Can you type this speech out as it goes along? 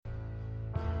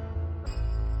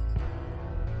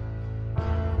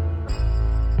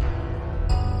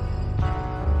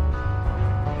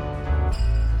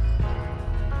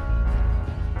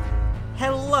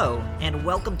and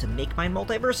welcome to Make Mine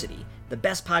Multiversity, the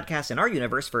best podcast in our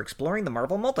universe for exploring the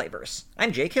Marvel Multiverse.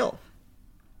 I'm Jake Hill.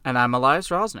 And I'm Elias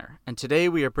Rosner, and today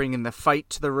we are bringing the fight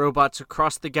to the robots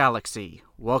across the galaxy.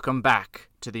 Welcome back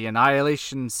to the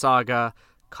Annihilation Saga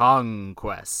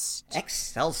Conquest.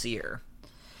 Excelsior.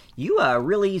 You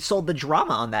really sold the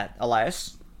drama on that,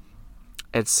 Elias.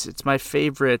 It's my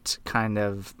favorite kind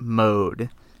of mode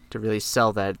to really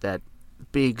sell that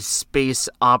big space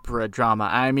opera drama.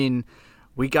 I mean,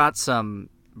 we got some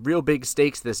real big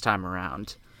stakes this time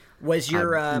around.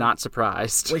 I'm not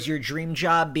surprised. Was your dream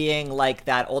job being like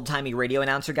that old-timey radio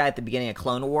announcer guy at the beginning of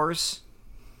Clone Wars?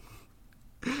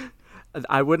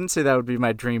 I wouldn't say that would be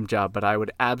my dream job, but I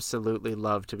would absolutely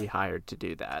love to be hired to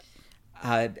do that.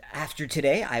 After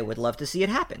today, I would love to see it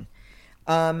happen.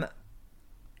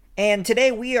 And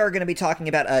today we are going to be talking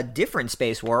about a different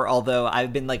space war, although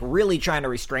I've been really trying to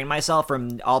restrain myself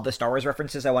from all the Star Wars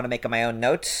references I want to make on my own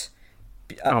notes.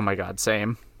 Oh my god,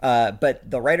 same. But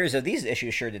the writers of these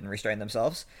issues sure didn't restrain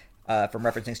themselves from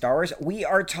referencing Star Wars. We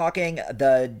are talking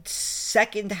the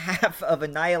second half of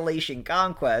Annihilation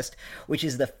Conquest, which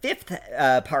is the fifth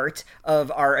part of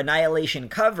our Annihilation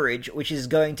coverage, which is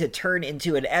going to turn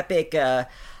into an epic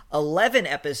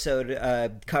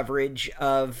 11-episode coverage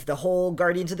of the whole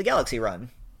Guardians of the Galaxy run.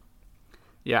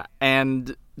 Yeah,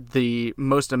 and the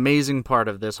most amazing part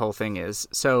of this whole thing is,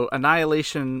 so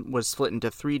Annihilation was split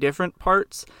into 3 different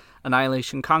parts.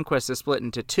 Annihilation Conquest is split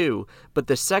into 2, but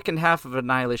the second half of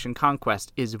Annihilation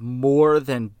Conquest is more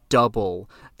than double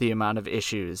the amount of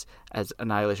issues as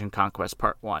Annihilation Conquest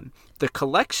Part 1. The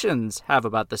collections have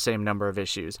about the same number of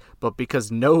issues, but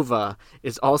because Nova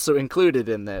is also included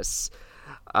in this,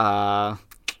 yeah.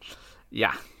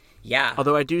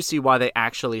 Although I do see why they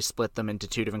actually split them into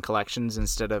 2 different collections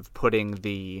instead of putting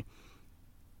the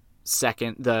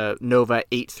Nova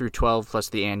 8 through 12 plus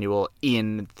the annual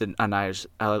in the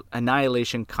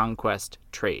Annihilation Conquest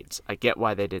trades. I get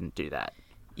why they didn't do that.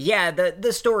 Yeah,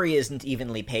 the story isn't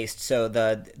evenly paced, so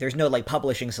there's no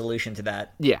publishing solution to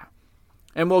that. Yeah.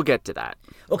 And we'll get to that.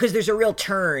 Well, because there's a real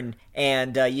turn,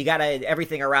 and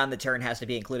everything around the turn has to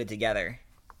be included together.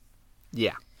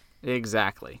 Yeah,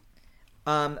 exactly.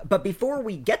 But before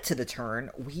we get to the turn,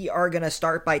 we are going to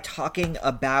start by talking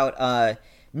about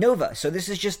Nova. So this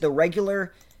is just the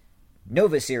regular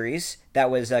Nova series that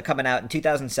was coming out in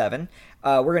 2007.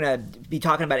 We're going to be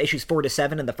talking about issues 4 to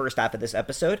 7 in the first half of this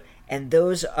episode. And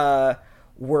those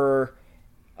were...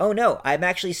 Oh no, I'm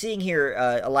actually seeing here,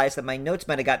 Elias, that my notes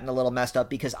might have gotten a little messed up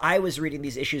because I was reading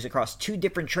these issues across 2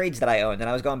 different trades that I owned, and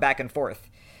I was going back and forth.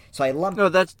 So I lumped... No,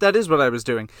 that is what I was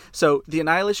doing. So the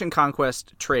Annihilation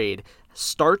Conquest trade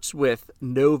starts with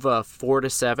Nova 4 to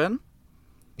 7.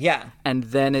 Yeah. And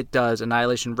then it does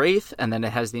Annihilation Wraith, and then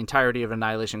it has the entirety of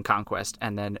Annihilation Conquest.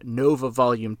 And then Nova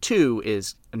Volume 2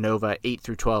 is Nova 8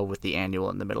 through 12 with the annual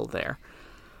in the middle there.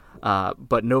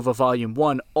 But Nova Volume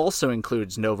 1 also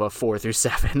includes Nova 4 through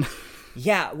 7.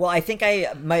 Yeah, well, I think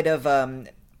I might have...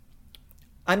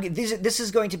 This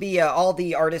is going to be all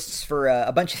the artists for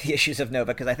a bunch of the issues of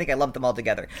Nova, because I think I lumped them all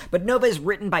together. But Nova is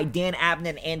written by Dan Abnett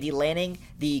and Andy Lanning,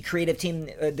 the creative team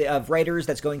of writers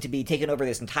that's going to be taking over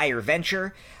this entire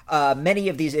venture. Many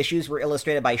of these issues were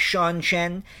illustrated by Sean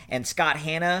Chen and Scott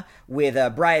Hanna, with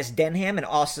Bryce Denham and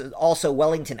also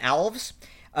Wellington Alves.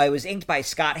 It was inked by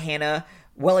Scott Hanna,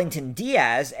 Wellington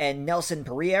Diaz, and Nelson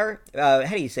Pereira. How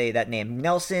do you say that name?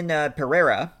 Nelson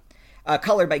Pereira.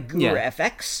 Colored by Guru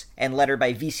FX and lettered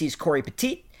by VC's Corey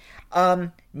Petit.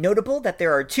 Notable that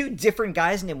there are 2 different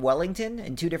guys named Wellington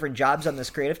and 2 different jobs on this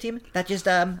creative team. That just,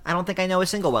 I don't think I know a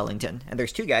single Wellington. And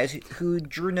there's 2 guys who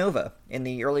drew Nova in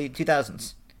the early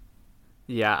 2000s.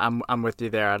 Yeah, I'm with you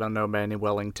there. I don't know many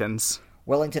Wellingtons.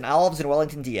 Wellington Alves and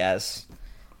Wellington Diaz.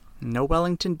 No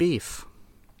Wellington beef.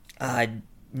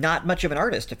 Not much of an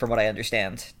artist, from what I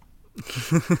understand.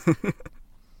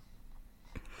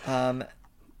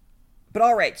 But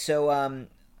all right, so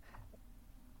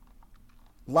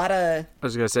lot of... I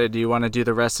was going to say, do you want to do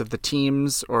the rest of the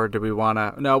teams, or do we want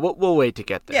to... No, we'll wait to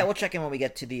get there. Yeah, we'll check in when we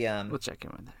get to the... We'll check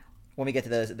in when we get to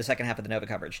the second half of the Nova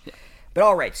coverage. Yeah. But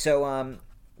all right, so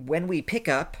when we pick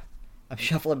up... I'm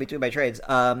shuffling between my trades.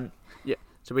 Yeah,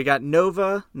 so we got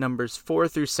Nova numbers 4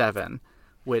 through 7,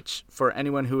 which, for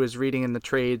anyone who is reading in the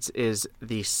trades, is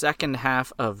the second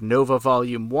half of Nova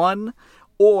Volume 1,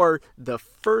 or the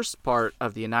first part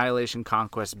of the Annihilation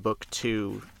Conquest Book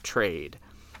 2 trade.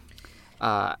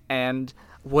 And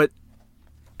what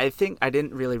I think I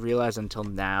didn't really realize until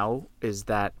now is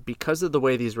that because of the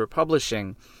way these were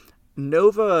publishing,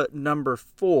 Nova number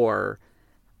 4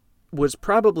 was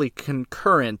probably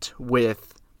concurrent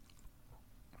with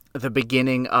the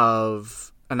beginning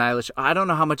of Annihilation. I don't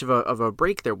know how much of a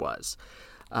break there was.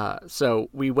 So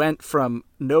we went from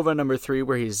Nova number 3,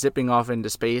 where he's zipping off into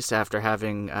space after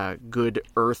having good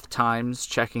Earth times,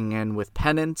 checking in with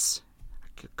Penance,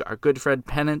 our good friend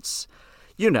Penance.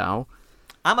 You know.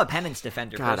 I'm a Penance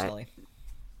defender, personally.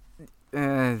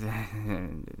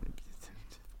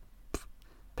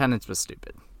 Penance was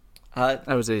stupid. That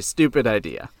was a stupid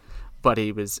idea. But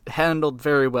he was handled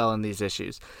very well in these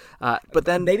issues. But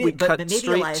then we cut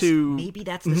straight Elias, to... Maybe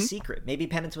that's the secret. Maybe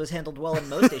Penance was handled well in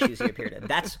most issues he appeared in.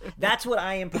 That's what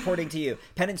I am purporting to you.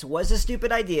 Penance was a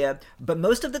stupid idea, but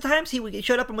most of the times he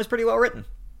showed up and was pretty well written.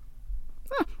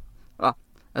 Well,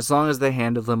 as long as they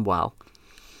handled him well.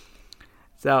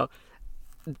 So,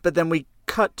 but then we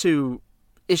cut to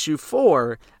issue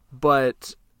 4,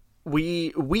 but...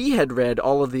 We had read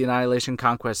all of the Annihilation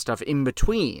Conquest stuff in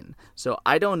between, so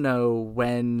I don't know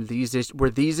when were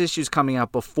these issues coming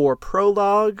out before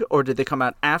Prologue, or did they come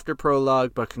out after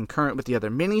Prologue but concurrent with the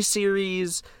other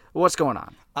miniseries? What's going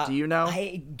on? Do you know?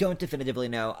 I don't definitively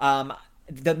know.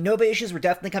 The Nova issues were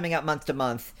definitely coming out month to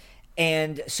month,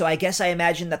 and so I guess I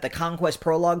imagine that the Conquest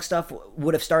Prologue stuff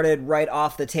would have started right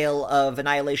off the tail of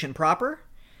Annihilation proper,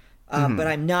 but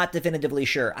I'm not definitively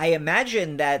sure. I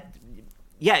imagine that...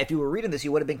 Yeah, if you were reading this,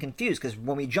 you would have been confused, because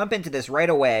when we jump into this right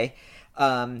away,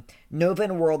 Nova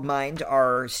and Worldmind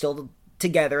are still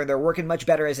together, and they're working much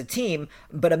better as a team,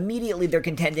 but immediately they're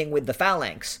contending with the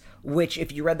Phalanx, which,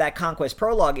 if you read that Conquest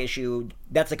Prologue issue,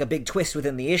 that's like a big twist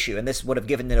within the issue, and this would have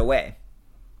given it away.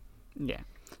 Yeah.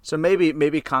 So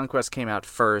maybe Conquest came out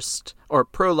first, or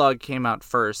Prologue came out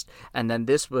first, and then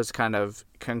this was kind of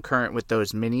concurrent with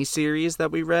those mini-series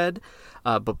that we read,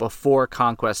 but before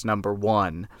Conquest number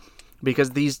 1.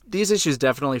 Because these issues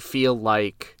definitely feel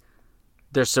like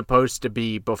they're supposed to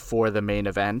be before the main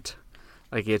event.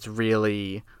 Like, it's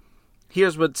really,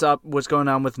 here's what's going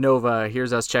on with Nova,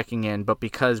 here's us checking in, but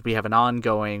because we have an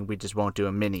ongoing, we just won't do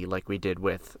a mini like we did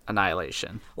with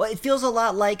Annihilation. Well, it feels a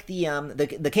lot like the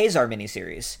Kazar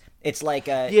miniseries. It's like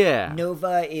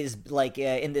Nova is like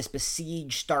in this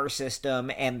besieged star system,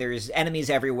 and there's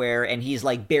enemies everywhere, and he's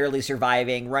like barely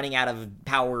surviving, running out of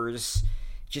powers.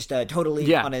 Just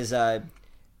totally on his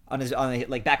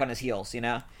like back on his heels, you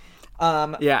know.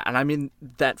 Yeah, and I mean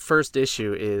that first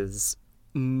issue is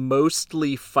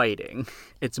mostly fighting.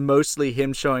 It's mostly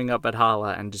him showing up at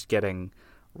Hala and just getting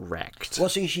wrecked. Well,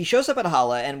 so she shows up at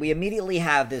Hala, and we immediately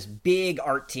have this big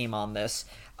art team on this.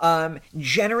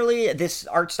 Generally, this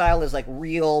art style is like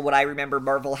real, what I remember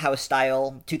Marvel House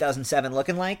style 2007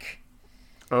 looking like.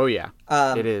 Oh yeah,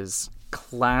 it is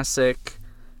classic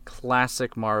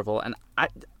Marvel, and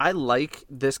I like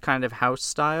this kind of house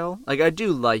style. Like, I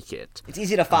do like it. It's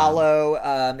easy to follow.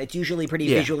 It's usually pretty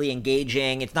visually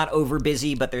engaging. It's not over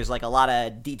busy, but there's like a lot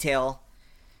of detail.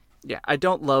 Yeah, I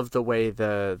don't love the way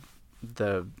the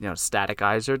static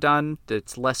eyes are done.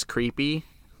 It's less creepy,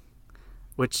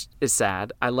 which is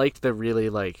sad. I liked the really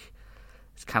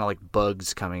it's kind of like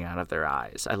bugs coming out of their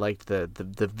eyes. I liked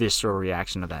the visceral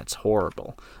reaction of that. It's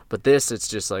horrible. But this, it's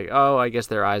just like, oh, I guess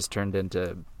their eyes turned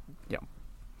into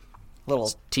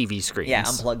little TV screens. Yeah,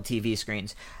 unplugged TV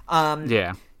screens.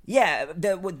 Yeah,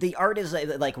 the art is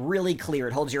like really clear.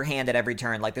 It holds your hand at every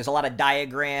turn. Like, there's a lot of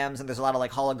diagrams, and there's a lot of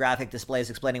like holographic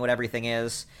displays explaining what everything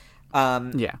is.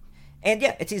 And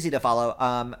it's easy to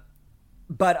follow.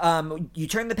 But you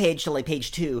turn the page to like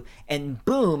page 2, and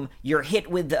boom, you're hit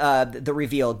with the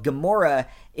reveal. Gamora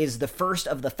is the first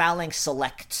of the Phalanx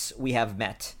Selects we have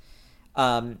met.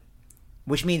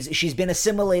 Which means she's been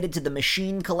assimilated to the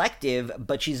Machine Collective,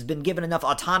 but she's been given enough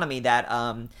autonomy that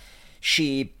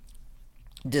she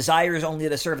desires only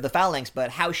to serve the Phalanx,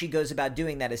 but how she goes about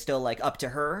doing that is still like up to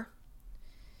her.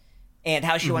 And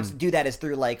how she wants to do that is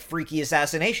through like freaky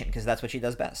assassination, because that's what she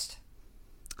does best.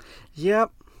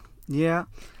 Yep. Yeah.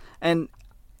 And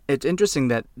it's interesting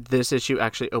that this issue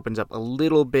actually opens up a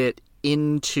little bit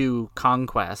into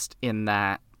Conquest in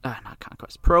that not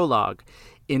Conquest, Prologue,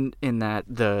 in that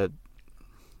the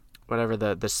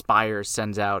Spire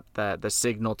sends out the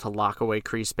signal to lock away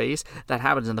Kree space. That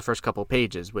happens in the first couple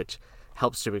pages, which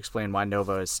helps to explain why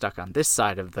Nova is stuck on this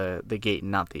side of the gate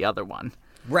and not the other one.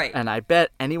 Right. And I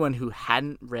bet anyone who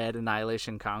hadn't read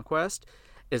Annihilation Conquest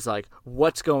is like,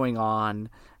 what's going on?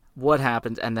 What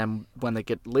happens? And then when they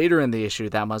get later in the issue,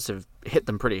 that must have hit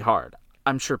them pretty hard.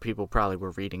 I'm sure people probably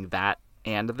were reading that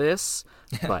and this,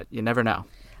 but you never know.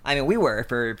 I mean, we were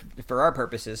for our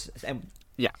purposes. And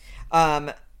yeah.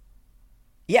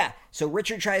 Yeah, so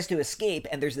Richard tries to escape,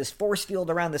 and there's this force field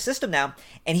around the system now,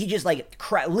 and he just, like,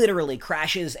 literally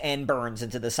crashes and burns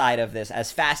into the side of this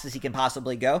as fast as he can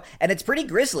possibly go, and it's pretty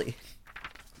grisly.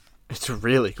 It's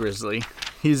really grisly.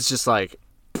 He's just like,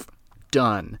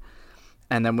 done.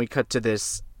 And then we cut to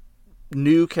this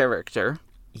new character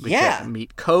We Yeah. get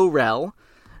meet Ko-Rel,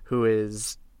 who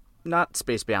is not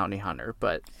Space Bounty Hunter,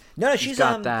 but No, he's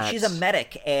got that. she's a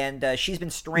medic, and she's been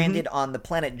stranded on the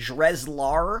planet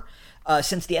Dreslar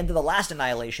since the end of the last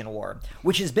Annihilation War,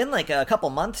 which has been like a couple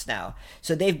months now.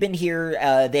 So they've been here.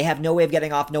 They have no way of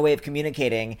getting off, no way of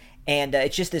communicating, and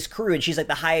it's just this crew. And she's like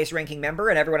the highest ranking member,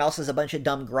 and everyone else is a bunch of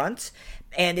dumb grunts.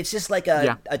 And it's just like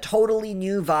a totally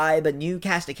new vibe, a new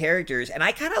cast of characters. And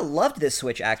I kind of loved this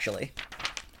switch, actually.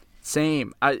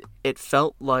 Same. It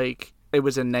felt like it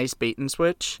was a nice bait and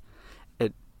switch.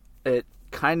 It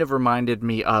kind of reminded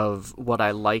me of what I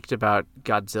liked about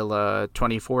Godzilla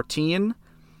 2014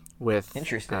 with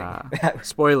Interesting.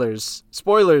 spoilers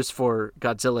for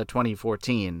Godzilla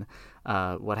 2014.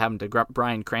 What happened to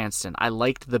Bryan Cranston? I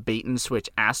liked the bait and switch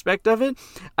aspect of it.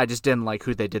 I just didn't like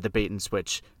who they did the bait and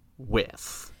switch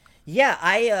with.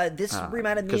 Yeah, this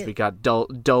reminded me because we got Dull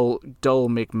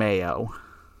McMayo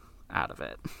out of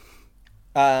it.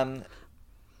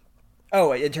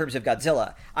 Oh, in terms of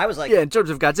Godzilla, I was like, yeah, in terms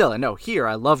of Godzilla, no. Here,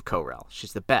 I love Ko-Rel.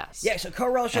 She's the best. Yeah, so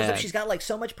Ko-Rel shows up. She's got like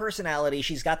so much personality.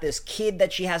 She's got this kid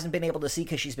that she hasn't been able to see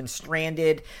because she's been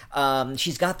stranded.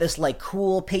 She's got this like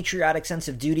cool patriotic sense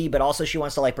of duty, but also she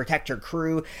wants to like protect her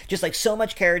crew. Just like so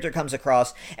much character comes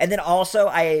across. And then also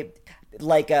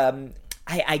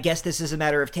I guess this is a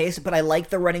matter of taste, but I like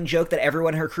the running joke that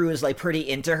everyone in her crew is like pretty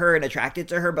into her and attracted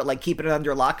to her, but like keeping it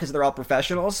under lock because they're all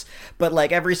professionals. But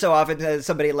like every so often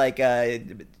somebody like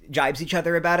jibes each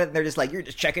other about it, and they're just like, "You're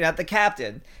just checking out the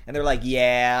captain," and they're like,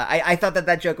 "Yeah." I thought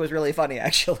that joke was really funny,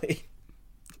 actually.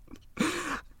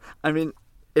 I mean,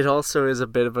 it also is a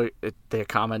bit of they're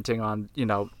commenting on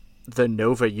the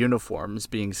Nova uniforms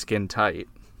being skin tight,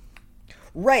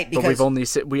 right? Because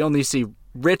but we only see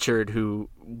Richard, who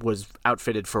was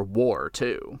outfitted for war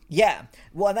too. Yeah,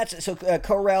 well, that's so.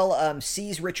 Ko-Rel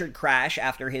sees Richard crash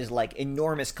after his like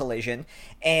enormous collision,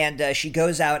 and she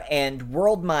goes out, and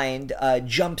Worldmind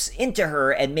jumps into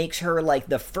her and makes her like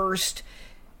the first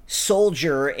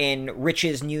soldier in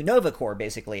Rich's new Nova Corps.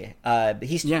 Basically,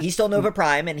 he's still Nova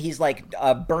Prime, and he's like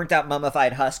a burnt out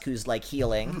mummified husk who's like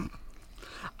healing.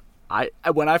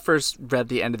 When I first read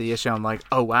the end of the issue, I'm like,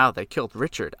 oh wow, they killed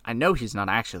Richard. I know he's not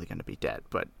actually going to be dead,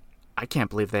 but I can't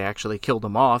believe they actually killed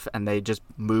him off and they just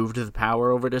moved the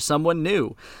power over to someone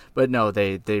new. But no,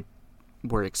 they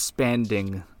were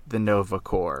expanding the Nova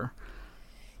Corps.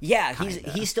 Yeah,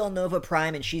 he's still Nova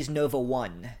Prime and she's Nova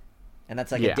 1. And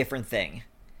that's like a different thing.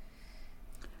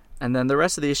 And then the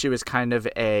rest of the issue is kind of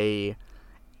a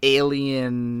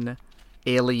aliens,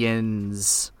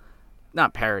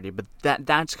 not parody, but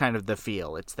that's kind of the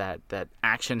feel. It's that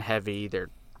action heavy.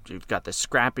 You've got the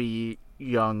scrappy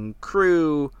young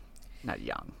crew. Not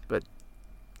young, but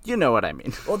you know what I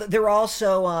mean. Well, they're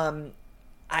also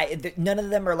none of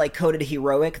them are like coded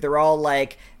heroic. They're all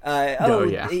like,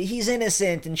 he's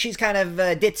innocent and she's kind of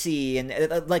ditzy,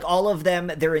 and like all of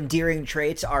them, their endearing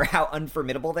traits are how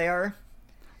unformidable they are.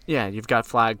 Yeah, you've got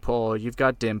Flagpole, you've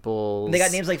got Dimples. They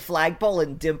got names like Flagpole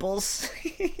and Dimples.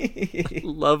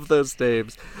 Love those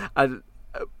names.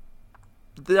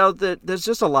 There's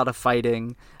just a lot of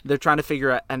fighting. They're trying to figure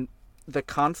out, and the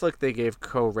conflict they gave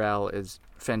Ko-Rel is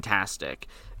fantastic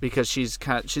because she's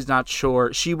not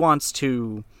sure. She wants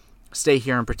to stay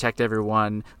here and protect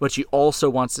everyone, but she also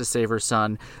wants to save her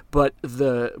son. But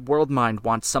the Worldmind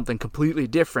wants something completely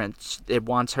different. It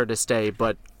wants her to stay,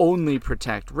 but only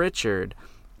protect Richard.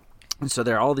 And so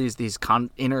there are all these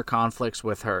inner conflicts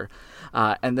with her.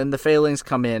 And then the Failings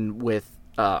come in with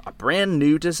a brand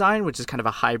new design, which is kind of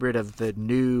a hybrid of the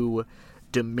new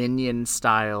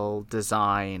Dominion-style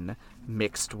design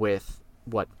mixed with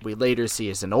what we later see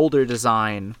as an older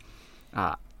design.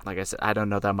 Like I said, I don't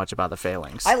know that much about the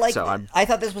Failings. I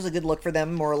thought this was a good look for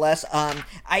them, more or less.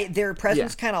 Their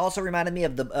presence kind of also reminded me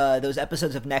of those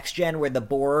episodes of Next Gen where the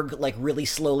Borg like really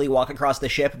slowly walk across the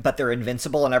ship, but they're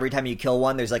invincible, and every time you kill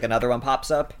one, there's like another one pops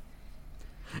up.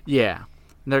 Yeah,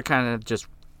 they're kind of just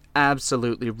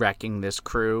absolutely wrecking this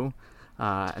crew.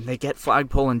 And they get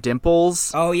Flagpole and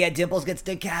Dimples. Oh yeah, Dimples gets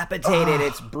decapitated.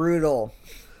 It's brutal.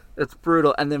 It's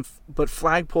brutal. And then, but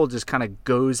Flagpole just kind of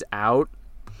goes out.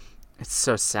 It's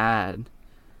so sad.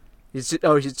 He's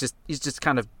just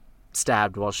kind of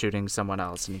stabbed while shooting someone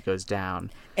else, and he goes down.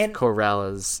 And Ko-Rel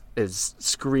is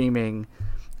screaming,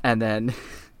 and then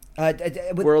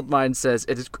Worldmind says,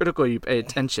 "It is critical you pay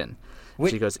attention."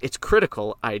 She goes, "It's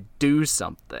critical I do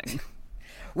something."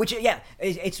 Which,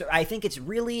 I think it's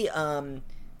really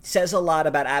says a lot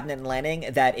about Abnett and Lanning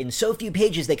that in so few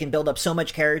pages they can build up so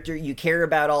much character. You care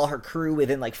about all her crew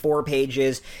within like 4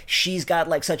 pages. She's got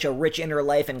like such a rich inner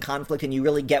life and conflict, and you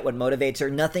really get what motivates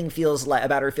her. Nothing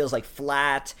about her feels like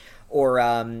flat or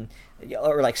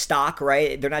or like stock,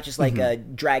 right? They're not just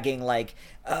like dragging like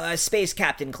space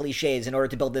captain cliches in order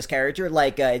to build this character.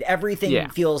 Like everything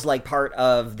feels like part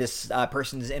of this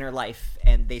person's inner life,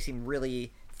 and they seem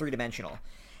really three-dimensional.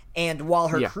 And while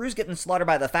her crew's getting slaughtered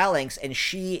by the Phalanx, and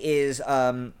she is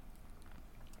flying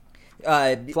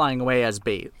away as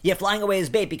bait. Yeah, flying away as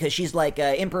bait, because she's like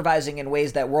improvising in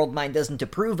ways that World Mind doesn't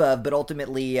approve of, but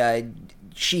ultimately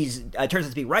she's turns out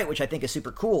to be right, which I think is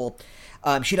super cool.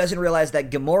 She doesn't realize that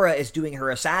Gamora is doing her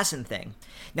assassin thing.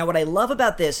 Now, what I love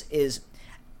about this is,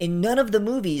 in none of the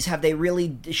movies have they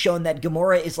really shown that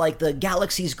Gamora is like the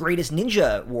galaxy's greatest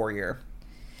ninja warrior.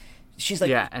 She's like,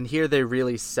 yeah, and here they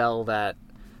really sell that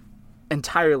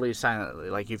entirely silently.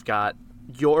 Like, you've got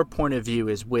your point of view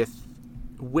is with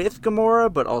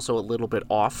Gamora, but also a little bit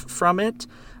off from it,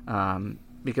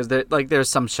 because there's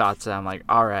some shots that I'm like,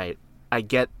 all right, I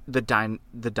get the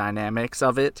dynamics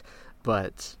of it,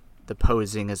 but the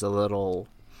posing is a little.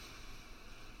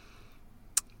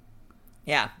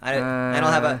 Yeah, I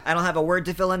don't have a word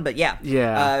to fill in, but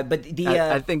yeah. But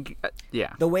I think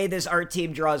the way this art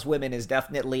team draws women is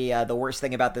definitely the worst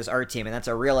thing about this art team, and that's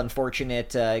a real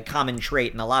unfortunate common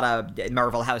trait in a lot of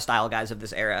Marvel House style guys of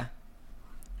this era.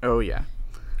 Oh yeah,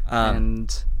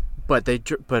 but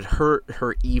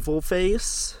her evil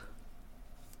face,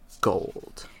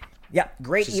 gold. Yeah,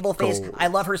 great She's evil face. gold. I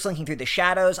love her slinking through the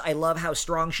shadows. I love how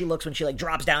strong she looks when she like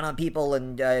drops down on people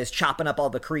and is chopping up all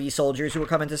the Kree soldiers who are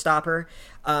coming to stop her.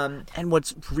 And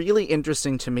what's really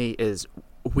interesting to me is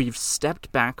we've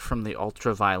stepped back from the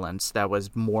ultra-violence that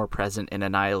was more present in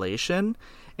Annihilation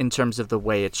in terms of the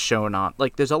way it's shown on.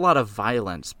 Like, there's a lot of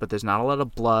violence, but there's not a lot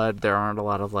of blood. There aren't a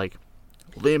lot of, like,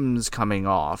 limbs coming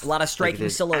off. A lot of striking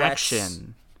silhouettes.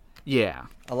 Action. Yeah.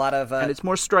 A lot of... and it's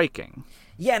more striking.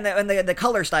 Yeah, and the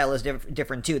color style is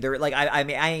different too. There, like I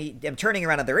mean, I am turning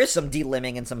around and there is some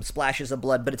delimbing and some splashes of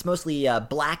blood, but it's mostly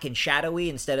black and shadowy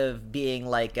instead of being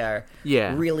like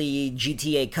really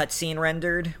GTA cutscene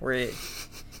rendered, where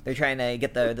they're trying to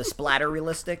get the splatter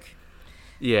realistic.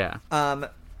 Yeah.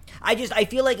 I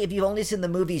feel like if you've only seen the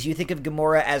movies, you think of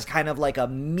Gamora as kind of like a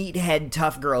meathead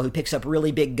tough girl who picks up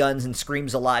really big guns and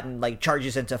screams a lot and like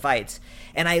charges into fights.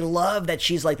 And I love that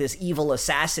she's like this evil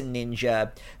assassin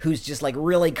ninja who's just like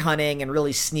really cunning and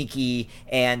really sneaky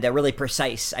and really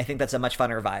precise. I think that's a much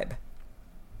funner vibe.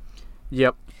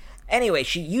 Yep. Anyway,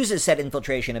 she uses said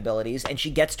infiltration abilities, and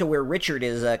she gets to where Richard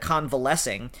is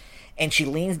convalescing, and she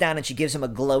leans down and she gives him a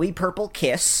glowy purple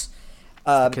kiss.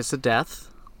 Kiss of death.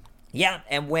 Yeah,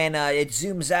 and when it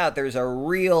zooms out, there's a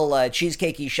real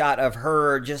cheesecakey shot of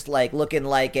her just like looking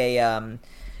like a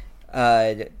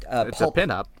it's pulp. a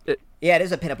pinup. Yeah, it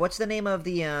is a pinup. What's the name of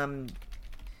the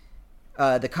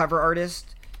cover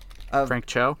artist? Frank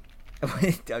Cho.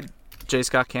 J.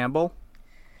 Scott Campbell.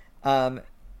 No,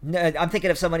 I'm thinking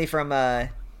of somebody from the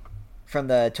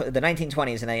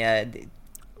 1920s, and I.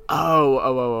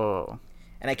 Oh.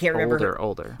 And I can't remember.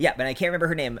 Older. Yeah, but I can't remember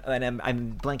her name, and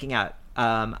I'm blanking out.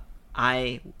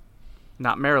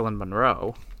 Not Marilyn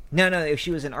Monroe. No, if she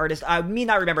was an artist, me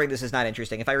not remembering this is not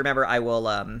interesting. If I remember, I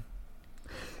will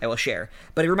share.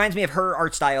 But it reminds me of her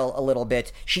art style a little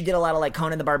bit. She did a lot of like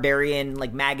Conan the Barbarian,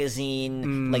 like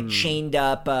magazine, like chained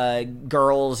up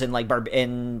girls in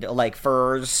like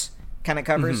furs kind of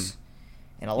covers.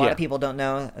 And a lot of people don't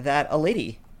know that a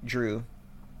lady drew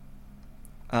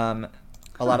a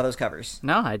lot of those covers.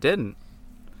 No, I didn't.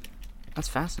 That's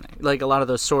fascinating. Like a lot of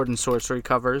those sword and sorcery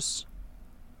covers.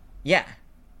 Yeah.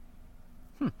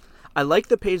 I like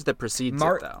the page that precedes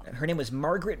it, though. Her name was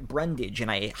Margaret Brundage,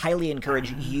 and I highly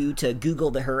encourage you to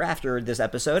Google her after this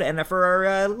episode, and for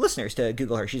our listeners to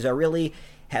Google her. She's really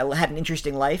had an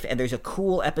interesting life, and there's a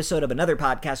cool episode of another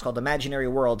podcast called Imaginary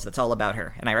Worlds that's all about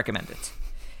her, and I recommend it.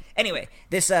 Anyway,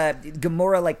 this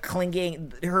Gamora like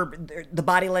clinging the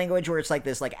body language where it's like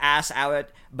this like ass out,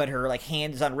 but her like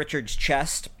hand is on Richard's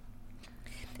chest.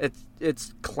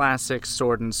 It's classic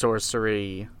sword and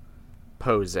sorcery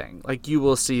posing. Like you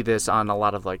will see this on a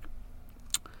lot of like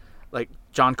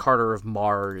John Carter of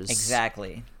Mars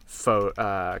exactly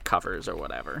covers or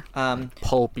whatever.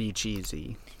 Pulpy,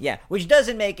 cheesy. Yeah, which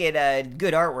doesn't make it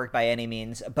good artwork by any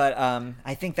means, but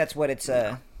I think that's what it's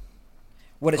trying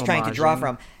to draw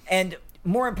from. And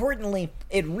more importantly,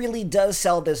 it really does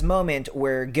sell this moment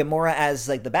where Gamora, as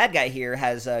like the bad guy here,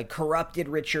 has corrupted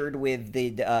Richard with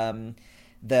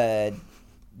the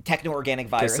techno-organic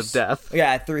virus. Kiss of death.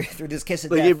 Yeah, through this kiss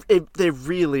of death. They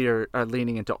really are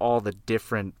leaning into all the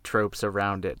different tropes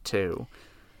around it, too.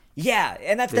 Yeah,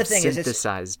 and that's the thing.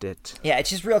 Synthesized it. Yeah, it's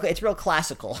just real. It's real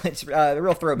classical. It's real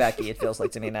throwbacky. It feels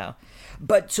like to me now.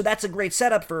 But so that's a great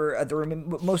setup for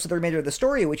most of the remainder of the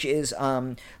story, which is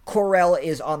Kor-El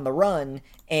is on the run,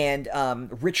 and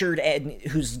Richard,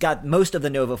 who's got most of the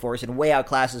Nova Force and way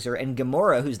outclasses her, and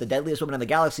Gamora, who's the deadliest woman in the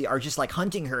galaxy, are just like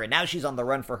hunting her, and now she's on the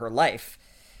run for her life.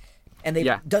 And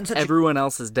they've done such. Everyone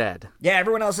else is dead. Yeah,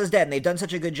 everyone else is dead, and they've done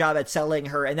such a good job at selling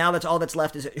her, and now that's all that's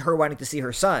left is her wanting to see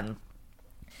her son.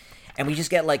 And we just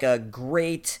get like a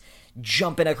great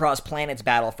jumping across planets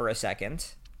battle for a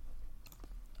second.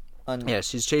 Yeah,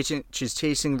 she's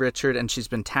chasing Richard, and she's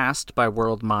been tasked by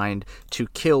Worldmind to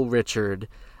kill Richard,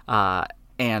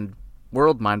 and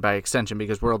Worldmind by extension,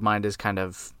 because Worldmind is kind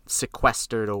of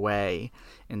sequestered away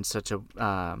in such a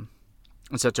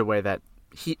way that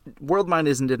Worldmind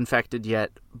isn't infected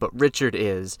yet, but Richard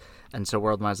is, and so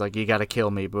Worldmind's like, you got to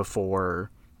kill me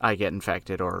before I get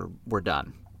infected, or we're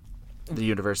done. The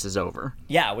universe is over.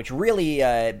 Yeah, which really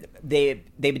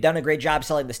they've done a great job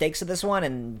selling the stakes of this one,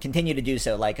 and continue to do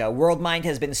so. Like Worldmind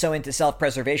has been so into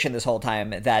self-preservation this whole time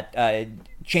that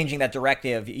changing that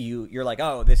directive, you're like,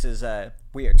 oh, this is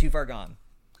we are too far gone.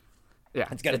 Yeah,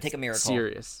 it's got to take a miracle.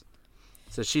 Serious.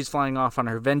 So she's flying off on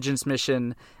her vengeance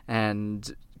mission,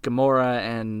 and Gamora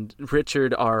and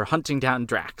Richard are hunting down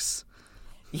Drax.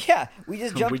 Yeah, we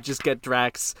just get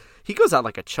Drax. He goes out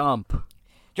like a chump.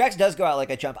 Drax does go out like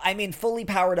a chump. I mean, fully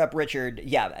powered up Richard,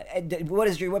 yeah.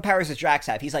 What powers does Drax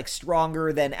have? He's like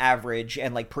stronger than average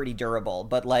and like pretty durable,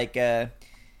 but like, that's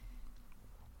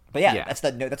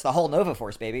the whole Nova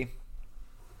Force, baby.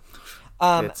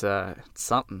 It's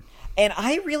something. And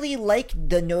I really like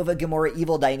the Nova Gamora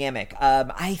evil dynamic.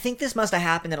 I think this must have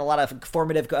happened in a lot of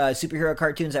formative superhero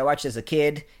cartoons I watched as a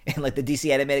kid, and like the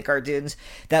DC animated cartoons,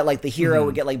 that like the hero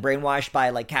would get like brainwashed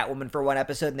by like Catwoman for one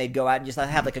episode, and they'd go out and just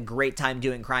have like a great time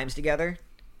doing crimes together.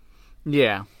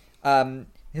 Yeah. But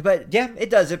yeah, it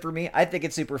does it for me. I think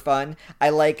it's super fun. I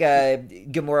like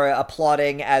Gamora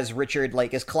applauding as Richard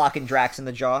like is clocking Drax in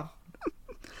the jaw.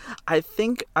 I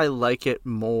think I like it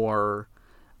more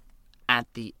at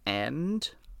the end,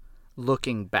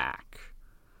 looking back,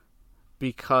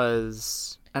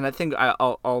 because, and I think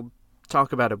I'll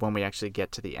talk about it when we actually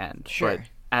get to the end. Sure. But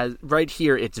as right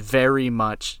here, it's very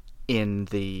much in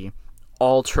the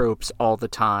all tropes all the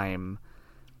time,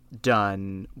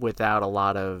 done without a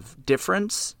lot of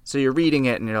difference. So you're reading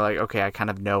it and you're like, okay, I kind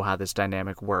of know how this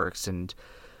dynamic works, and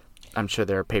I'm sure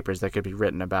there are papers that could be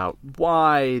written about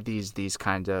why these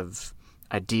kind of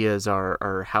ideas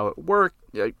are how it works.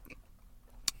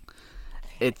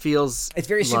 It feels... It's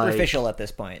very superficial at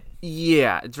this point.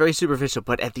 Yeah, it's very superficial.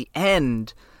 But at the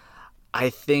end,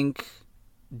 I think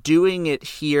doing it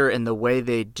here and the way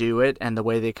they do it and the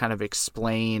way they kind of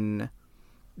explain,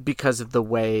 because of the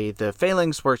way the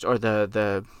phalanx works, or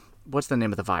the what's the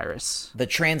name of the virus? The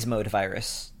transmode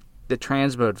virus. The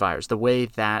transmode virus. The way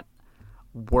that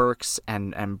works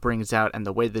and brings out, and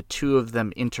the way the two of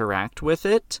them interact with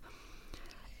it,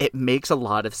 it makes a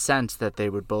lot of sense that they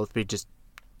would both be just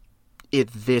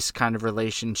this kind of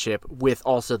relationship with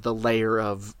also the layer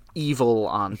of evil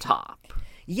on top.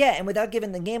 Yeah, and without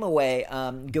giving the game away,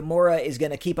 Gamora is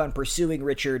going to keep on pursuing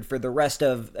Richard for the rest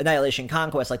of Annihilation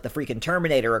Conquest like the freaking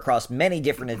Terminator across many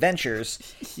different adventures.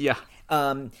 Yeah.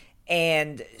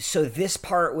 And so this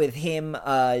part with him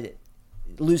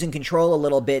losing control a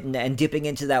little bit and dipping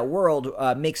into that world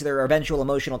makes their eventual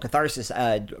emotional catharsis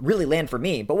really land for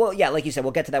me. But well, yeah, like you said,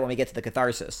 we'll get to that when we get to the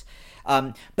catharsis.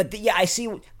 I see.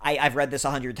 I've read this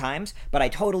 100 times, but I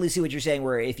totally see what you're saying.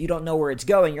 Where if you don't know where it's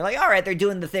going, you're like, all right, they're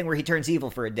doing the thing where he turns evil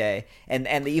for a day, and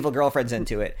the evil girlfriend's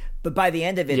into it. But by the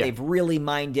end of it, they've really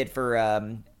mined it for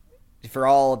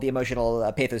all the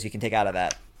emotional pathos you can take out of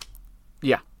that.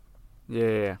 Yeah.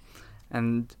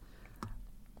 And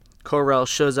Kor-El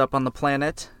shows up on the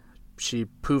planet. She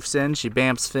poofs in. She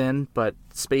bamfs Finn, but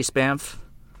Space Bamfs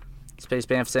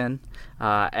in,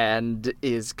 and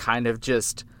is kind of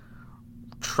just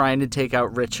trying to take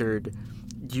out Richard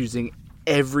using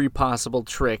every possible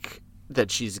trick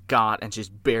that she's got, and she's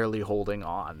barely holding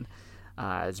on.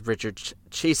 As Richard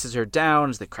chases her down,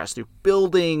 as they crash through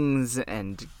buildings,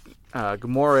 and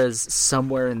Gamora's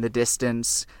somewhere in the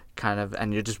distance, kind of,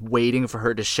 and you're just waiting for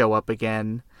her to show up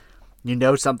again. You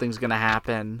know something's going to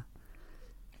happen,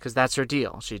 because that's her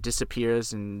deal. She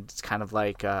disappears, and it's kind of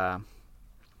like,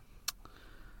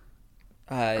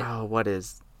 what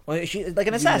is... Well, she's like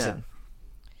an assassin. Yeah.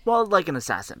 Well, like an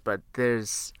assassin, but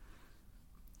there's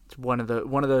one of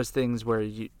those things where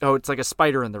it's like a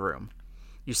spider in the room.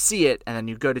 You see it, and then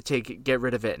you go to get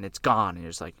rid of it, and it's gone, and you're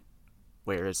just like,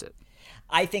 where is it?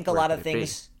 I think a lot of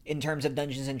things in terms of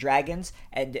Dungeons and Dragons,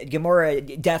 and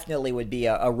Gamora definitely would be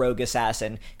a rogue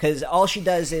assassin, because all she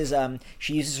does is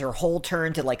she uses her whole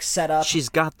turn to like set up. She's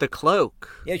got the cloak.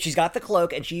 Yeah, she's got the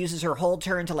cloak, and she uses her whole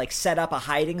turn to like set up a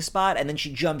hiding spot, and then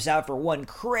she jumps out for one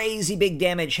crazy big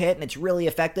damage hit, and it's really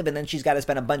effective. And then she's got to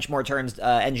spend a bunch more turns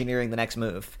engineering the next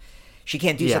move. She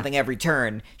can't do something every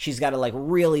turn. She's got to like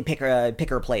really pick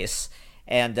her place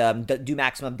and do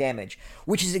maximum damage,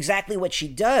 which is exactly what she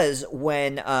does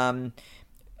when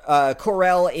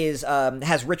Cor-El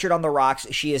has Richard on the rocks.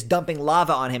 She is dumping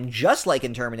lava on him, just like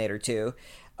in Terminator 2.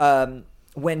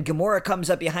 When Gamora comes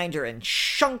up behind her and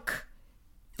shunk,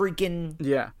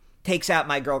 freaking takes out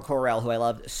my girl Cor-El, who I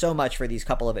loved so much for these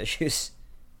couple of issues.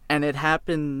 And it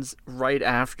happens right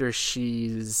after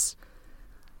she's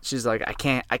like,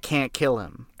 I can't kill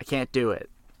him. I can't do it.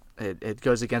 It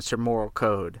goes against her moral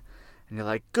code. And you're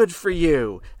like, good for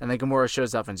you. And then Gamora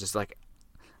shows up and just like,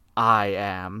 I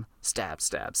am stab,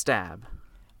 stab, stab.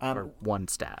 Or one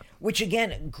stab. Which,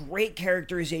 again, great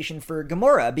characterization for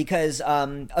Gamora, because,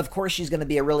 of course, she's going to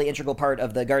be a really integral part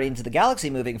of the Guardians of the Galaxy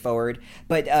moving forward,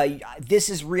 but this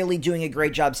is really doing a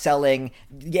great job selling,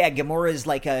 Gamora is,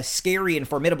 like, scary and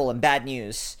formidable and bad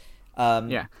news.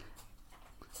 Yeah.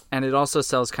 And it also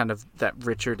sells kind of that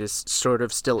Richard is sort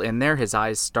of still in there. His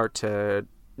eyes start to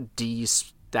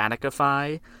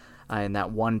de-staticify in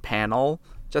that one panel,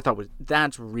 which I thought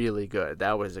that's really good.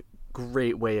 That was a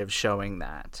great way of showing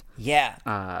that. Yeah.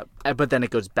 But then it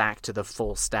goes back to the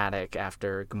full static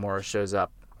after Gamora shows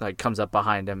up, like comes up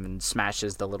behind him and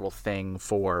smashes the little thing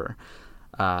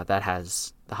that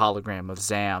has the hologram of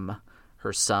Zam,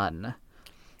 her son.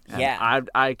 And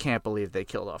I can't believe they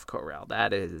killed off Cor-El.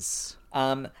 That is...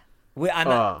 I'm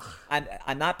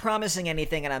not promising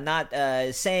anything, and I'm not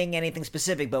saying anything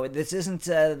specific, but this isn't...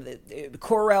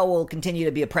 Cor-El will continue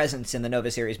to be a presence in the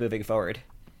Nova series moving forward.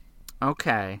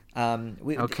 Okay.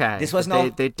 Okay. This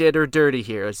wasn't they did her dirty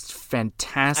here. It's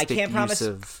fantastic use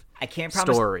of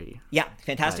story. Yeah,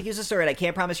 fantastic use of story. And I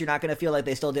can't promise you're not going to feel like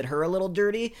they still did her a little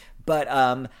dirty, but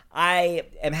I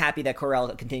am happy that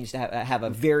Cor-El continues to have a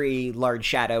very large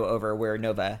shadow over where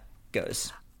Nova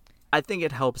goes. I think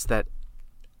it helps that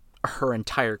her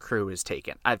entire crew is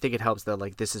taken. I think it helps that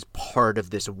like this is part of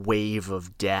this wave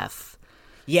of death.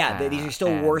 Yeah, these are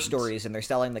still war stories, and they're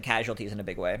selling the casualties in a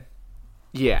big way.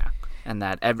 Yeah. And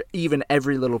that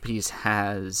every little piece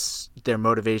has their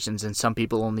motivations, and some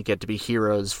people only get to be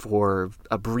heroes for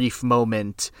a brief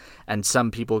moment, and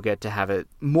some people get to have it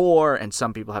more, and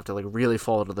some people have to like really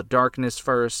fall into the darkness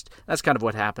first. That's kind of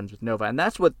what happens with Nova, and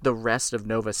that's what the rest of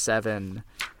Nova 7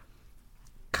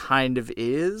 kind of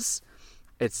is.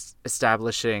 It's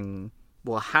establishing,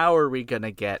 well, how are we going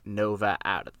to get Nova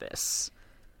out of this?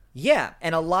 Yeah,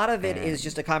 and a lot of it is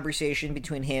just a conversation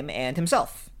between him and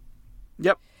himself.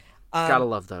 Yep. Gotta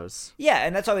love those. Yeah,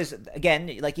 and that's always,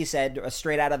 again, like you said,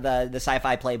 straight out of the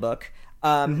sci-fi playbook.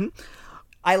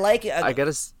 I like... I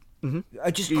gotta...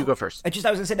 you go first. I was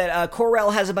going to say that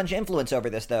Cor-El has a bunch of influence over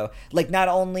this, though. Like,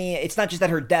 it's not just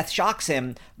that her death shocks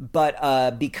him,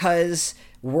 but because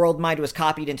Worldmind was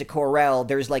copied into Cor-El,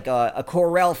 there's like a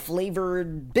Cor-El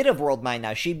flavored bit of Worldmind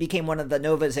now. She became one of the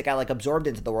Novas that got like absorbed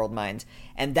into the Worldmind,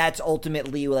 and that's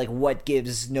ultimately like what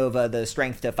gives Nova the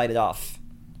strength to fight it off.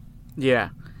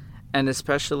 Yeah. And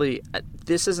especially,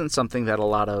 this isn't something that a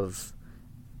lot of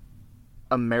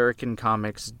American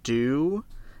comics do.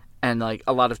 And, like,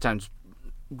 a lot of times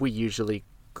we usually,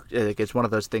 it's one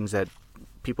of those things that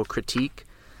people critique.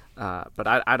 But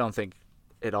I don't think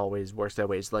it always works that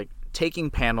way. It's like taking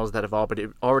panels that have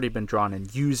already been drawn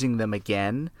and using them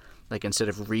again, like instead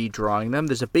of redrawing them.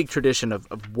 There's a big tradition of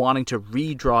wanting to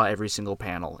redraw every single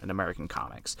panel in American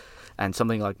comics. And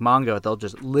something like manga, they'll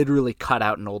just literally cut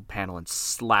out an old panel and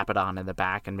slap it on in the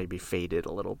back and maybe fade it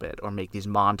a little bit, or make these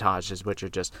montages, which are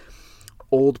just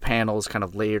old panels kind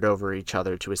of layered over each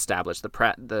other to establish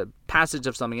the passage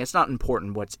of something. It's not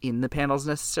important what's in the panels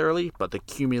necessarily, but the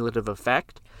cumulative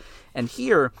effect. And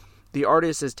here, the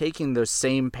artist is taking those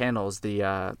same panels, you've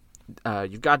got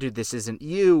to do This Isn't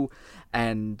You,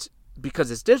 and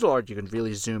because it's digital art, you can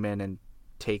really zoom in and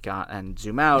take on and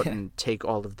zoom out and take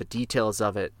all of the details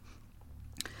of it.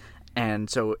 And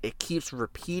so it keeps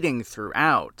repeating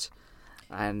throughout,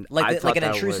 and like an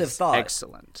intrusive thought.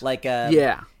 Excellent. Like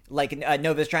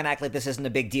Nova's trying to act like this isn't a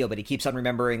big deal, but he keeps on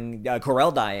remembering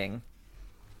Cor-El dying.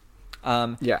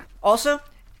 Also,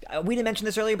 we didn't mention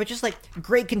this earlier, but just like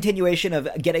great continuation of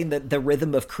getting the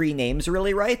rhythm of Kree names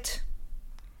really right.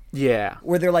 Yeah,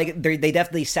 where they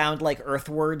definitely sound like Earth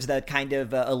words that kind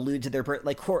of allude to their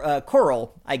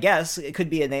Coral. I guess it could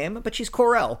be a name, but she's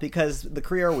Cor-El because the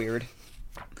Kree are weird.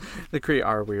 The Kree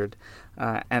are weird,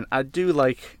 and I do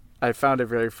like I found it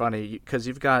very funny because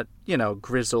you've got,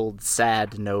 grizzled,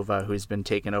 sad Nova who's been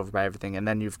taken over by everything, and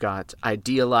then you've got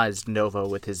idealized Nova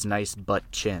with his nice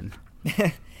butt chin.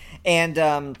 And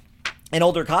an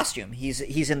older costume.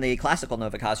 He's in the classical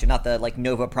Nova costume, not the like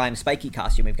Nova Prime spiky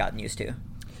costume we've gotten used to.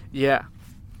 Yeah.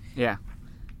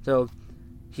 So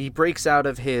he breaks out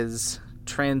of his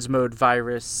transmode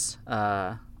virus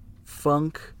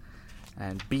funk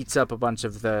and beats up a bunch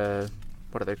of the,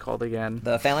 what are they called again?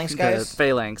 The Phalanx guys? The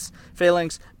Phalanx.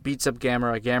 Phalanx beats up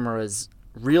Gamera. Gamera is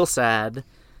real sad.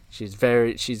 She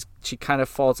kind of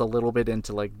falls a little bit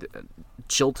into like the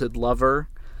jilted lover.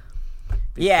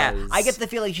 Yeah, I get the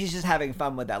feeling she's just having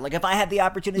fun with that. Like, if I had the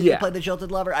opportunity to play the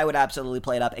jilted lover, I would absolutely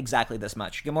play it up exactly this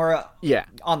much. Gamora,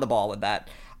 on the ball with that.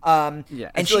 And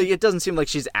it doesn't seem like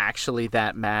she's actually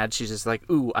that mad. She's just like,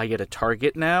 ooh, I get a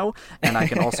target now, and I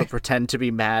can also pretend to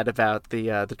be mad about the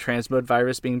transmode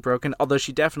virus being broken. Although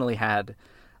she definitely had,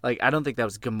 like, I don't think that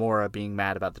was Gamora being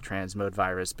mad about the transmode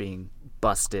virus being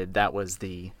busted. That was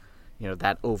the,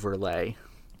 that overlay.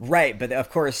 Right, but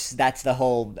of course, that's the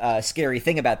whole scary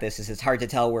thing about this, is it's hard to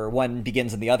tell where one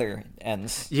begins and the other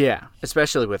ends. Yeah,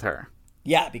 especially with her.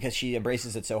 Yeah, because she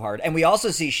embraces it so hard. And we also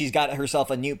see she's got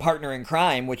herself a new partner in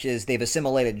crime, which is they've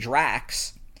assimilated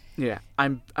Drax. Yeah,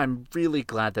 I'm really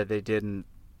glad that they didn't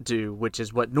do, which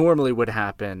is what normally would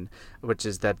happen, which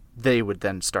is that they would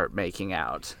then start making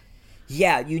out.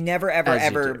 Yeah, you never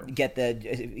ever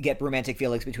get romantic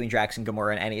feelings between Drax and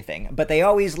Gamora in anything, but they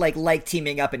always like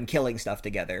teaming up and killing stuff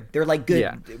together. They're like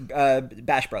good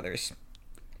Bash brothers.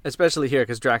 Especially here,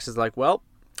 because Drax is like, well,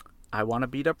 I want to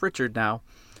beat up Richard now.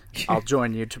 I'll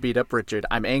join you to beat up Richard.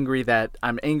 I'm angry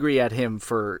at him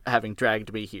for having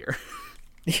dragged me here.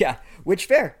 Yeah, which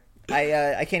fair.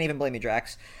 I can't even blame you,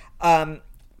 Drax.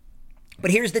 But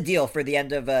here's the deal for the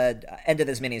end of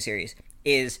this miniseries: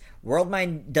 is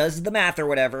Worldmind does the math or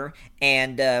whatever,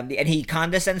 and he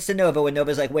condescends to Nova when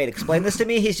Nova's like, "Wait, explain this to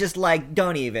me." He's just like,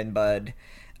 "Don't even, bud."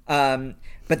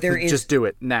 But there is just do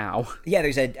it now. Yeah,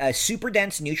 there's a super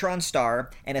dense neutron star,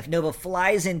 and if Nova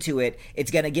flies into it, it's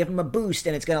gonna give him a boost,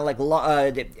 and it's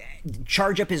gonna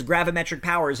charge up his gravimetric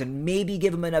powers, and maybe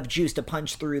give him enough juice to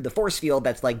punch through the force field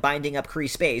that's like binding up Kree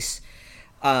space.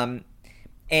 And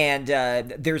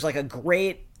there's like a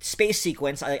great space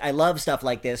sequence. I love stuff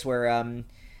like this where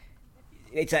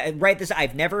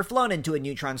I've never flown into a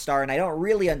neutron star, and I don't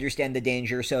really understand the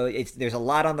danger, so there's a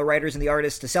lot on the writers and the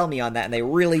artists to sell me on that, and they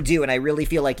really do, and I really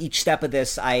feel like each step of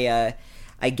this I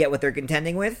get what they're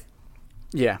contending with.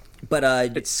 Yeah. But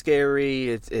it's scary,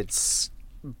 it's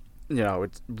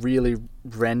really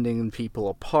rending people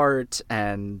apart,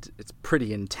 and it's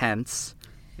pretty intense.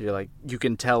 You're like, you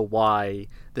can tell why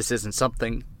this isn't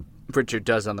something Richard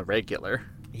does on the regular.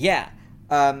 Yeah.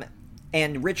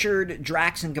 And Richard,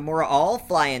 Drax, and Gamora all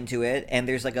fly into it, and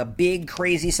there's like a big,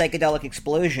 crazy psychedelic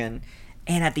explosion,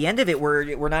 and at the end of it,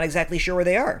 we're not exactly sure where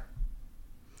they are.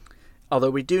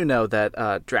 Although we do know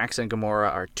that Drax and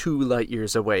Gamora are 2 light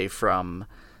years away from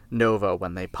Nova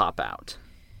when they pop out.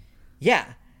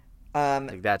 Yeah.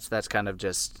 That's kind of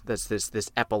just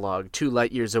this epilogue, 2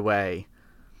 light years away.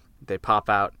 They pop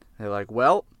out. They're like,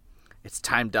 well, it's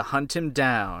time to hunt him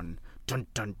down. Dun,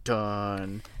 dun,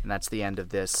 dun. And that's the end of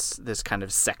this kind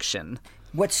of section.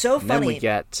 What's so funny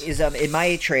is in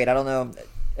my trade, I don't know,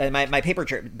 in my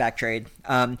paperback trade,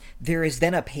 there is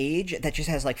then a page that just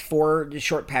has like 4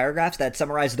 short paragraphs that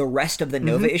summarize the rest of the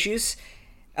Nova issues.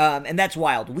 And that's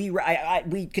wild.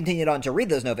 We continued on to read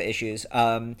those Nova issues,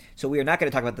 so we are not going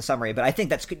to talk about the summary, but I think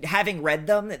that's, having read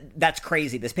them, that's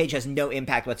crazy. This page has no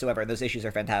impact whatsoever. Those issues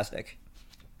are fantastic.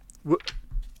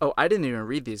 Oh, I didn't even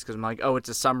read these because I'm like, oh, it's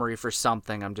a summary for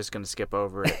something. I'm just going to skip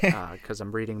over it because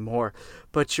I'm reading more.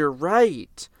 But you're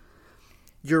right.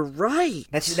 You're right.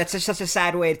 That's just such a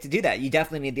sad way to do that. You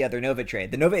definitely need the other Nova trade.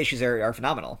 The Nova issues are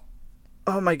phenomenal.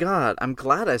 Oh my god, I'm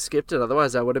glad I skipped it.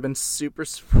 Otherwise, I would have been super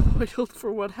spoiled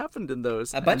for what happened in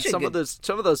those. Some of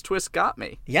those twists got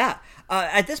me. Yeah.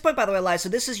 At this point, by the way, Lai, so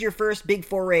this is your first big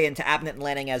foray into Abnett and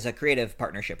Lanning as a creative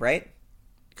partnership, right?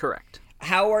 Correct.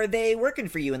 How are they working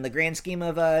for you in the grand scheme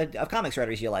of comics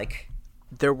writers you like?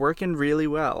 They're working really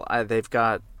well. They've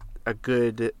got a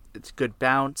good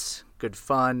bounce, good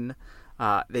fun.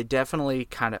 They definitely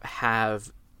kind of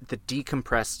have the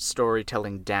decompressed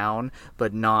storytelling down,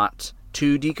 but not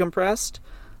too decompressed.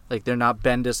 Like, they're not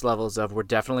Bendis levels of, we're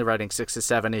definitely writing 6 to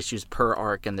 7 issues per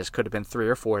arc, and this could have been 3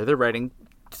 or 4. They're writing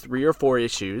 3 or 4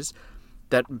 issues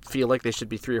that feel like they should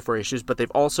be 3 or 4 issues, but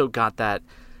they've also got that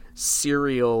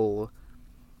serial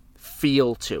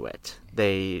feel to it.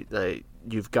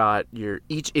 You've got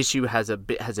each issue has a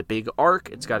big arc.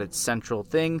 It's got its central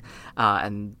thing,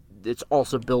 and it's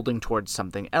also building towards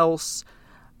something else.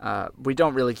 We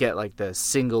don't really get like the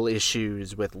single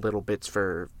issues with little bits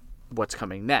for what's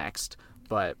coming next,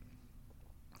 but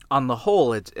on the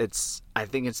whole, it's I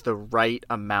think it's the right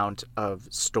amount of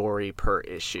story per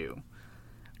issue,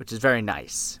 which is very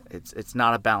nice. It's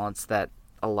not a balance that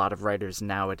a lot of writers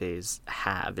nowadays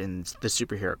have in the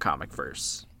superhero comic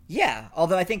verse. Yeah,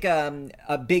 although I think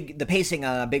the pacing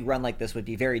on a big run like this would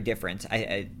be very different.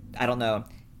 I don't know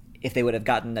if they would have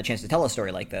gotten a chance to tell a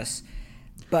story like this,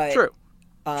 but True.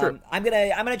 I'm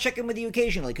gonna check in with you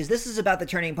occasionally, because this is about the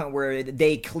turning point where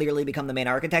they clearly become the main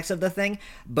architects of the thing.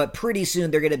 But pretty soon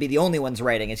they're gonna be the only ones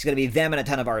writing. It's gonna be them and a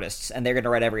ton of artists, and they're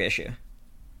gonna write every issue.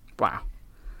 Wow.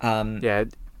 Yeah,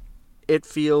 it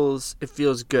feels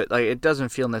good. Like, it doesn't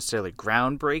feel necessarily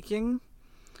groundbreaking,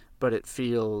 but it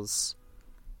feels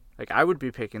like I would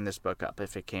be picking this book up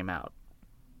if it came out.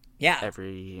 Yeah,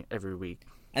 every week.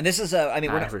 And this is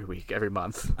every week, every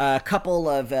month. A couple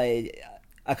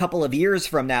of years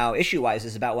from now, issue-wise,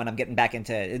 is about when I'm getting back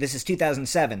into... This is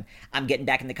 2007. I'm getting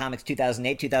back into comics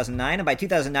 2008, 2009, and by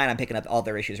 2009, I'm picking up all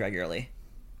their issues regularly.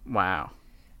 Wow.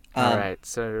 All right,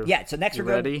 so... Yeah, so next we're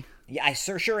ready? Yeah, I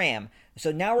sure am.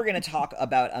 So now we're going to talk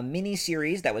about a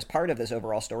mini-series that was part of this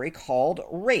overall story called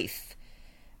Wraith.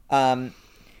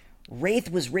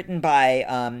 Wraith was written by,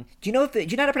 do you know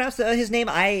how to pronounce his name?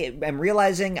 I am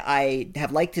realizing I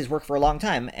have liked his work for a long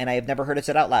time, and I have never heard it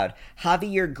said out loud.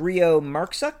 Javier Grillo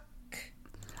Marxuck?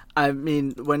 I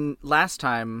mean, when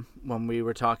we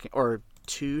were talking, or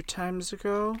 2 times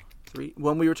ago?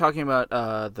 When we were talking about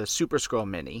the Super Scroll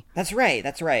mini. That's right.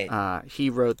 He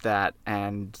wrote that,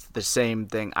 and the same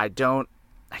thing. I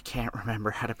can't remember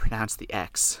how to pronounce the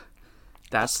X.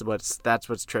 That's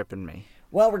what's tripping me.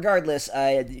 Well, regardless,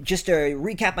 just to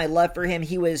recap my love for him,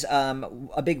 he was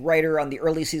a big writer on the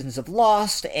early seasons of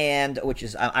Lost,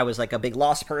 I was like a big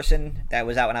Lost person. That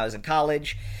was out when I was in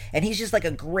college. And he's just like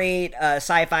a great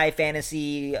sci-fi,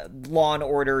 fantasy, Law and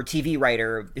Order TV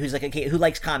writer who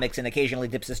likes comics and occasionally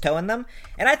dips his toe in them.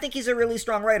 And I think he's a really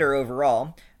strong writer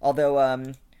overall.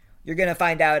 Although you're going to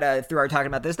find out through our talking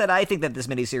about this that I think that this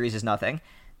miniseries is nothing.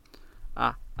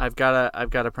 I've got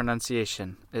a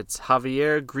pronunciation. It's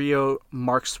Javier Grillo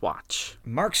Marxuach.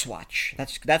 Marxuach.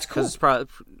 That's cool. It's probably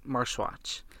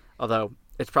Marxuach. Although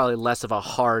it's probably less of a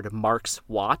hard Marx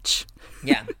watch.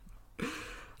 Yeah.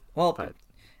 Well, but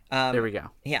there we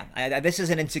go. Yeah, this is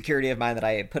an insecurity of mine that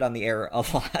I put on the air a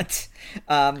lot.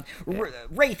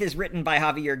 Wraith is written by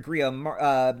Javier Grillo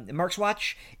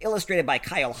Marxuach, illustrated by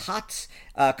Kyle Hott,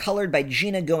 colored by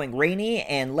Gina Going-Rainey,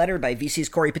 and lettered by VC's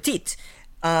Corey Petit.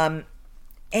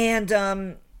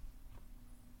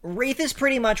 Wraith is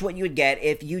pretty much what you would get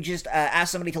if you just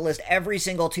asked somebody to list every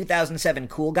single 2007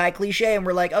 cool guy cliche, and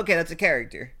we're like, okay, that's a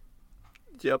character.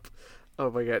 Yep.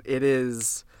 Oh my god, it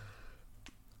is...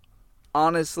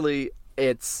 Honestly,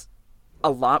 it's a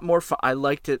lot more fun. I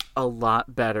liked it a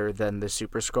lot better than the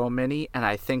Super Scroll mini, and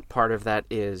I think part of that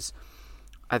is...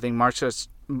 I think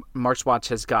Marxuach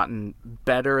has gotten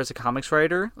better as a comics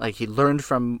writer. Like, he learned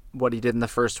from what he did in the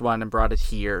first one and brought it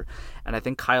here. And I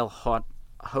think Kyle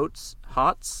Hotz?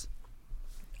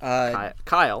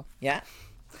 Kyle. Yeah.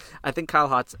 I think Kyle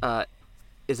Hotz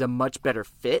is a much better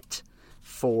fit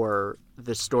for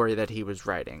the story that he was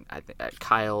writing.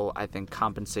 Kyle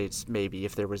compensates maybe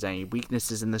if there was any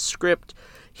weaknesses in the script.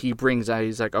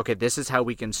 He's like, okay, this is how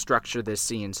we can structure this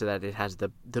scene so that it has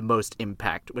the most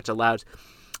impact, which allows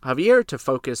Javier to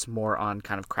focus more on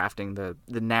kind of crafting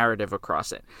the narrative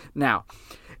across it. Now,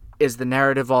 is the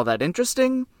narrative all that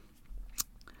interesting?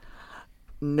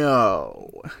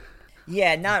 No.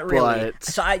 Yeah, not really.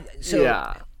 But,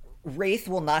 yeah. Wraith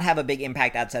will not have a big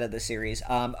impact outside of the series.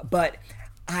 But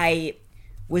I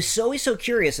was so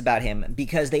curious about him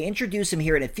because they introduce him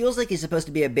here and it feels like he's supposed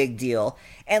to be a big deal.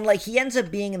 And like he ends up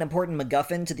being an important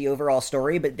MacGuffin to the overall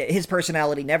story, but his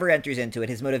personality never enters into it.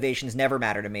 His motivations never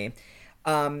matter to me.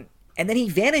 And then he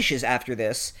vanishes after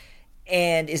this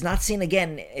and is not seen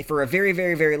again for a very,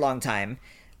 very, very long time.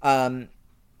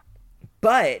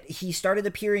 But he started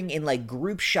appearing in like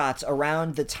group shots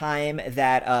around the time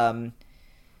that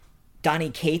Donny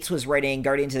Cates was writing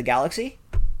Guardians of the Galaxy.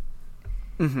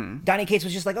 Mm-hmm. Donny Cates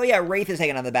was just like, oh yeah, Wraith is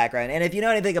hanging on the background. And if you know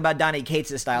anything about Donny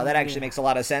Cates' style, that actually makes a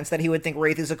lot of sense that he would think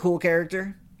Wraith is a cool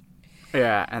character.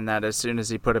 Yeah, and that as soon as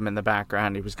he put him in the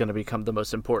background, he was going to become the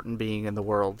most important being in the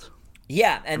world.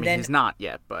 Yeah, and then he's not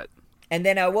yet, but... And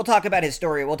then we'll talk about his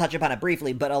story. We'll touch upon it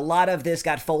briefly, but a lot of this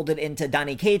got folded into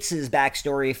Donny Cates'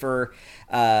 backstory for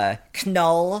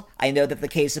Knull. I know that the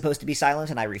K is supposed to be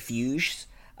silent, and I refuse.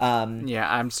 Yeah,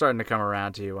 I'm starting to come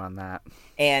around to you on that.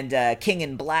 And King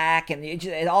in Black,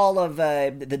 and all of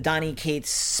the Donny Cates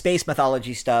space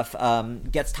mythology stuff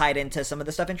gets tied into some of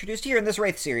the stuff introduced here in this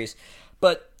Wraith series.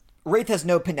 But Wraith has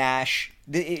no panache.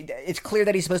 It's clear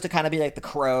that he's supposed to kind of be like the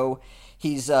Crow.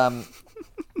 He's I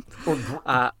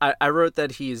wrote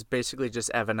that he's basically just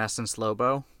Evanescence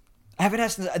Lobo.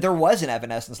 Evanescence. There was an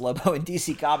Evanescence Lobo in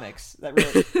DC Comics.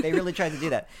 They really tried to do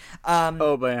that.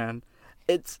 Oh man,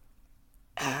 it's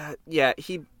yeah.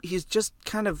 He's just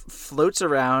kind of floats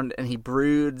around and he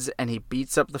broods and he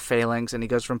beats up the Phalanx and he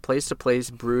goes from place to place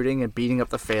brooding and beating up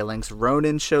the Phalanx.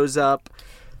 Ronan shows up.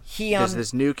 There's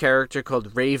this new character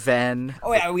called Raven.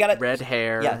 Oh yeah, we got red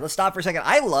hair. Yeah, let's stop for a second.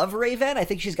 I love Raven. I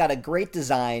think she's got a great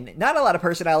design. Not a lot of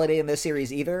personality in this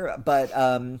series either, but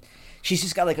she's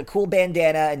just got like a cool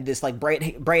bandana and this like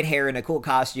bright hair and a cool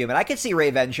costume. And I could see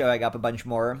Raven showing up a bunch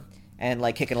more and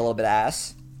like kicking a little bit of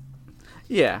ass.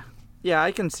 Yeah,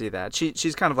 I can see that.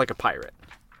 She's kind of like a pirate.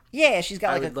 Yeah, she's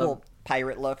got like a cool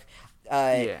pirate look.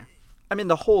 Yeah, I mean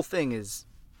the whole thing is.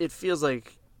 It feels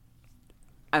like.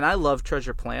 And I love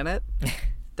Treasure Planet.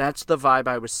 That's the vibe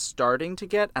I was starting to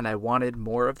get, and I wanted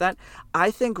more of that. I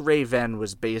think Raven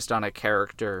was based on a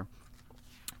character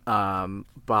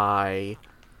by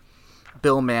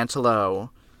Bill Mantlo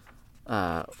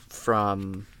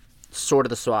from Sword of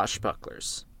the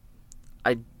Swashbucklers.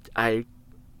 I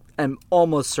am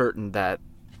almost certain that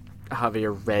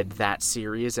Javier read that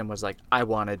series and was like, I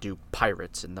want to do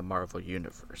pirates in the Marvel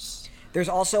Universe. There's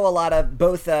also a lot of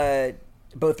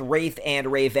both Wraith and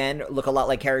Raven look a lot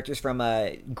like characters from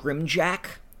Grimjack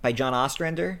by John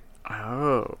Ostrander.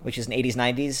 Oh. Which is an 80s,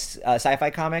 90s sci-fi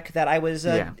comic that I was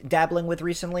dabbling with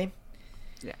recently.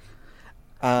 Yeah.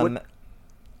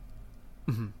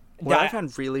 What I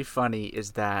found really funny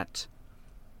is that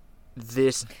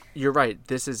you're right,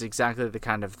 this is exactly the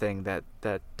kind of thing that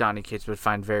Donny Cates would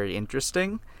find very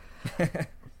interesting.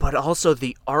 But also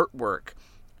the artwork.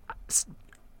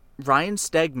 Ryan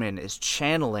Stegman is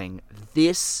channeling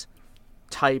this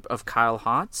type of Kyle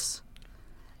Hotz,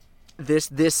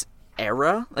 this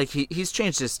era. Like he's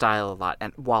changed his style a lot,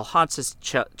 and while Hotz is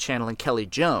channeling Kelly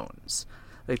Jones,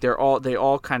 like they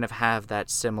all kind of have that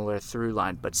similar through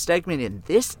line. But Stegman in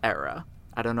this era,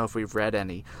 I don't know if we've read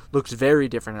any, looks very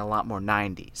different and a lot more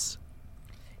 90s.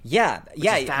 Yeah,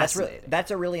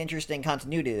 that's a really interesting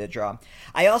continuity to draw.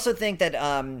 I also think that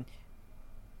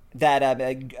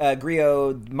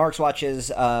Griot Markswatch's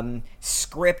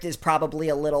script is probably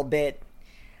a little bit.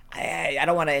 I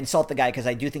don't want to insult the guy because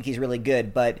I do think he's really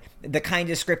good, but the kind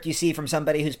of script you see from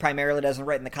somebody who's primarily doesn't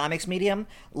write in the comics medium,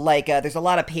 like there's a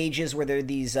lot of pages where there'll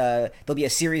be a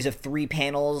series of 3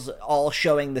 panels all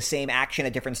showing the same action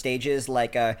at different stages,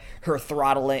 like her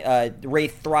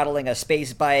Wraith throttling a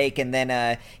space bike and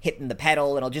then hitting the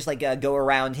pedal, and it'll just like go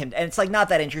around him, and it's like not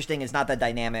that interesting, it's not that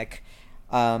dynamic.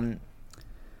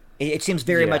 It seems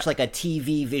very much like a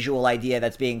TV visual idea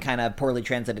that's being kind of poorly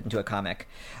translated into a comic.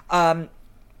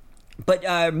 But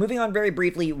moving on very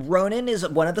briefly, Ronan is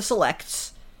one of the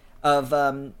selects of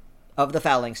the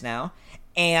Phalanx now,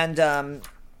 and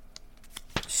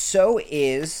so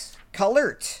is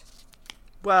Kalert.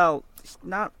 Well,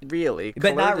 not really.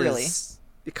 But not really.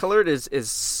 Kalert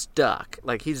is stuck.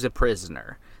 Like, he's a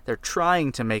prisoner. They're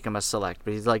trying to make him a select,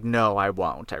 but he's like, no, I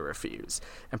won't. I refuse.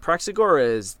 And Praxagora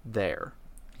is there.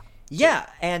 Yeah,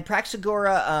 and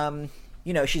Praxagora,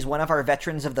 she's one of our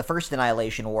veterans of the first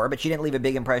Annihilation War, but she didn't leave a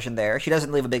big impression there. She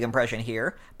doesn't leave a big impression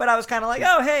here. But I was kind of like,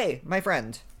 oh, hey, my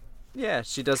friend. Yeah,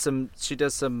 she does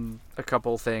a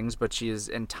couple things, but she is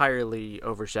entirely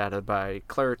overshadowed by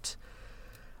Kl'rt,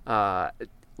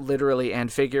 literally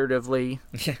and figuratively.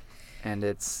 And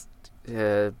it's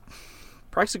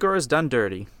Praxagora's done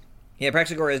dirty. Yeah,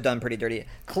 Praxagora is done pretty dirty.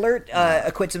 Kl'rt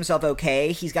acquits himself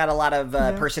okay. He's got a lot of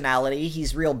personality.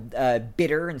 He's real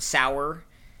bitter and sour.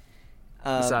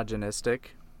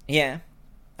 Misogynistic. Yeah.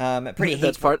 Pretty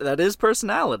hateful. That is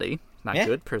personality. Not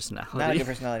good personality. Not a good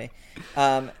personality.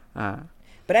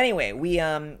 But anyway, we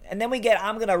and then we get,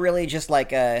 I'm going to really just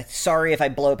like, sorry if I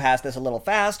blow past this a little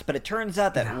fast, but it turns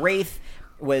out that Wraith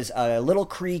was a little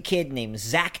Kree kid named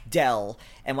Zach Dell.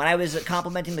 And when I was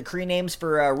complimenting the Kree names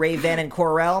for Raven and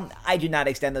Kor-El, I do not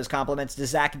extend those compliments to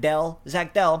Zach Dell.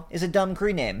 Zach Dell is a dumb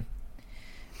Kree name.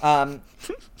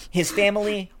 His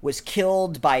family was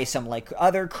killed by some like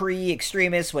other Kree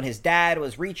extremists when his dad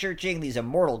was researching these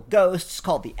immortal ghosts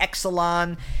called the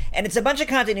Exelon, and it's a bunch of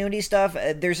continuity stuff.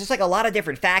 There's just like a lot of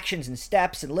different factions and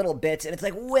steps and little bits, and it's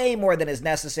like way more than is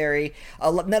necessary.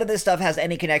 None of this stuff has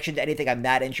any connection to anything I'm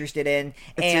that interested in.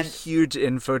 It's a huge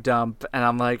info dump, and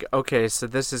I'm like, okay, so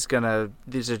these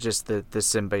are just the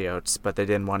symbiotes, but they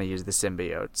didn't want to use the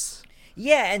symbiotes.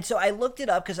 Yeah, and so I looked it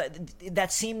up because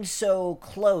that seemed so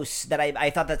close that I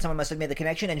thought that someone must have made the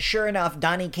connection. And sure enough,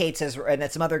 Donny Cates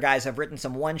and some other guys have written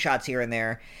some one-shots here and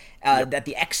there. that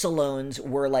the Exalones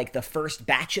were like the first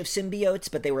batch of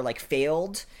symbiotes, but they were like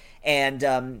failed, and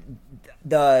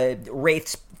the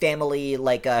Wraith's family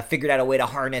like figured out a way to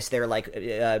harness their like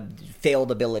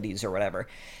failed abilities or whatever.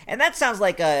 And that sounds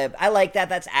like I like that.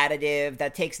 That's additive.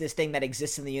 That takes this thing that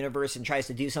exists in the universe and tries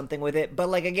to do something with it. But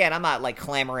like again, I'm not like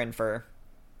clamoring for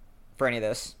any of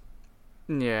this.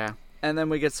 Yeah, and then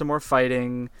we get some more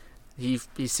fighting.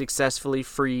 He successfully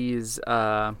frees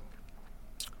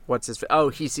what's his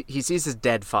he sees his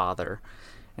dead father,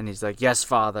 and he's like, "Yes,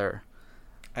 father,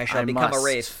 I shall become a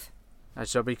wraith. I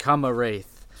shall become a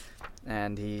wraith."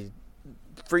 And he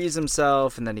frees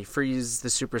himself, and then he frees the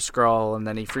Super Skrull, and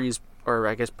then he frees, or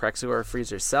I guess Prexigor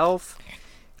frees herself.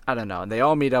 I don't know. And they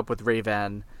all meet up with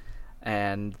Raven,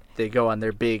 and they go on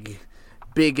their big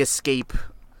escape.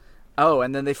 Oh,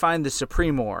 and then they find the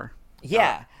Supremor.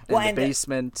 Yeah. In the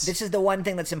basement. This is the one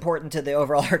thing that's important to the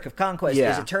overall arc of Conquest,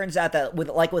 is it turns out that with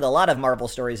a lot of Marvel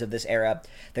stories of this era,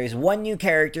 there's one new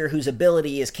character whose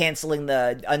ability is canceling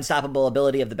the unstoppable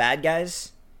ability of the bad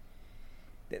guys.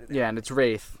 Yeah, and it's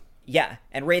Wraith. Yeah,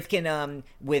 and Wraith can,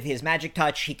 with his magic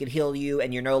touch, he could heal you,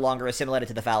 and you're no longer assimilated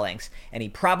to the Phalanx. And he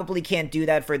probably can't do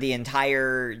that for the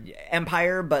entire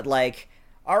Empire, but, like,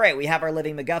 alright, we have our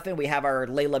living MacGuffin, we have our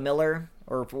Layla Miller,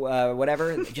 or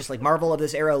whatever. Just like Marvel of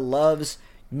this era loves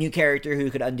new character who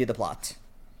could undo the plot.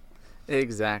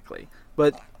 Exactly.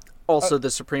 But also the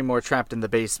Supremor trapped in the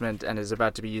basement and is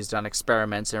about to be used on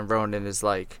experiments, and Ronan is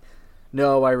like,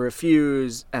 "No, I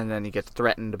refuse," and then he gets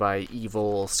threatened by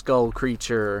evil skull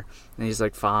creature, and he's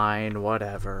like, "Fine,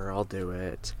 whatever, I'll do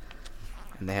it."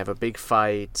 And they have a big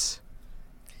fight.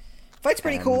 Fight's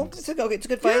pretty cool. It's a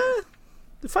good fight. Yeah,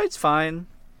 the fight's fine.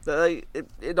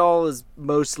 It all is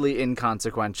mostly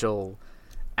inconsequential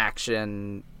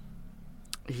action.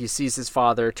 He sees his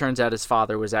father. Turns out his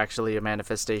father was actually a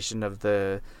manifestation of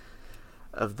the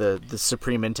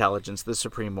supreme intelligence, the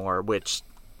Supremor, which,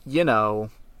 you know,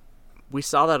 we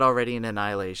saw that already in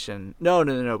Annihilation. No.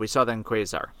 We saw that in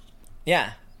Quasar.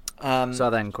 Yeah. Saw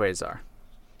that in Quasar.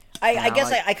 I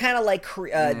guess I kind of like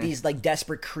these like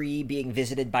desperate Kree being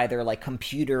visited by their like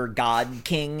computer god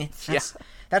king.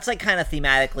 That's like kind of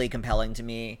thematically compelling to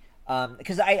me.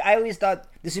 Because I always thought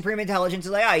the Supreme Intelligence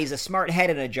is like, he's a smart head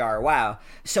in a jar. Wow.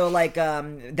 So like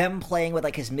them playing with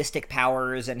like his mystic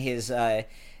powers and his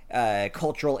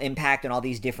cultural impact and all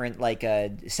these different like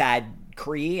sad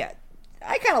Kree.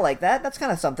 I kind of like that. That's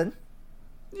kind of something.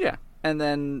 Yeah. And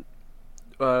then,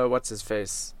 what's his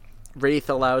face? Wraith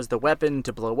allows the weapon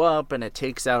to blow up, and it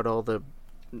takes out all the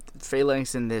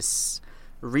Phalanx in this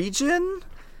region?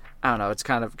 I don't know. It's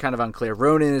kind of unclear.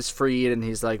 Ronan is freed, and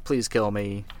he's like, "Please kill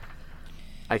me.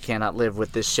 I cannot live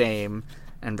with this shame."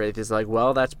 And Wraith is like,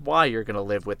 "Well, that's why you're going to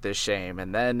live with this shame."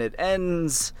 And then it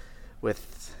ends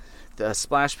with the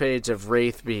splash page of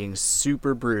Wraith being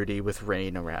super broody with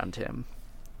rain around him.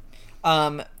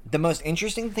 The most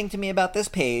interesting thing to me about this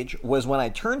page was when I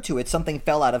turned to it, something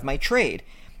fell out of my trade.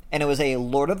 And it was a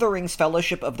Lord of the Rings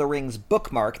Fellowship of the Rings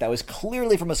bookmark that was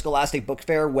clearly from a Scholastic Book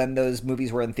Fair when those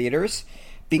movies were in theaters.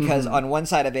 Because on one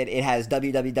side of it, it has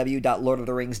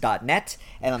www.lordoftherings.net,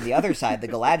 and on the other side, the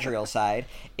Galadriel side,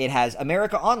 it has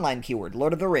America Online keyword,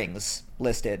 Lord of the Rings,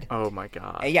 listed. Oh my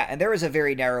god. And there was a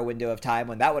very narrow window of time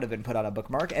when that would have been put on a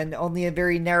bookmark, and only a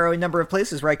very narrow number of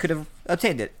places where I could have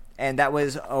obtained it. And that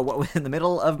was what was in the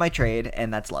middle of my trade,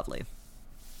 and that's lovely.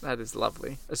 That is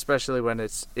lovely, especially when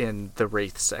it's in the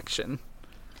Wraith section.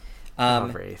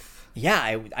 Wraith.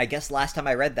 Yeah, I guess last time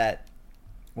I read that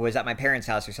was at my parents'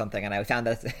 house or something, and I found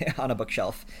that on a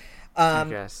bookshelf. I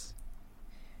guess.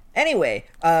 Anyway,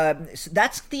 so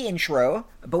that's the intro,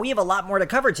 but we have a lot more to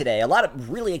cover today. A lot of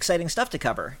really exciting stuff to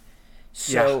cover.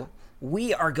 So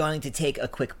we are going to take a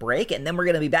quick break, and then we're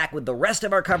going to be back with the rest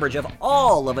of our coverage of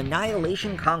all of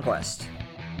Annihilation Conquest.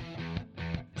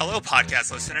 Hello,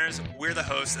 podcast listeners. We're the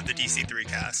hosts of the DC3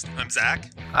 Cast. I'm Zach.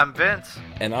 I'm Vince.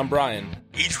 And I'm Brian.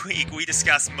 Each week, we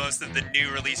discuss most of the new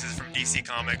releases from DC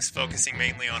Comics, focusing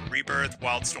mainly on Rebirth,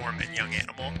 Wildstorm, and Young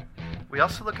Animal. We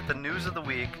also look at the news of the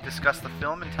week, discuss the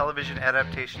film and television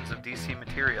adaptations of DC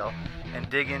material, and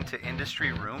dig into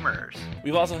industry rumors.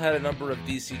 We've also had a number of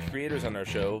DC creators on our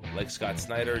show, like Scott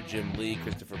Snyder, Jim Lee,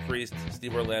 Christopher Priest,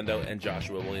 Steve Orlando, and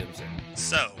Joshua Williamson.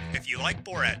 So, if you like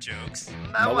Borat jokes,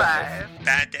 my wife,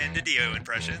 Bad Endidio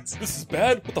impressions, this is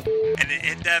bad? What the and an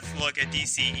in-depth look at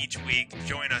DC each week,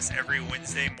 join us every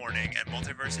Wednesday morning at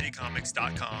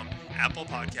multiversitycomics.com, Apple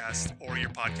Podcasts, or your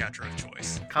podcatcher of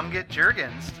choice. Come get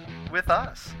Jurgens with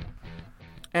us.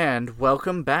 And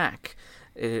welcome back.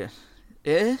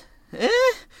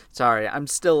 Sorry, I'm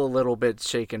still a little bit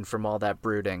shaken from all that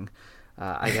brooding.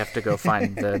 I have to go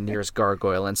find the nearest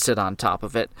gargoyle and sit on top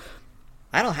of it.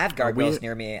 I don't have gargoyles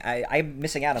near me. I'm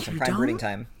missing out on some prime brooding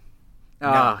time.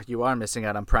 You are missing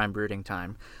out on prime brooding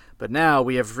time. But now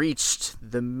we have reached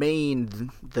the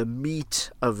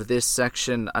meat of this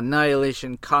section,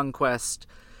 Annihilation Conquest,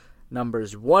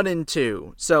 numbers 1 and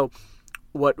 2. So,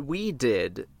 what we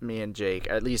did, me and Jake,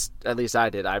 at least I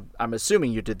did, I'm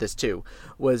assuming you did this too,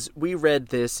 was we read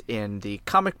this in the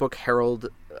Comic Book Herald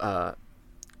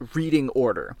reading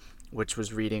order, which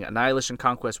was reading Annihilation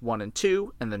Conquest 1 and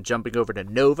 2, and then jumping over to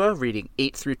Nova, reading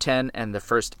 8 through 10 and the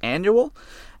first annual,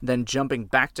 then jumping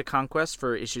back to Conquest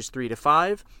for issues 3 to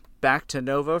 5, back to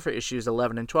Nova for issues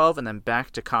 11 and 12, and then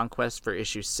back to Conquest for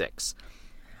issue 6.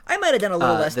 I might have done a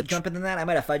little less jumping than that. I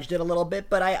might have fudged it a little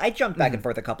bit, but I jumped back and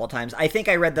forth a couple of times. I think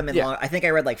I read them in long. I think I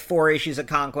read like 4 issues of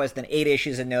Conquest, then 8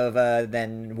 issues of Nova,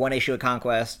 then 1 issue of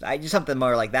Conquest. I just something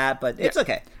more like that, but it's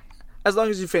okay. As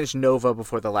long as you finish Nova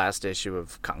before the last issue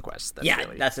of Conquest.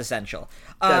 That's essential.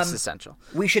 That's essential.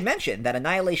 We should mention that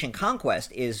Annihilation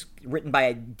Conquest is written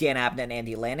by Dan Abnett and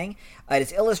Andy Lanning. It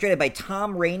is illustrated by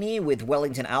Tom Rainey with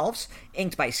Wellington Alves,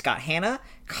 inked by Scott Hanna,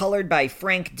 colored by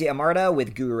Frank Diamarta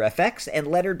with Guru FX, and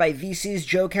lettered by VC's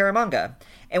Joe Caramanga.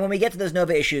 And when we get to those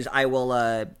Nova issues, I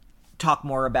will talk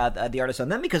more about the artists on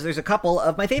them, because there's a couple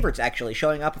of my favorites actually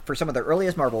showing up for some of their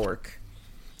earliest Marvel work.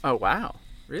 Oh, wow.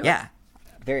 Really? Yeah.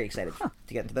 Very excited to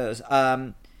get into those.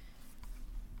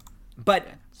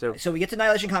 So we get to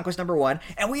Annihilation Conquest number 1,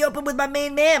 and we open with my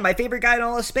main man, my favorite guy in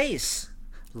all of space.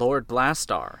 Lord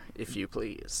Blastar, if you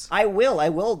please. I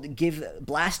will give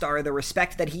Blastar the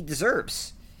respect that he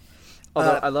deserves.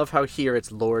 Although I love how here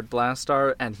it's Lord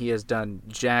Blastar, and he has done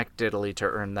jack diddly to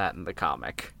earn that in the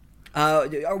comic.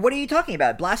 What are you talking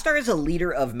about? Blastar is a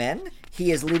leader of men. He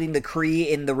is leading the Kree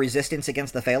in the resistance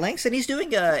against the Phalanx, and he's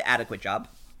doing an adequate job.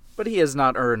 But he has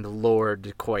not earned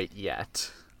Lord quite yet.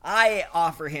 I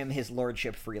offer him his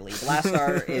lordship freely.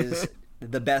 Blastar is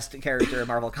the best character in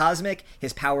Marvel Cosmic.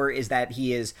 His power is that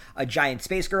he is a giant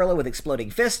space gorilla with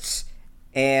exploding fists,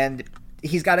 and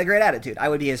he's got a great attitude. I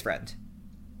would be his friend.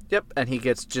 Yep, and he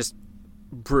gets just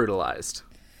brutalized.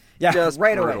 Yeah, just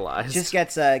right brutalized. away. Just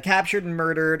gets captured and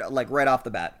murdered, like, right off the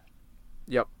bat.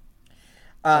 Yep.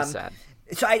 That's sad.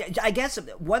 So I guess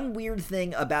one weird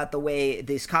thing about the way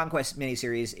this Conquest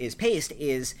miniseries is paced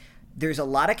is there's a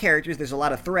lot of characters, there's a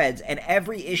lot of threads, and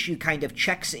every issue kind of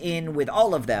checks in with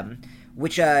all of them,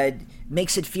 which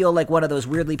makes it feel like one of those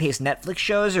weirdly paced Netflix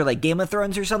shows or like Game of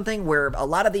Thrones or something, where a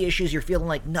lot of the issues you're feeling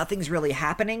like nothing's really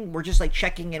happening. We're just like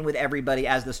checking in with everybody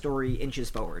as the story inches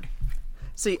forward.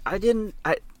 See, I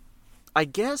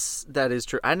guess that is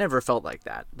true. I never felt like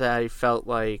that. I felt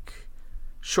like,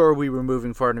 sure, we were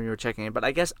moving forward and we were checking in, but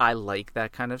I guess I like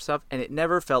that kind of stuff, and it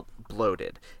never felt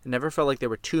bloated. It never felt like there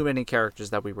were too many characters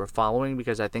that we were following,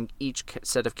 because I think each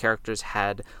set of characters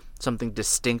had something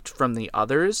distinct from the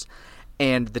others,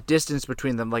 and the distance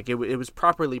between them, like, it was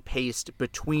properly paced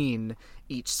between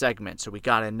each segment, so we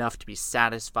got enough to be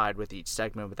satisfied with each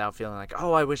segment without feeling like,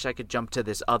 oh, I wish I could jump to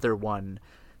this other one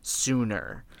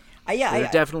sooner. There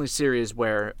are definitely series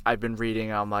where I've been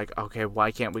reading, I'm like, okay,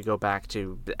 why can't we go back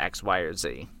to X, Y, or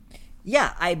Z?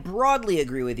 Yeah, I broadly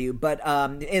agree with you, but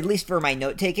at least for my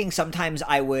note-taking, sometimes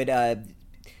I would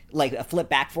flip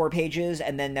back 4 pages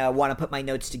and then want to put my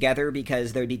notes together,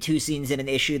 because there'd be 2 scenes in an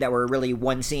issue that were really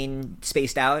one scene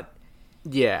spaced out.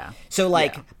 Yeah. So,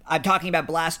 I'm talking about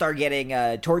Blastar getting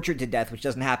tortured to death, which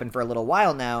doesn't happen for a little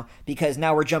while now, because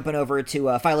now we're jumping over to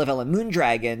Phyla-Vell and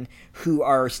Moondragon, who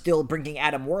are still bringing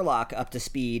Adam Warlock up to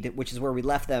speed, which is where we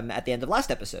left them at the end of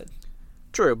last episode.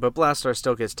 True, but Blastar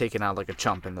still gets taken out like a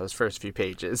chump in those first few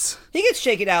pages. He gets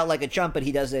shaken out like a chump, but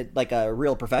he does it like a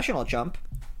real professional chump.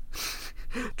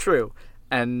 True.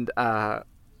 And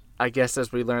I guess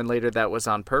as we learn later, that was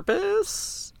on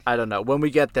purpose? I don't know. When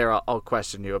we get there, I'll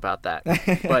question you about that.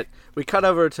 But we cut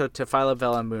over to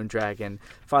Phyla-Vell and Moondragon.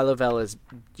 Phyla-Vell is,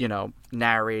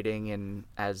 narrating in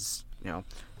as,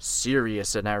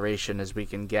 serious a narration as we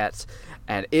can get.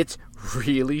 And it's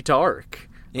really dark.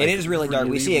 It is really dark.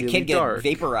 We see a kid get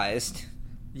vaporized.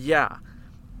 Yeah.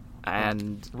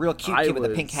 And real cute kid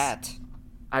with a pink hat.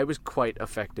 I was quite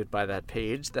affected by that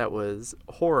page. That was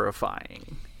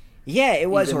horrifying. Yeah, it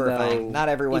was horrifying. Not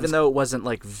everyone's... Even though it wasn't,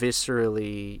 like,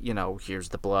 viscerally, here's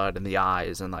the blood and the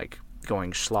eyes and, like,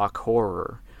 going schlock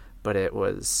horror. But it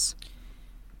was...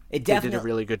 They did a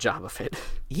really good job of it.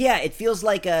 Yeah, it feels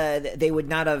like they would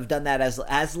not have done that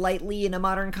as lightly in a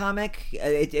modern comic,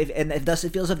 and thus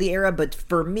it feels of the era. But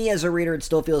for me as a reader, it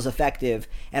still feels effective.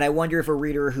 And I wonder if a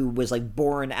reader who was like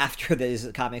born after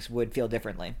these comics would feel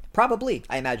differently. Probably,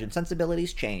 I imagine.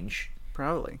 Sensibilities change.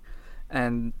 Probably.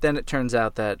 And then it turns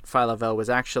out that Phyla-Vell was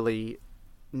actually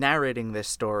narrating this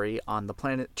story on the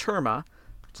planet Terma,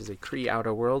 which is a Kree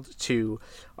outer world, to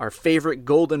our favorite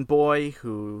golden boy,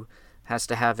 who has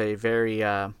to have a very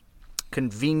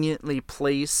conveniently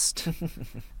placed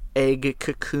egg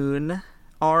cocoon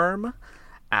arm,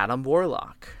 Adam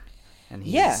Warlock. And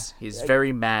he's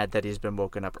very mad that he's been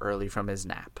woken up early from his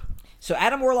nap. So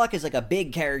Adam Warlock is like a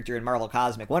big character in Marvel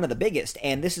Cosmic, one of the biggest,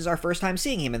 and this is our first time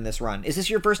seeing him in this run. Is this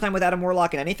your first time with Adam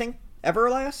Warlock in anything ever,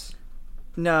 Elias?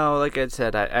 No, like I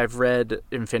said, I've read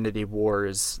Infinity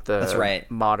Wars, That's right.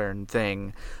 modern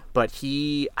thing, but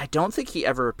I don't think he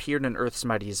ever appeared in Earth's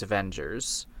Mightiest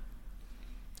Avengers.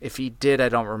 If he did, I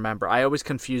don't remember. I always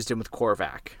confused him with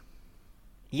Korvac.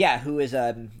 Yeah, who is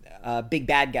a big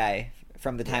bad guy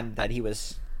from the time that he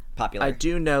was popular. I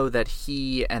do know that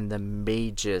he and the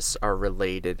Magus are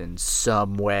related in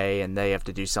some way, and they have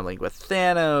to do something with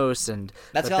Thanos, and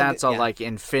that's all like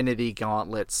Infinity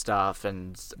Gauntlet stuff,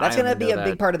 and that's going to be a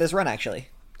big part of this run, actually.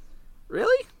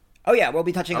 Really? Oh yeah, we'll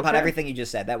be touching upon everything you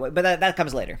just said. But that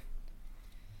comes later.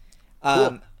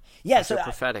 Cool. Yeah, so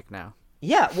prophetic now.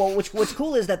 Yeah, well, what's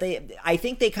cool is that I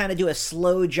think they kind of do a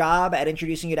slow job at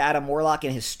introducing you to Adam Warlock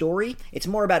and his story. It's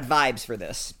more about vibes for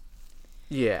this.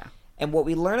 Yeah. And what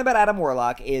we learn about Adam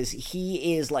Warlock is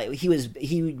he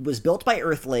was built by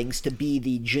Earthlings to be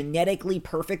the genetically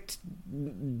perfect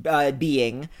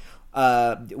being,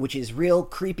 which is real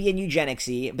creepy and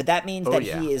eugenicsy. But that means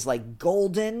he is like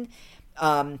golden.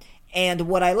 And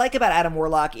what I like about Adam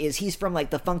Warlock is he's from like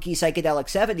the funky psychedelic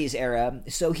 70s era.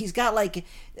 So he's got like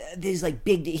these like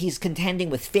he's contending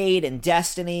with fate and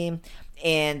destiny.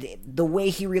 And the way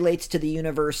he relates to the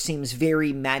universe seems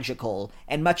very magical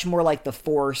and much more like the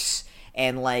Force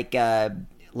and like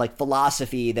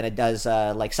philosophy than it does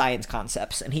like science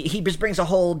concepts. And he just brings a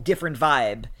whole different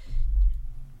vibe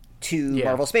to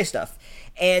Marvel space stuff.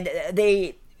 And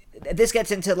this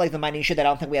gets into like the minutia that I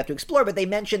don't think we have to explore, but they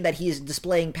mentioned that he's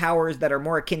displaying powers that are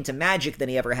more akin to magic than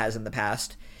he ever has in the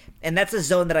past. And that's a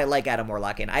zone that I like Adam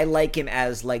Warlock in. I like him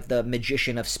as like the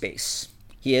magician of space.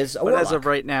 He is a warlock. As of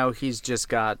right now, he's just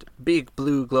got big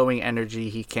blue glowing energy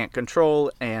he can't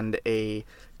control and a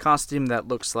costume that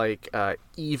looks like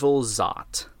evil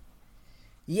Zot.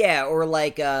 Yeah, or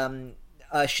like a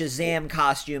Shazam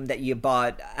costume that you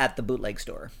bought at the bootleg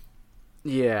store.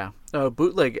 Yeah.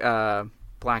 Bootleg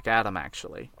Black Adam,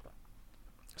 actually.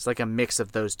 It's like a mix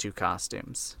of those two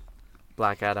costumes.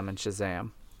 Black Adam and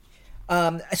Shazam.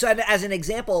 So as an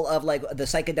example of like the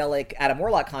psychedelic Adam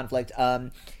Warlock conflict,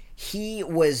 he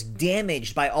was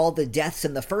damaged by all the deaths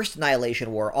in the first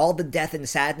Annihilation War. All the death and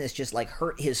sadness just like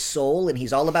hurt his soul, and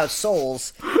he's all about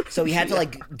souls. So he had to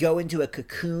like go into a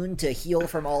cocoon to heal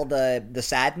from all the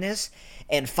sadness.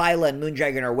 And Phyla and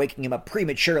Moondragon are waking him up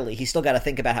prematurely. He's still got to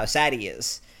think about how sad he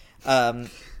is.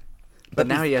 But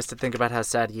now he has to think about how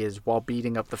sad he is while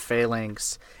beating up the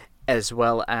Phalanx, as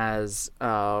well as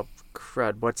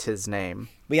what's his name?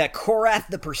 We got Korath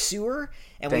the Pursuer,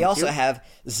 and we also have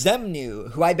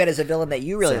Zemnu, who I bet is a villain that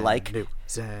you really like.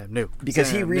 Zemnu. Because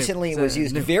he recently was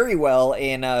used very well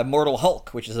in Mortal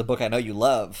Hulk, which is a book I know you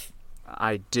love.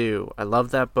 I do. I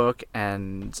love that book,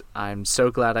 and I'm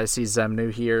so glad I see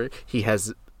Zemnu here. He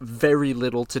has very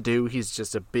little to do. He's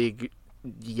just a big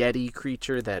Yeti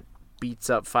creature that beats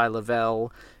up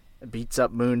Phyla-Vell, beats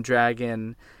up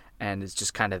Moondragon, and is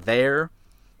just kind of there.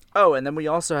 Oh, and then we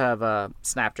also have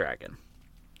Snapdragon.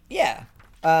 Yeah.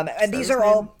 And these are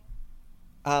all...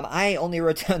 I only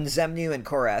wrote down Zemnu and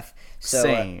Korath. So,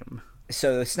 Same.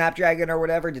 So Snapdragon or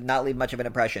whatever did not leave much of an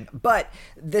impression. But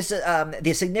this,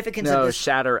 the significance of this...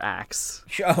 Shatter-Axe.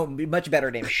 Oh, much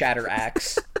better name,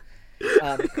 Shatter-Axe.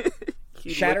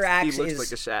 Shatter-Axe He looks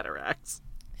like a Shatter-Axe.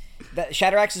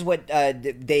 Shatter-Axe is what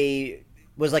they...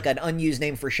 was like an unused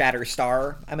name for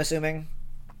Shatterstar, I'm assuming.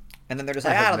 And then they're just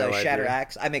like, I don't know,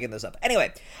 Shatter-Axe. I'm making this up.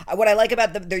 Anyway, what I like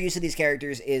about their use of these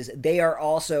characters is they are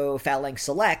also Phalanx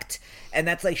Select, and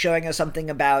that's like showing us something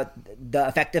about the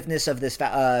effectiveness of this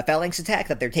Phalanx attack,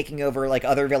 that they're taking over like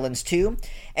other villains too.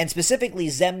 And specifically,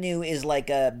 Zemnu is like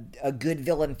a good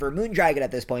villain for Moondragon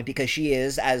at this point, because she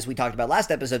is, as we talked about last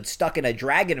episode, stuck in a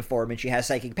dragon form, and she has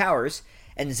psychic powers.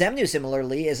 And Zemnu,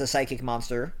 similarly, is a psychic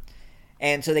monster.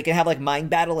 And so they can have like mind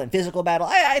battle and physical battle.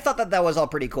 I thought that was all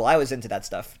pretty cool. I was into that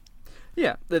stuff.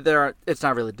 Yeah, it's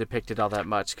not really depicted all that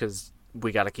much because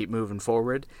we got to keep moving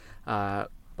forward.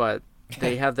 But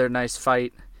they have their nice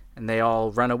fight, and they all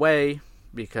run away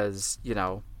because, you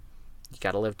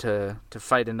got to live to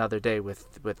fight another day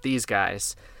with these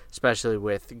guys, especially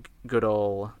with good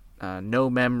old no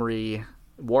memory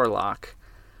Warlock.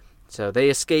 So they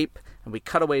escape, and we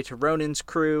cut away to Ronan's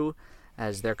crew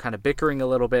as they're kind of bickering a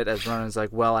little bit, as Ronan's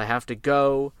like, well, I have to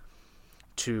go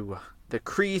to the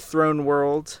Kree throne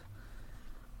world,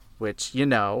 which,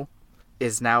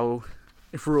 is now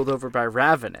ruled over by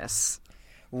Ravenous.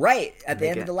 Right. At the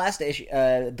end of the last issue,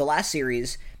 the last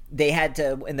series, they had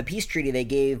to, in the peace treaty, they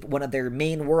gave one of their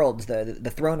main worlds,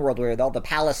 the throne world, where all the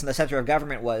palace and the center of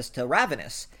government was, to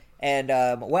Ravenous. And,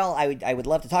 well, I would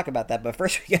love to talk about that, but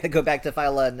first we gotta go back to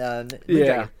Phyla and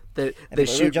Moondragon. They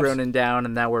shoot Ronan down,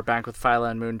 and now we're back with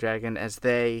Phyla and Moondragon as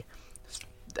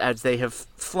they have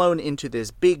flown into this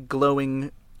big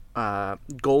glowing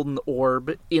golden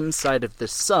orb inside of the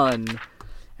sun,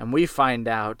 and we find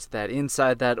out that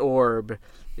inside that orb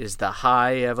is the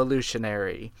High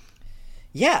Evolutionary.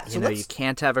 Yeah, so you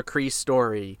can't have a Kree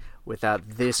story without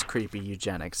this creepy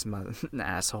eugenics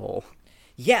asshole.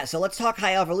 Yeah, so let's talk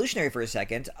High Evolutionary for a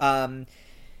second.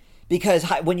 Because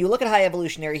when you look at High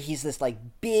Evolutionary, he's this, like,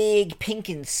 big pink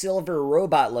and silver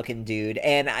robot-looking dude,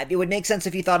 and it would make sense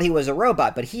if you thought he was a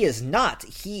robot, but he is not.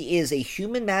 He is a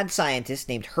human mad scientist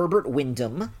named Herbert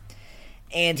Wyndham,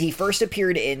 and he first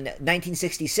appeared in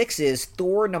 1966's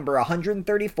Thor number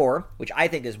 134, which I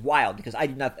think is wild, because I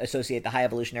do not associate the High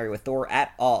Evolutionary with Thor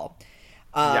at all.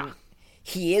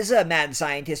 He is a mad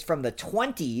scientist from the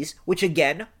 20s, which,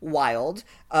 again, wild.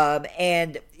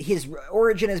 And his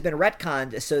origin has been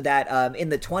retconned so that in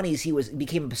the 20s he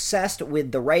became obsessed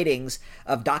with the writings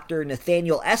of Dr.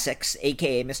 Nathaniel Essex,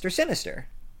 a.k.a. Mr. Sinister.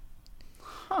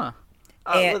 Huh.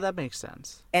 Well, that makes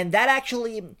sense. And that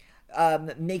actually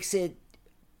makes it...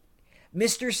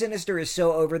 Mr. Sinister is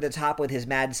so over the top with his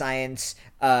mad science,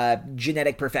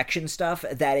 genetic perfection stuff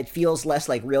that it feels less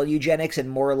like real eugenics and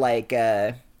more like...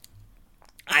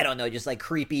 I don't know, just like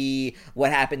creepy,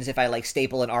 what happens if I like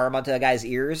staple an arm onto a guy's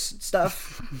ears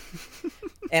stuff.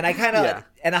 And I kind of,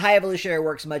 and the High Evolutionary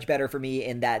works much better for me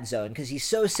in that zone, because he's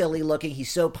so silly looking,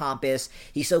 he's so pompous,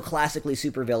 he's so classically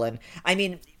supervillain. I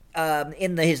mean,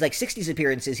 in his like 60s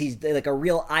appearances, he's like a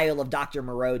real Isle of Dr.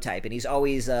 Moreau type, and he's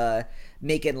always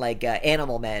making like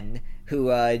animal men who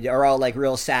are all like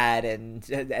real sad and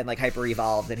like hyper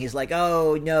evolved, and he's like,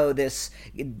 oh no, this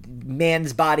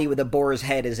man's body with a boar's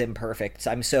head is imperfect.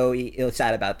 I'm so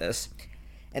sad about this,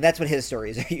 and that's what his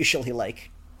stories are usually like.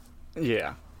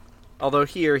 Yeah, although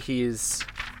here he's,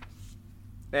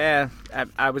 I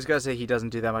was gonna say he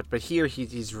doesn't do that much, but here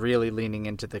he's really leaning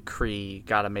into the Kree,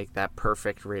 gotta make that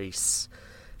perfect race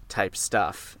type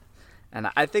stuff. And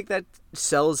I think that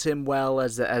sells him well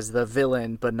as the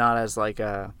villain, but not as like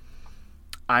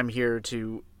I'm here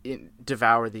to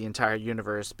devour the entire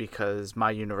universe because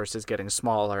my universe is getting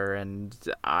smaller and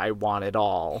I want it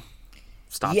all.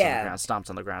 Stomps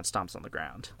on the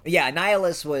ground. Yeah,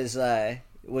 Nihilus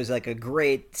was like a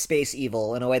great space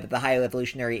evil in a way that the High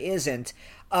Evolutionary isn't.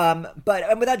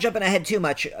 But without jumping ahead too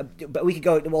much, but we could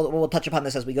go. We'll touch upon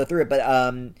this as we go through it. But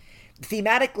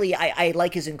thematically, I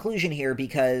like his inclusion here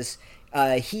because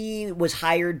he was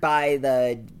hired by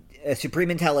the Supreme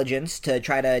Intelligence to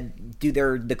try to do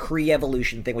the Kree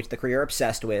evolution thing, which the Kree are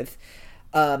obsessed with.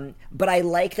 But I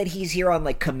like that he's here on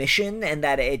like commission and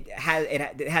that it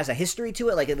has a history to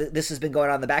it. Like this has been going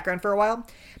on in the background for a while.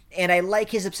 And I like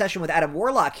his obsession with Adam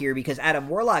Warlock here because Adam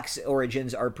Warlock's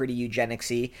origins are pretty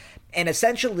eugenicsy. And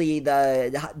essentially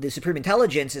the Supreme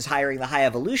Intelligence is hiring the High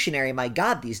Evolutionary, my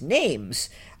god, these names,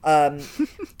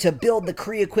 to build the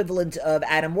Kree equivalent of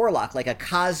Adam Warlock, like a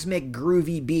cosmic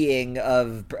groovy being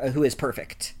who is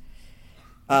perfect.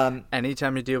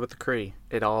 Anytime you deal with the Kree,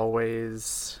 you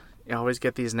always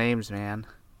get these names, man.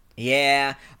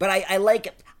 Yeah, but I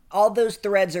like... all those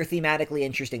threads are thematically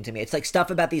interesting to me. It's like stuff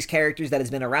about these characters that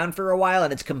has been around for a while,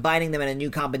 and it's combining them in a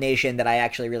new combination that I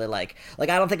actually really like. Like,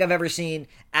 I don't think I've ever seen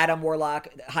Adam Warlock,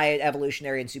 High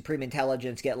Evolutionary, and Supreme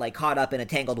Intelligence get, like, caught up in a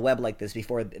tangled web like this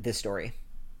before this story.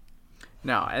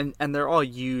 No, and they're all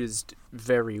used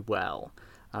very well.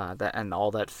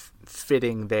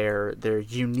 Fitting their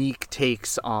unique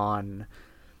takes on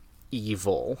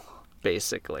evil,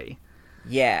 basically.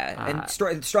 Yeah,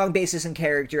 and strong basis in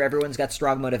character. Everyone's got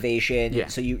strong motivation. Yeah.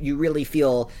 So you really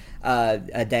feel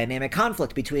a dynamic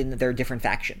conflict between their different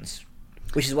factions,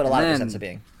 which is what a lot of this ends up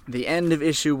being. The end of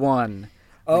issue 1.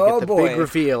 Oh, get the boy. Big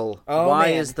reveal. Oh, Why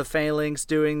man. is the Phalanx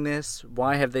doing this?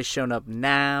 Why have they shown up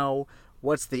now?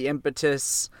 What's the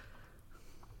impetus?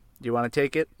 Do you want to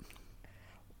take it?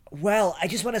 Well, I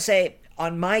just want to say,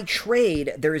 on my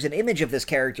trade, there is an image of this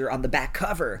character on the back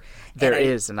cover. There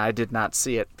is, and I did not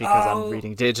see it because I'm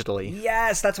reading digitally.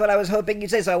 Yes, that's what I was hoping you'd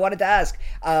say, so I wanted to ask.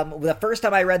 The first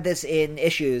time I read this in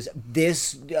issues,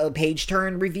 this page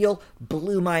turn reveal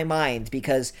blew my mind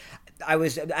because I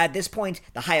was, at this point,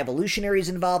 the High Evolutionary is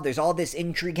involved, there's all this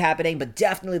intrigue happening, but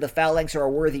definitely the Phalanx are a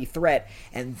worthy threat,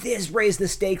 and this raised the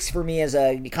stakes for me as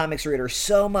a comics reader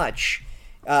so much.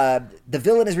 The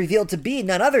villain is revealed to be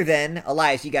none other than,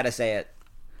 Elias, you gotta say it.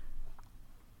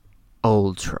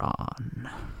 Ultron.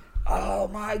 Oh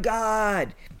my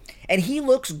god. And he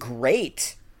looks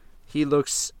great. He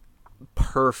looks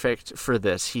perfect for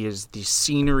this. He is the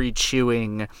scenery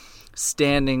chewing,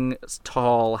 standing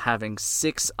tall, having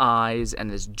 6 eyes and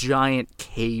this giant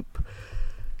cape.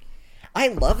 I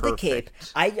love the Perfect. cape.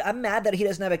 I'm mad that he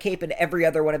doesn't have a cape in every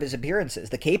other one of his appearances.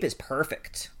 The cape is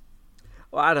perfect.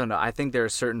 Well, I don't know. I think there are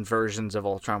certain versions of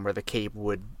Ultron where the cape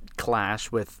would clash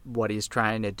with what he's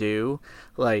trying to do.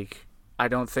 Like, I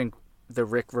don't think the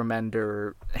Rick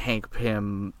Remender, Hank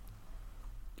Pym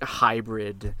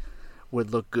hybrid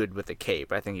would look good with a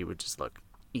cape. I think he would just look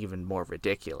even more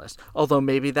ridiculous. Although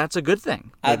maybe that's a good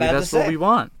thing. I was Maybe about to that's what say. we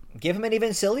want. Give him an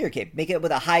even sillier cape. Make it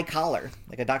with a high collar,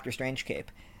 like a Doctor Strange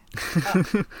cape.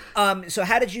 So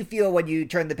how did you feel when you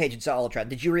turned the page and saw Ultron?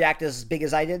 Did you react as big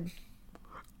as I did?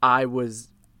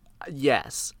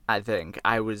 Yes, I think.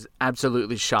 I was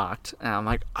absolutely shocked. And I'm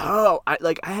like, oh, I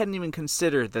hadn't even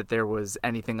considered that there was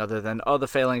anything other than, oh, the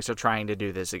Phalanx are trying to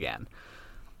do this again.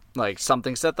 Like,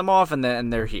 something set them off and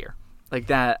they're here. Like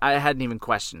that, I hadn't even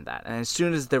questioned that. And as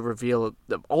soon as the reveal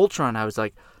of Ultron, I was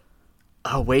like,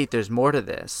 oh, wait, there's more to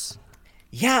this.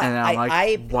 Yeah, And I'm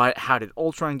like, what? How did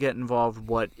Ultron get involved?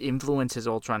 What influence has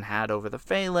Ultron had over the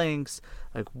Phalanx?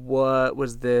 Like, what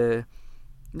was the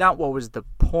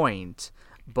point,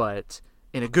 but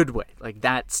in a good way. Like,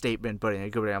 that statement, but in a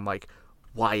good way. I'm like,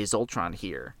 why is Ultron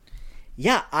here?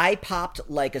 Yeah, I popped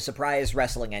like a surprise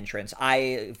wrestling entrance.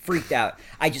 I freaked out.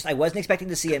 I wasn't expecting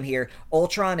to see him here.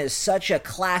 Ultron is such a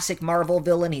classic Marvel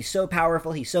villain. He's so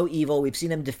powerful. He's so evil. We've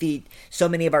seen him defeat so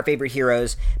many of our favorite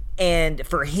heroes. And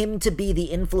for him to be the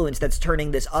influence that's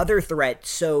turning this other threat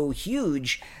so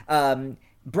huge,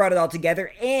 brought it all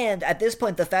together. And at this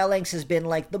point, the Phalanx has been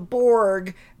like the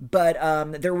Borg, but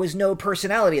there was no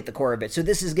personality at the core of it. So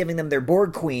this is giving them their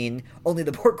Borg Queen, only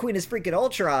the Borg Queen is freaking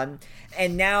Ultron.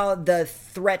 And now the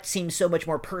threat seems so much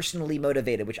more personally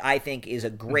motivated, which I think is a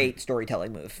great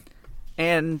storytelling move.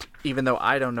 And even though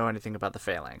I don't know anything about the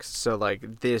Phalanx, so like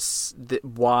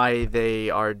why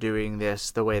they are doing this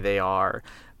the way they are,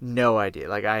 no idea.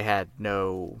 Like, I had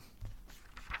no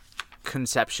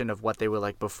conception of what they were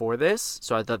like before this,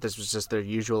 so I thought this was just their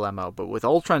usual MO. But with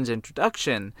Ultron's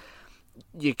introduction,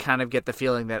 you kind of get the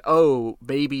feeling that, oh,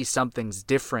 maybe something's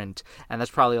different. And that's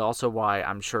probably also why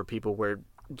I'm sure people were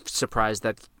surprised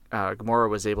that Gamora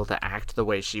was able to act the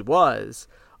way she was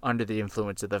under the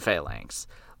influence of the Phalanx.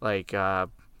 Like,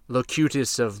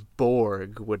 Locutus of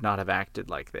Borg would not have acted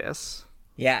like this.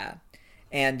 Yeah.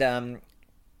 And,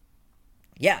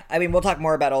 yeah, I mean, we'll talk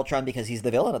more about Ultron because he's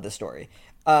the villain of the story.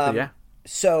 Yeah.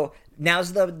 So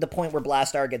now's the point where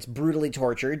Blastar gets brutally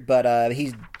tortured, but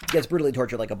he gets brutally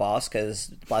tortured like a boss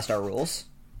because Blastar rules.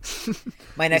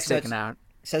 My next He's taken note out.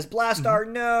 says, Blastar,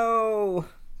 no!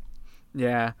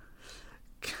 Yeah.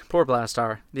 Poor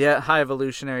Blastar. The High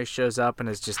Evolutionary shows up and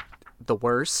is just the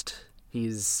worst.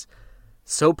 He's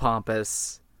so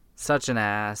pompous, such an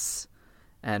ass,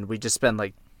 and we just spend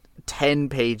like 10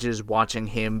 pages watching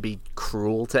him be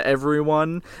cruel to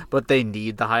everyone, but they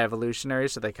need the High Evolutionary,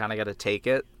 so they kind of got to take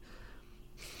it.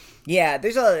 Yeah,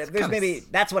 there's maybe,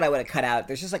 that's what I would have cut out.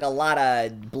 There's just like a lot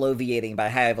of bloviating by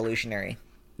High Evolutionary.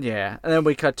 Yeah, and then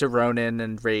we cut to Ronan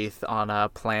and Wraith on a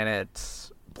planet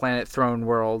Throne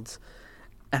World,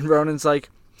 and Ronan's like,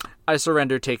 I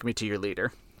surrender, take me to your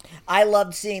leader. I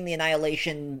loved seeing the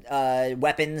Annihilation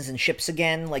weapons and ships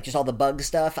again, like just all the bug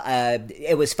stuff.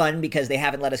 It was fun because they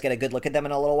haven't let us get a good look at them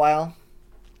in a little while.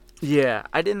 Yeah,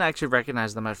 I didn't actually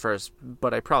recognize them at first,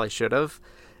 but I probably should have.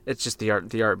 It's just the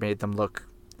art made them look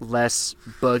less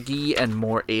buggy and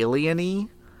more alien-y,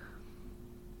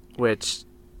 which,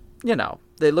 you know,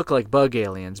 they look like bug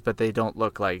aliens, but they don't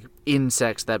look like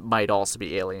insects that might also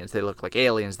be aliens. They look like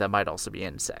aliens that might also be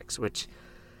insects, which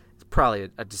is probably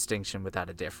a distinction without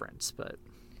a difference, but...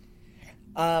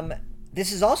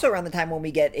 This is also around the time when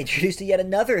we get introduced to yet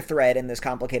another thread in this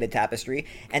complicated tapestry,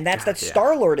 and that's that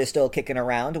Star-Lord is still kicking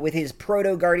around with his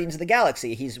proto-Guardians of the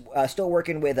Galaxy. He's still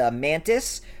working with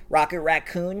Mantis, Rocket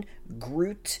Raccoon,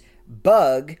 Groot,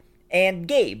 Bug, and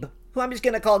Gabe, who I'm just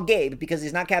going to call Gabe because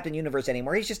he's not Captain Universe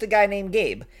anymore. He's just a guy named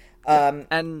Gabe.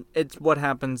 And it's what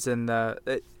happens in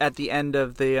at the end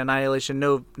of the Annihilation...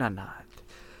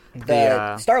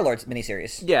 The Star-Lord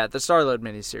miniseries. Yeah, the Star-Lord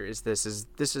miniseries. This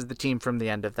is the team from the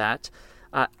end of that.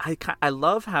 I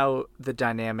love how the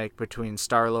dynamic between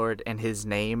Star-Lord and his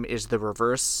name is the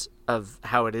reverse of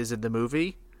how it is in the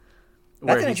movie.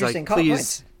 That's an interesting call.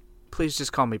 Please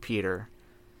just call me Peter.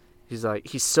 He's like,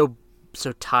 he's so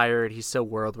tired. He's so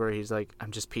world weary. He's like,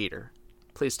 I'm just Peter.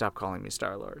 Please stop calling me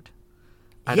Star-Lord.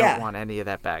 I don't want any of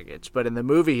that baggage. But in the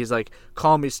movie, he's like,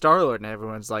 call me Star-Lord, and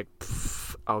everyone's like,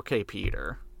 okay,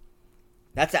 Peter.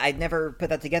 I'd never put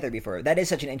that together before. That is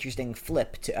such an interesting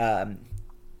flip to.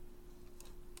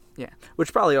 Yeah,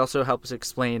 which probably also helps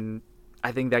explain.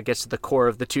 I think that gets to the core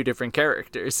of the two different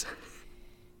characters.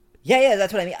 Yeah,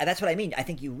 that's what I mean. That's what I mean. I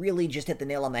think you really just hit the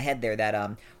nail on the head there.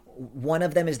 That one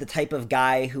of them is the type of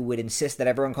guy who would insist that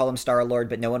everyone call him Star-Lord,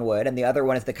 but no one would, and the other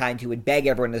one is the kind who would beg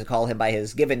everyone to call him by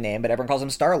his given name, but everyone calls him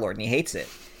Star-Lord, and he hates it.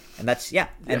 And that's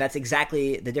that's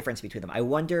exactly the difference between them. I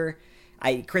wonder.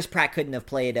 Chris Pratt couldn't have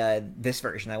played this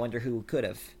version. I wonder who could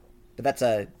have. But that's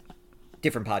a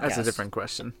different podcast. That's a different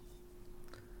question.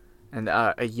 And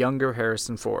a younger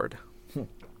Harrison Ford.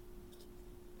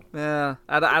 Yeah,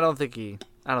 I don't think he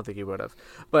would have.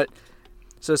 But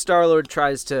so Star-Lord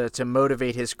tries to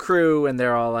motivate his crew, and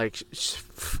they're all like,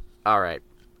 all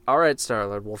right,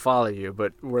 Star-Lord, we'll follow you,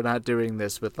 but we're not doing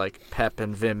this with like pep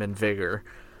and vim and vigor.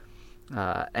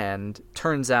 And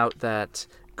turns out that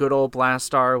good old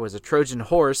Blastar was a Trojan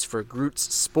horse for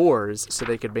Groot's spores so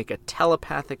they could make a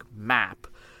telepathic map,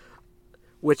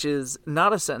 which is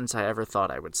not a sentence I ever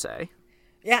thought I would say.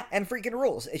 Yeah, and freaking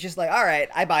rules. It's just like, all right,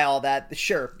 I buy all that.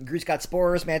 Sure, Groot's got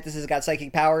spores, Mantis has got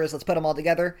psychic powers. Let's put them all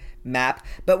together. Map.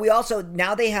 But we also,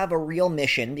 now they have a real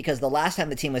mission, because the last time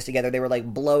the team was together, they were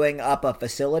like blowing up a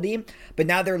facility. But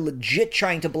now they're legit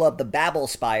trying to blow up the Babel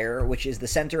Spire, which is the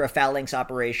center of Phalanx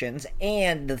operations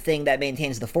and the thing that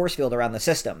maintains the force field around the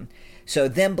system. So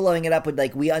them blowing it up would,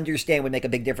 like, we understand would make a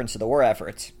big difference to the war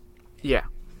efforts. Yeah.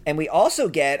 And we also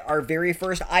get our very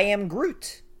first I Am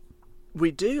Groot. We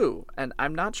do, and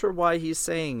I'm not sure why he's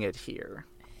saying it here.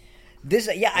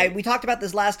 We talked about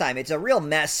this last time. It's a real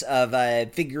mess of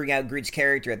figuring out Groot's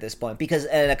character at this point, because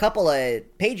in a couple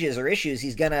of pages or issues,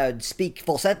 he's gonna speak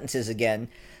full sentences again.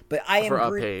 But I am for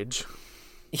Groot. A page.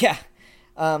 Yeah,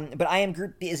 but I am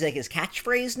Groot is like his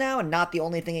catchphrase now, and not the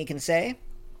only thing he can say.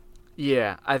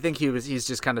 Yeah, I think he's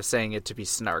just kind of saying it to be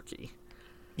snarky.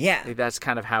 Yeah, like that's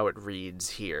kind of how it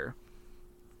reads here.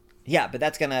 Yeah, but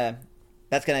that's gonna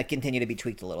continue to be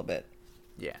tweaked a little bit.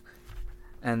 Yeah.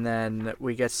 And then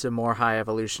we get some more High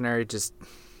Evolutionary just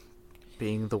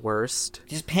being the worst.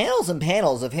 Just panels and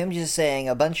panels of him just saying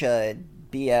a bunch of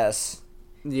BS.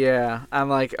 Yeah, I'm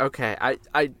like, okay,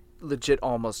 I legit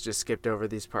almost just skipped over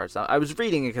these parts. I was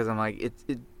reading it because I'm like,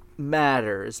 it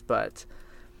matters, but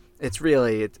it's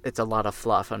really, it's a lot of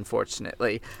fluff,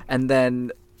 unfortunately.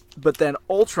 But then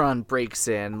Ultron breaks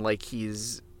in like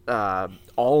he's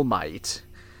All Might.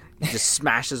 He just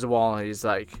smashes a wall, and he's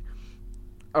like,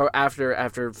 or after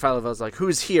Phyla-Vel's like,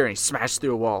 who's here? And he smashed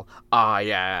through a wall. I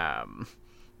am.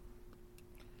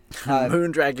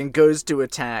 Moondragon goes to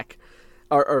attack,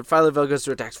 or Phyla-Vel goes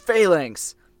to attack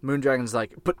Phalanx. Moondragon's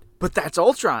like, but that's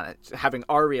Ultron, having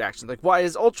our reaction. Like, why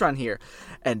is Ultron here?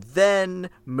 And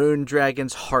then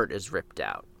Moondragon's heart is ripped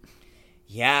out.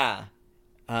 Yeah.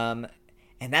 And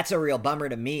that's a real bummer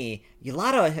to me.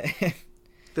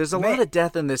 There's a lot of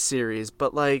death in this series,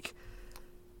 but, like,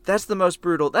 that's the most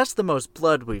brutal, that's the most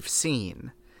blood we've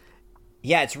seen.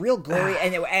 Yeah, it's real gory,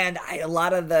 and a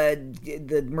lot of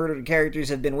the murdered characters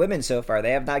have been women so far.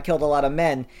 They have not killed a lot of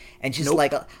men, and just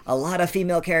like a lot of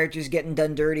female characters getting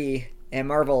done dirty in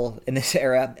Marvel in this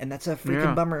era, and that's a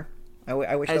freaking bummer. I wish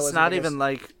that wasn't It's not even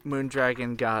like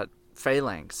Moondragon got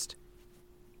phalanxed.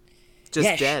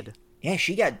 Just dead.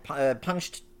 She got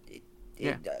punched.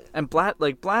 Yeah, and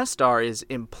Blastar is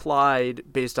implied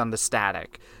based on the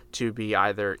static to be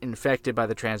either infected by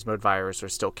the transmode virus or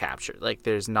still captured. Like,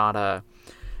 there's not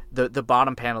the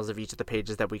bottom panels of each of the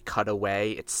pages that we cut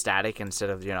away, it's static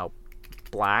instead of,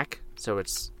 black. So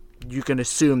you can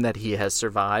assume that he has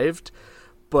survived.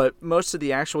 But most of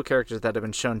the actual characters that have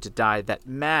been shown to die that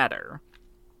matter,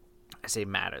 I say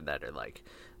matter, that are like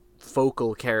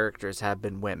focal characters, have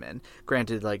been women.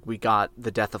 Granted, like, we got the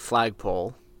death of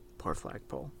Flagpole. Poor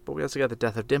Flagpole. But we also got the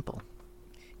death of Dimple.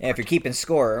 And if you're keeping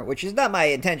score, which is not my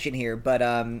intention here, but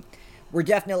we're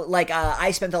definitely, like,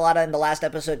 I spent a lot in the last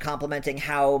episode complimenting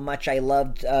how much I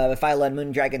loved Phyla and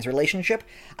Moondragon's relationship.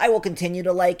 I will continue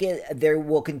to like it. There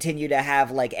will continue to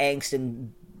have, like, angst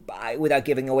and without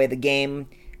giving away the game.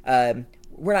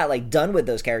 We're not, like, done with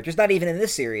those characters, not even in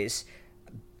this series.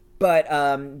 But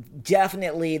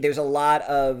definitely there's a lot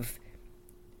of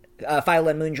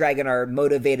Phyla and Moondragon are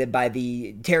motivated by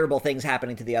the terrible things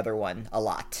happening to the other one a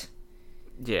lot.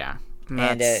 Yeah.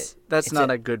 That's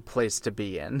not a good place to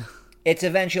be in. It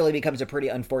eventually becomes a pretty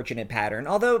unfortunate pattern,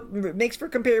 although it makes for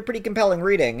pretty compelling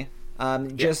reading.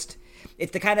 It's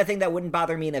the kind of thing that wouldn't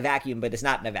bother me in a vacuum, but it's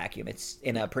not in a vacuum. It's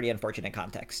in a pretty unfortunate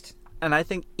context. And I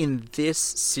think in this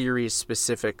series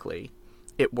specifically,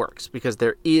 it works because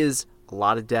there is a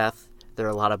lot of death. There are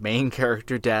a lot of main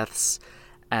character deaths.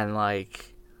 And,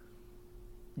 like,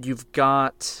 you've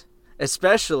got,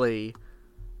 especially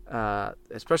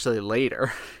especially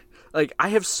later. Like, I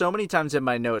have so many times in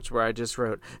my notes where I just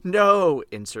wrote, no,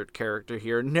 insert character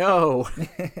here, no.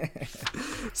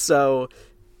 So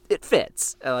it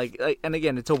fits. And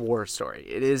again, it's a war story.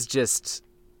 It is just,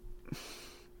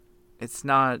 it's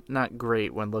not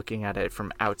great when looking at it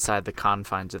from outside the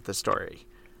confines of the story,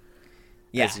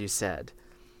 as you said.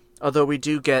 Although we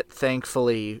do get,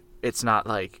 thankfully, it's not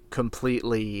like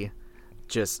completely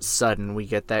just sudden. We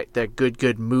get that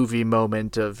good movie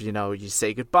moment of, you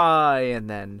say goodbye, and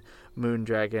then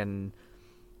Moondragon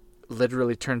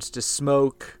literally turns to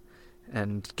smoke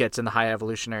and gets in the High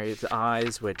Evolutionary's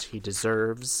eyes, which he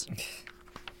deserves.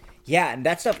 Yeah, and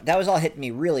that stuff, that was all hitting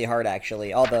me really hard,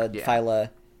 actually. All the Phyla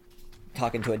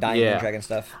talking to a dying Moondragon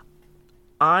stuff.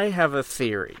 I have a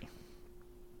theory,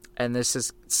 and this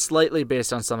is slightly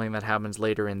based on something that happens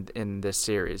later in this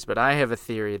series, but I have a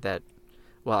theory that,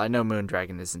 well, I know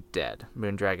Moondragon isn't dead.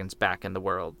 Moondragon's back in the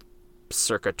world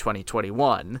circa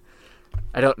 2021.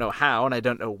 I don't know how, and I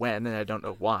don't know when, and I don't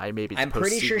know why. Maybe it's I'm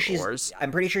pretty sure Wars. I'm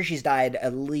pretty sure she's died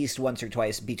at least once or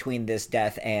twice between this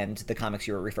death and the comics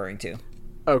you were referring to.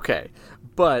 Okay,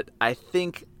 but I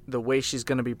think the way she's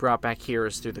going to be brought back here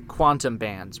is through the quantum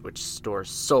bands, which store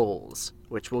souls,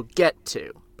 which we'll get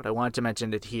to. But I wanted to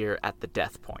mention it here at the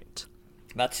death point.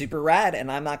 That's super rad,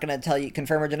 and I'm not going to tell you,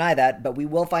 confirm or deny that, but we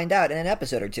will find out in an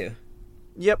episode or two.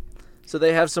 Yep. So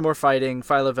they have some more fighting.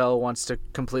 Phyla-Vell wants to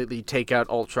completely take out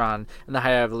Ultron, and the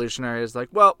High Evolutionary is like,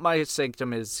 well, my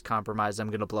sanctum is compromised. I'm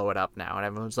going to blow it up now. And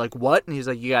everyone's like, what? And he's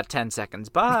like, you got 10 seconds.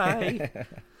 Bye.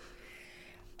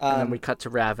 And then we cut to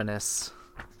Ravenous.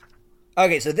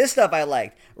 Okay, so this stuff I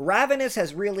liked. Ravenous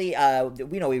has really,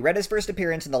 we read his first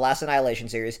appearance in the last Annihilation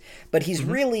series, but he's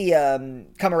really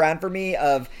come around for me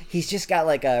he's just got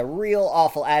like a real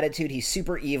awful attitude. He's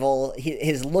super evil.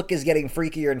 His look is getting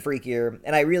freakier and freakier,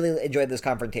 and I really enjoyed this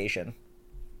confrontation.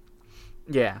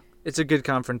 Yeah, it's a good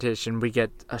confrontation. We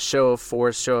get a show of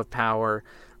force, show of power.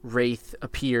 Wraith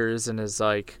appears and is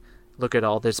like, look at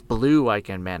all this blue I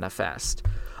can manifest.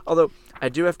 Although, I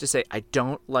do have to say, I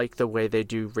don't like the way they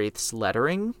do Wraith's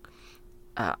lettering.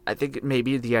 I think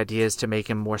maybe the idea is to make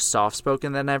him more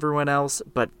soft-spoken than everyone else,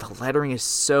 but the lettering is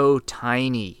so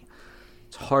tiny.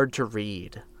 It's hard to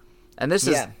read. And this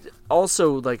is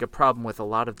also, like, a problem with a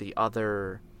lot of the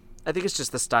other... I think it's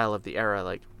just the style of the era.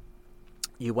 Like,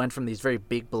 you went from these very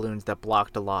big balloons that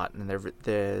blocked a lot, and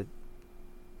the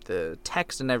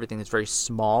text and everything is very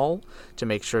small to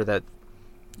make sure that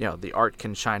the art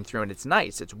can shine through, and it's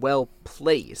nice. It's well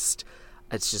placed.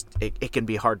 It's just, it can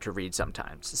be hard to read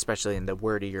sometimes, especially in the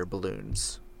wordier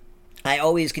balloons. I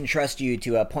always can trust you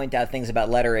to point out things about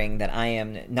lettering that I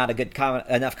am not a good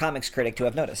enough comics critic to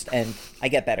have noticed, and I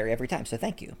get better every time, so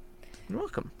thank you. You're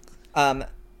welcome.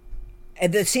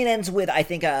 And the scene ends with, I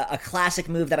think, a classic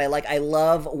move that I like. I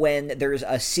love when there's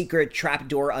a secret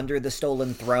trapdoor under the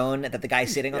stolen throne that the guy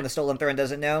sitting on the stolen throne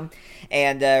doesn't know.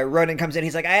 And Ronan comes in.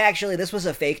 He's like, this was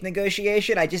a fake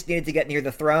negotiation. I just needed to get near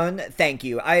the throne. Thank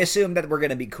you. I assume that we're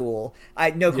going to be cool.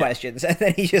 No questions. And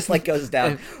then he just, goes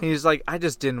down. He's like, I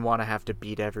just didn't want to have to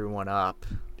beat everyone up.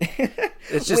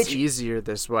 It's just easier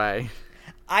this way.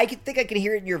 I think I can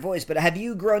hear it in your voice, but have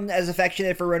you grown as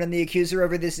affectionate for Ronan the Accuser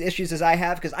over these issues as I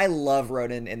have? Because I love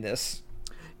Ronan in this.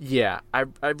 Yeah, I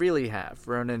really have.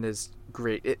 Ronan is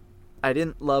great. I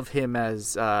didn't love him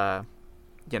as,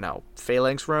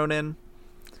 Phalanx Ronan,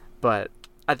 but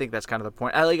I think that's kind of the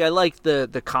point. I like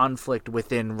the conflict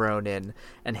within Ronan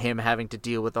and him having to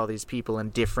deal with all these people in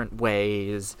different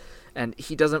ways, and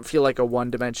he doesn't feel like a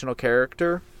one-dimensional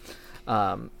character.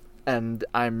 And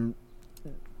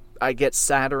I get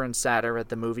sadder and sadder at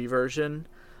the movie version,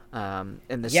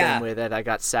 in the same way that I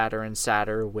got sadder and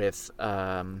sadder with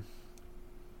the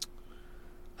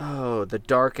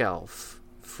Dark Elf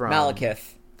from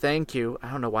Malekith. Thank you. I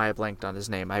don't know why I blanked on his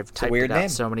name. I've typed it out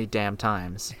so many damn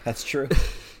times. That's true.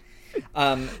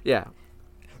 Yeah.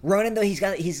 Ronan, though, he's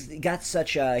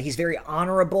very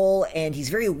honorable and he's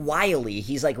very wily.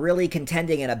 He's really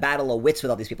contending in a battle of wits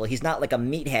with all these people. He's not like a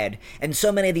meathead, and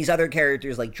so many of these other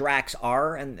characters like Drax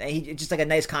are, and he's just a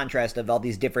nice contrast of all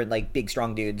these different big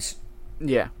strong dudes.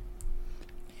 Yeah.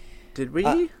 Did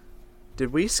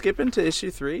we skip into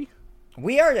issue 3?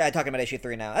 We are talking about issue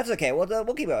 3 now. That's okay. We'll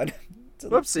keep going.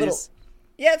 Whoopsies.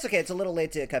 It's okay. It's a little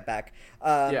late to cut back.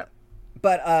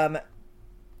 But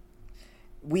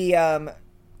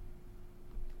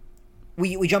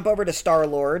We jump over to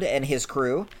Star-Lord and his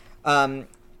crew.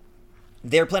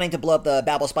 They're planning to blow up the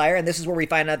Babel Spire, and this is where we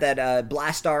find out that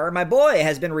Blastar, my boy,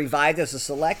 has been revived as a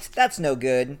Select. That's no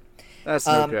good. That's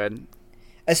no good.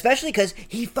 Especially because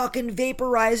he fucking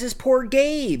vaporizes poor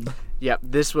Gabe. Yep,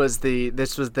 this was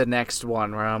the next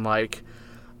one where I'm like,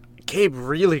 Gabe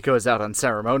really goes out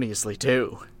unceremoniously,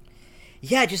 too.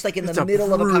 Yeah, just like in It's the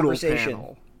middle of a brutal conversation.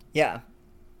 panel. Yeah.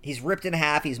 He's ripped in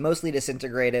half. He's mostly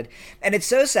disintegrated. And it's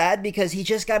so sad because he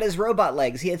just got his robot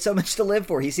legs. He had so much to live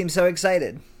for. He seems so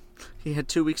excited. He had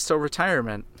 2 weeks till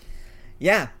retirement.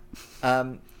 Yeah.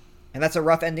 And that's a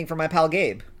rough ending for my pal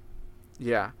Gabe.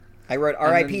 Yeah. I wrote,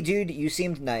 R.I.P. dude, you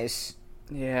seemed nice.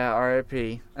 Yeah,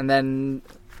 R.I.P. And then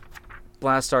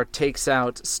Blastar takes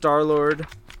out Star-Lord,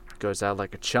 goes out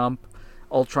like a chump.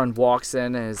 Ultron walks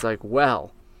in and is like,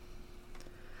 well,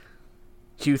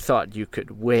 you thought you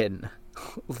could win.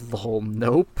 Lol,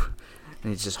 nope.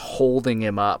 And he's just holding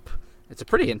him up. It's a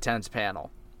pretty intense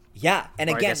panel. Yeah, and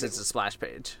Or I again, guess it's a splash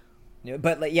page.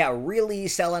 but like, yeah, really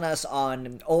selling us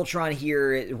on Ultron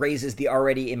here raises the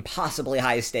already impossibly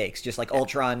high stakes. Just like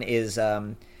Ultron is.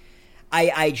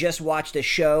 I just watched a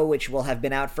show which will have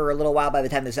been out for a little while by the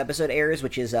time this episode airs,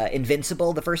 which is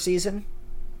Invincible, the first season.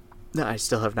 No, I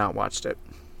still have not watched it.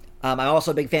 I'm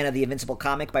also a big fan of the Invincible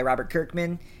comic by Robert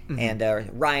Kirkman and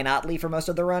Ryan Ottley for most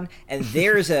of the run. And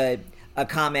there's a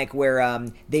comic where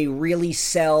they really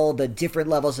sell the different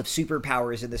levels of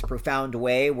superpowers in this profound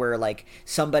way, where like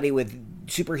somebody with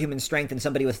superhuman strength and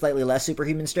somebody with slightly less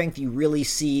superhuman strength, you really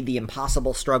see the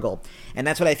impossible struggle. And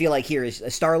that's what I feel like here is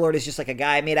Star-Lord is just like a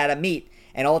guy made out of meat,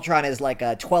 and Ultron is like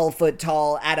a 12-foot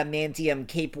tall adamantium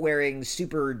cape-wearing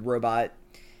super robot.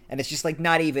 And it's just like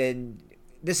not even...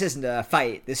 This isn't a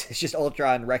fight. This is just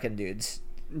Ultron wrecking dudes.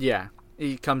 Yeah.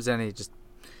 He comes in and he just...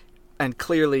 And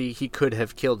clearly he could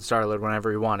have killed Star-Lord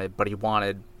whenever he wanted, but he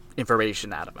wanted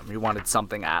information out of him. He wanted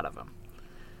something out of him.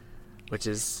 Which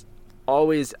is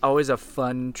always a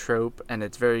fun trope, and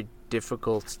it's very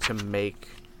difficult to make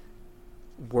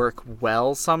work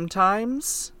well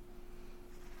sometimes.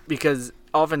 Because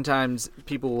oftentimes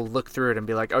people will look through it and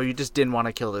be like, oh, you just didn't want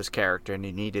to kill this character and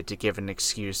you needed to give an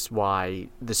excuse why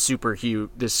the super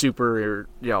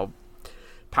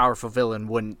powerful villain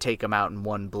wouldn't take him out in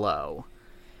one blow.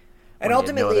 And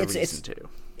ultimately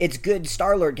it's good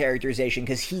Star-Lord characterization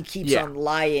because he keeps Yeah. on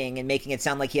lying and making it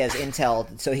sound like he has intel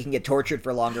so he can get tortured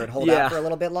for longer and hold Yeah. out for a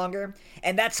little bit longer.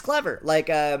 And that's clever. Like,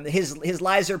 his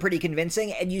lies are pretty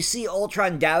convincing, and you see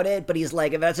Ultron doubt it, but he's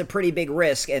like, that's a pretty big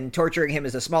risk, and torturing him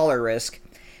is a smaller risk.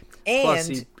 And Plus,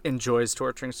 he enjoys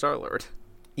torturing Star-Lord.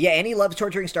 yeah, and he loves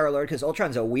torturing Star-Lord because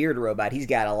Ultron's a weird robot. He's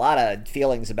got a lot of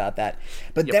feelings about that.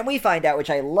 But then we find out, which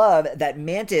I love, that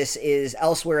Mantis is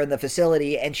elsewhere in the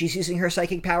facility, and she's using her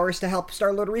psychic powers to help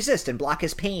Star-Lord resist and block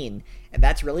his pain. And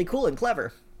that's really cool and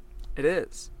clever. It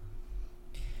is.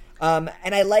 And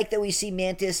I like that we see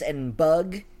Mantis and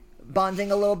Bug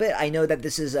bonding a little bit. I know that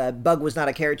this is Bug was not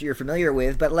a character you're familiar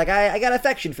with, but like I got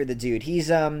affection for the dude. He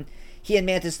and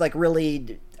Mantis like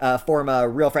really form a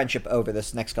real friendship over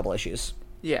this next couple issues.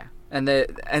 Yeah, and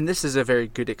this is a very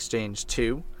good exchange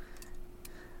too.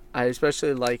 I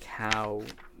especially like how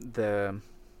the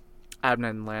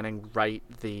Abnett and Lanning write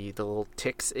the little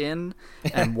ticks in,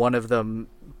 and one of them,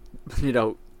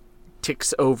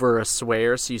 ticks over a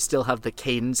swear, so you still have the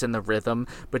cadence and the rhythm,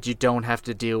 but you don't have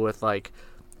to deal with like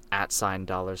 $, $,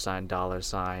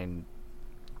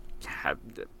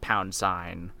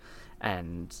 £,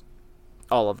 and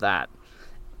all of that.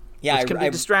 Yeah, Which can be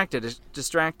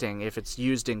distracting if it's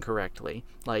used incorrectly.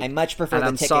 Like, I much prefer and the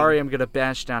I'm ticking. sorry I'm going to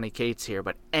bash Donny Cates here,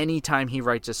 but anytime he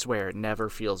writes a swear, it never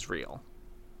feels real.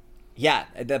 Yeah,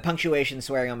 the punctuation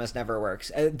swearing almost never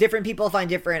works. Different people find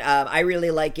different. I really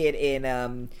like it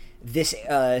in this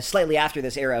slightly after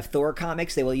this era of Thor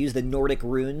comics. They will use the Nordic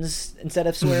runes instead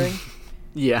of swearing.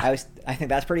 Yeah. I think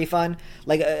that's pretty fun.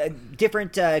 Like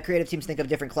different creative teams think of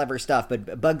different clever stuff,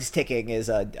 but Bug's ticking is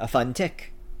a fun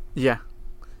tick. Yeah,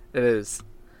 it is.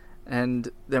 And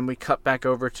then we cut back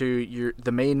over to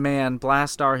the main man,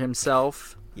 Blastar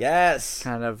himself. Yes.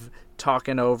 Kind of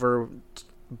talking over,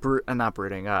 not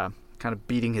brooding, kind of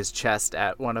beating his chest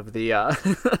at one of the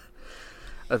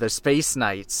the Space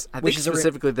Knights. I think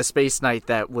specifically the Space Knight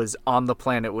that was on the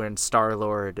planet when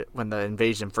Star-Lord, when the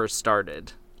invasion first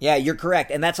started. Yeah, you're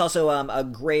correct. And that's also a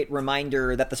great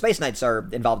reminder that the Space Knights are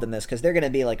involved in this, because they're going to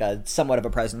be like a somewhat of a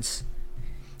presence.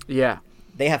 Yeah.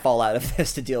 They have fallout of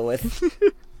this to deal with.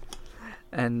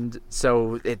 And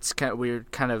so we're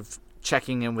kind of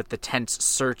checking in with the tense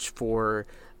search for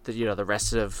the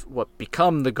rest of what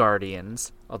become the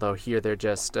Guardians. Although here they're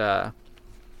just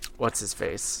what's his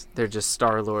face? They're just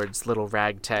Star-Lord's little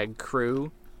ragtag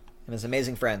crew. And his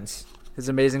amazing friends. His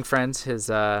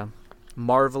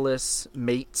marvelous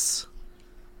mates.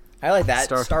 I like that.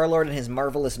 Star-Lord and his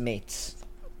marvelous mates.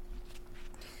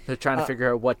 They're trying to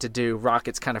figure out what to do.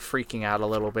 Rocket's kind of freaking out a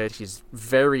little bit. He's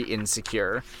very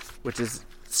insecure, which is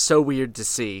so weird to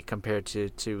see compared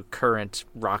to current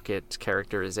Rocket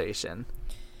characterization.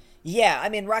 Yeah, I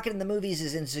mean, Rocket in the movies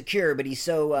is insecure, but he's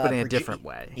so... but in a different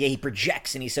way. Yeah, he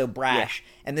projects, and he's so brash.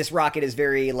 Yeah. And this Rocket is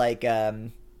very, like,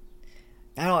 I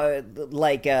don't know,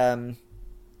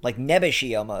 like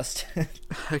nebbishy, almost.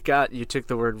 You took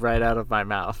the word right out of my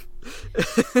mouth.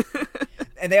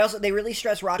 And they really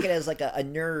stress Rocket as, like, a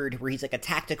nerd, where he's, like, a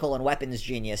tactical and weapons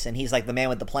genius, and he's, like, the man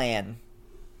with the plan.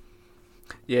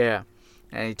 Yeah.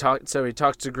 And he talks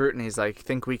to Groot, and he's like,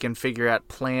 think we can figure out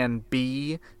plan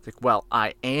B? It's like, well,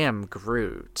 I am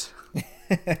Groot.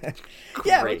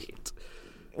 Yeah, Great.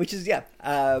 Which is,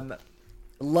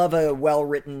 love a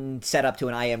well-written setup to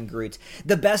an I am Groot.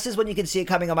 The best is when you can see it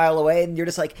coming a mile away, and you're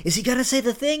just like, is he gonna say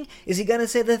the thing? Is he gonna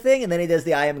say the thing? And then he does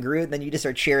the I am Groot, and then you just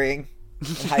start cheering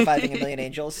and high-fiving a million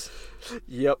angels.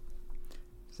 Yep.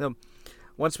 So,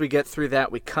 once we get through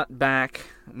that, we cut back,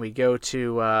 and we go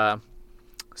to,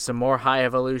 some more high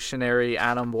evolutionary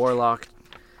Adam Warlock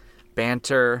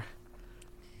banter.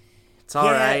 It's all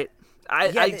right.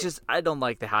 I don't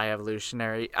like the high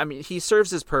evolutionary. I mean, he serves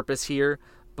his purpose here,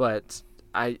 but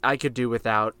I could do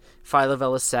without.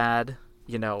 Phyla-Vell is sad,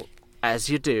 as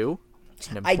you do. It's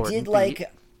an important beat.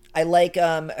 I like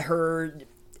her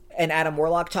and Adam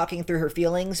Warlock talking through her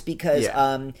feelings, because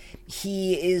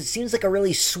he seems like a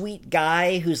really sweet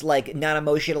guy who's like not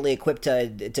emotionally equipped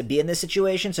to be in this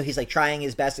situation, so he's like trying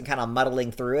his best and kind of muddling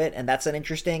through it, and that's an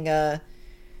interesting way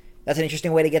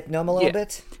to get to know him a little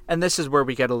bit. And this is where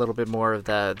we get a little bit more of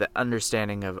the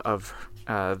understanding of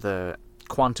the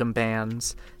quantum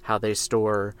bands, how they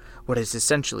store what is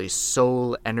essentially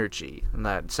soul energy, and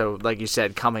that, so like you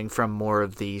said, coming from more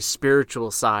of the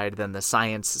spiritual side than the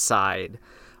science side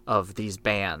of these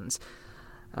bands,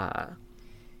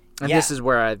 this is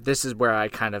where I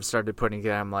kind of started putting it.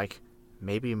 I'm like,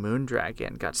 maybe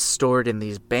Moondragon got stored in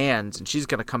these bands, and she's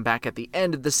gonna come back at the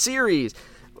end of the series.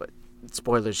 But,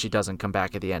 spoilers: she doesn't come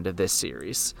back at the end of this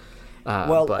series.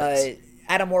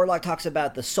 Adam Warlock talks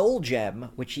about the Soul Gem,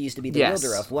 which he used to be the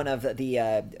wielder of, one of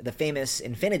the famous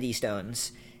Infinity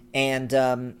Stones, and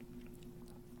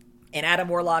Adam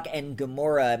Warlock and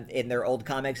Gamora in their old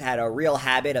comics had a real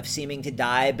habit of seeming to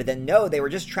die, but then no, they were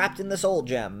just trapped in the Soul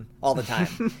Gem all the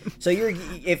time. So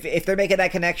if they're making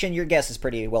that connection, your guess is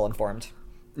pretty well informed.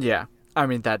 Yeah, I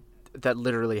mean that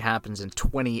literally happens in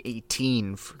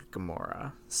 2018 for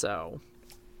Gamora. So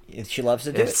she loves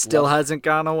to do it. It still hasn't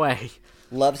gone away.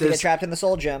 Loves to get trapped in the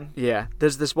Soul Gem. Yeah,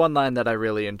 there's this one line that I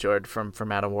really enjoyed from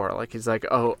Adam Warlock. He's like,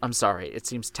 "Oh, I'm sorry. It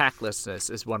seems tactlessness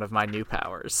is one of my new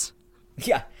powers."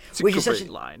 Yeah, it's a great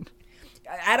line.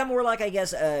 Adam Warlock, I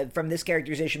guess, from this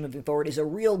characterization moving forward, is a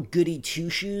real goody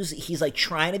two-shoes. He's like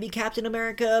trying to be Captain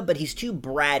America, but he's too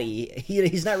bratty.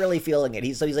 He's not really feeling it.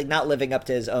 He's like not living up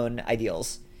to his own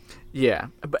ideals. Yeah,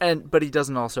 but he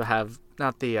doesn't also have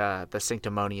not the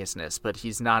sanctimoniousness, but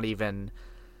he's not even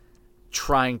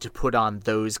trying to put on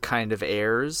those kind of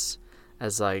airs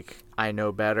as like, I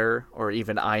know better, or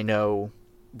even I know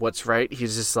what's right.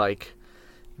 He's just like,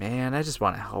 man, I just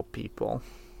want to help people.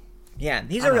 Yeah,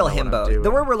 he's a real himbo. The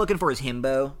word we're looking for is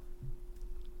himbo.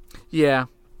 Yeah.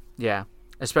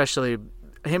 Especially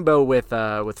himbo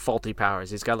with faulty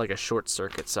powers. He's got like a short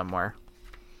circuit somewhere.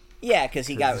 Yeah, because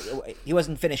he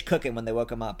wasn't finished cooking when they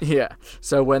woke him up. Yeah,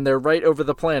 so when they're right over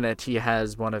the planet, he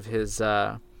has one of his,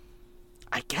 I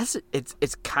guess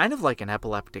it's kind of like an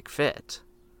epileptic fit.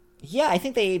 Yeah, I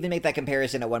think they even make that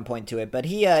comparison at one point to it, but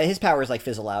his powers like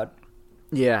fizzle out.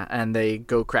 Yeah, and they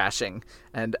go crashing,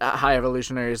 and High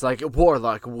Evolutionary is like,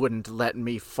 Warlock wouldn't let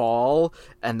me fall,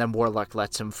 and then Warlock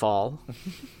lets him fall.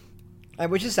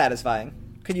 Which is satisfying.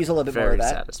 Could use a little bit more of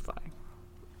that.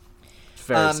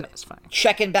 Very satisfying.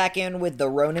 Checking back in with the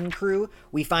Ronin crew,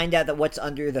 we find out that what's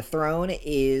under the throne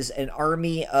is an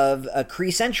army of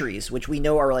Kree sentries, which we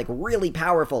know are like really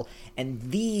powerful, and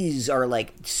these are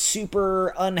like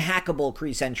super unhackable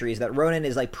Kree sentries that Ronin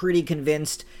is like pretty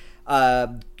convinced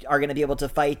are going to be able to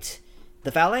fight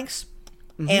the Phalanx.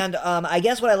 Mm-hmm. And I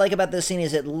guess what I like about this scene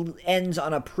is it ends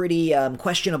on a pretty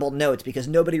questionable note, because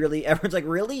everyone's like,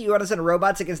 really? You want to send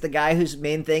robots against the guy whose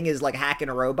main thing is like hacking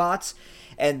robots?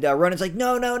 And Ronin's like,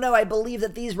 no, I believe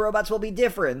that these robots will be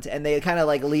different. And they kind of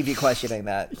like leave you questioning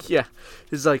that. Yeah.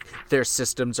 It's like, their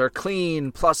systems are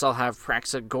clean, plus I'll have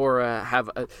Praxagora have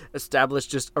established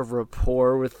just a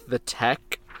rapport with the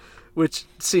tech, which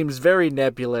seems very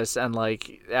nebulous, and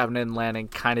like Abnett and Lanning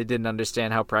kind of didn't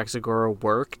understand how Praxagora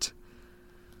worked.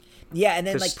 Yeah, and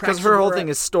then like because her whole thing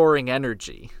is storing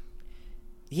energy.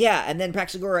 Yeah, and then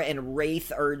Praxagora and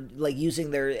Wraith are like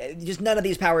using just none of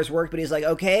these powers work, but he's like,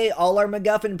 okay, all our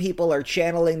MacGuffin people are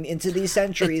channeling into these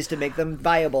sentries to make them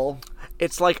viable.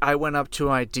 It's like I went up to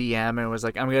my DM and was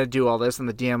like, I'm going to do all this, and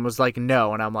the DM was like,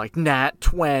 no, and I'm like, nat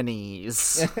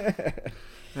 20s.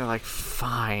 They're like,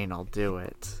 fine, I'll do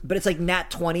it. But it's like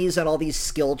nat 20s on all these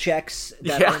skill checks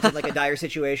that Yeah. aren't in like a dire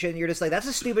situation. You're just like, that's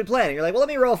a stupid plan. And you're like, well, let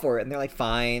me roll for it. And they're like,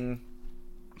 fine.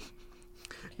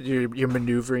 You're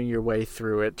maneuvering your way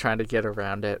through it, trying to get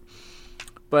around it.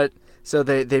 But so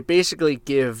they basically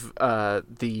give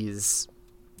these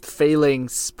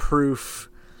phalanx-proof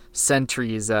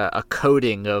sentries a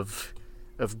coating of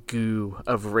goo,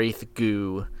 of wraith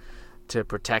goo, to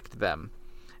protect them.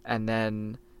 And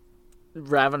then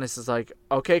Ravenous is like,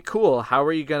 okay, cool. How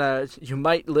are you gonna? You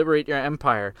might liberate your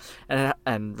empire.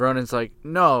 And Ronan's like,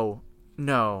 no,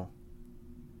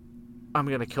 I'm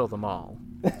gonna kill them all.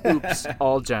 Oops,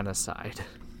 all genocide.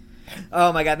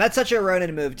 Oh my god, that's such a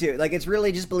Ronin move too. Like, it's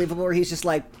really just believable where he's just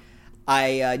like,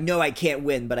 I know I can't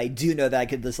win, but I do know that I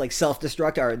could just like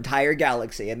self-destruct our entire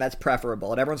galaxy, and that's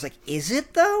preferable. And everyone's like, is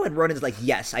it though? And Ronin's like,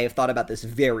 yes, I have thought about this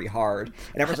very hard.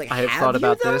 And everyone's like, I have thought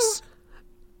about though? this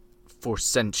for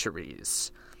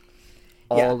centuries.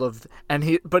 Yeah.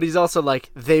 But he's also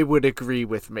like, they would agree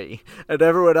with me. And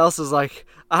everyone else is like,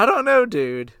 I don't know,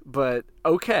 dude, but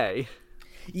okay.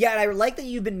 Yeah, and I like that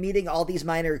you've been meeting all these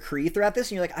minor Kree throughout this,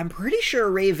 and you're like, I'm pretty sure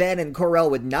Raven and Corell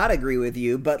would not agree with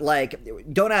you, but, like,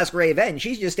 don't ask Raven.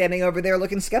 She's just standing over there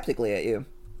looking skeptically at you.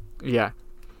 Yeah.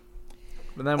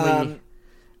 But then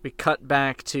we cut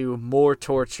back to more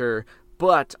torture,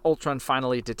 but Ultron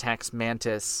finally detects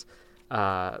Mantis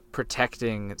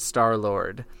protecting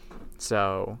Star-Lord.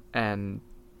 So, and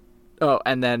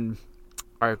then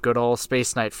our good old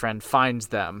Space Knight friend finds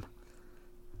them.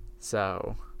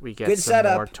 So we get Good some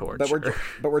setup, more torture.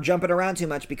 but we're jumping around too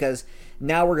much because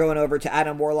now we're going over to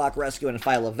Adam Warlock Rescue and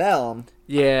Phyla-Vell.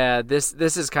 Yeah, this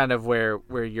is kind of where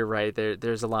you're right.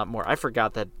 There's a lot more. I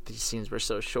forgot that these scenes were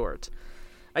so short.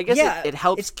 I guess Yeah, it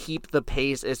helps keep the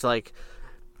pace. It's like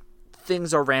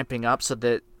things are ramping up so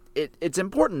that it's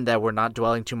important that we're not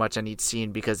dwelling too much on each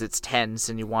scene because it's tense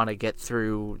and you want to get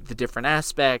through the different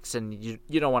aspects and you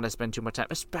don't want to spend too much time.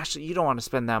 Especially you don't want to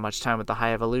spend that much time with the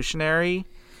High Evolutionary.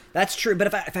 That's true, but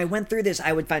if I went through this,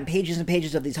 I would find pages and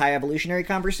pages of these high evolutionary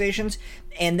conversations,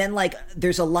 and then, like,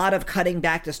 there's a lot of cutting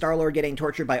back to Star-Lord getting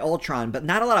tortured by Ultron, but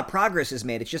not a lot of progress is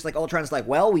made. It's just like Ultron's like,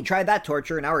 well, we tried that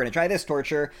torture, now we're going to try this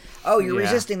torture. Oh, you're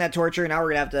resisting that torture, now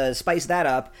we're going to have to spice that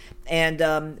up.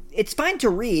 And it's fine to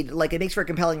read, like, it makes for a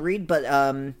compelling read, but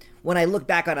when I look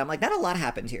back on it, I'm like, not a lot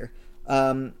happened here.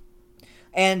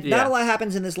 And not a lot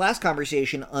happens in this last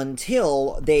conversation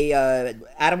until they,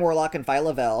 Adam Warlock and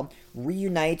Phyla-Vell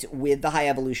reunite with the High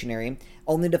Evolutionary,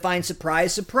 only to find,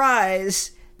 surprise,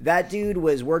 surprise, that dude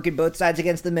was working both sides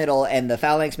against the middle, and the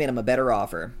Phalanx made him a better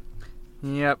offer.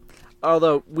 Yep.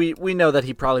 Although we know that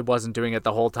he probably wasn't doing it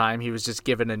the whole time. He was just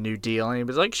given a new deal, and he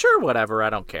was like, sure, whatever, I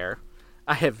don't care.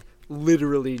 I have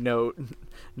literally no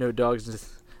dogs,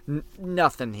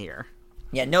 nothing here.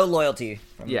 Yeah, no loyalty.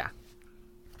 Yeah.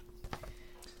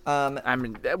 I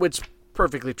mean, which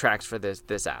perfectly tracks for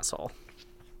this asshole.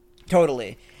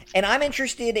 Totally. And I'm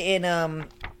interested in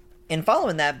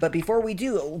following that, but before we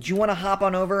do you want to hop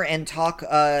on over and talk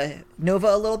Nova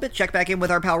a little bit? Check back in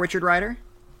with our pal Richard Rider?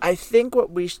 I think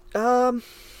what we I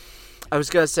was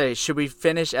gonna say, should we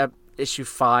finish issue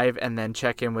 5 and then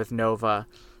check in with Nova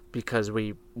because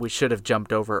we should have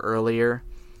jumped over earlier.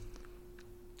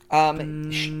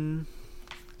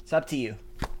 It's up to you.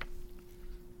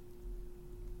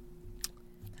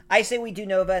 I say we do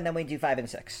Nova and then we do 5 and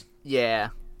 6. Yeah.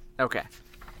 Okay.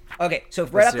 Okay, so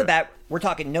right Let's off do the it. bat, we're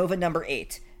talking Nova number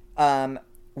 8.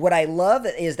 What I love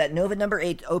is that Nova number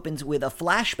 8 opens with a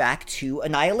flashback to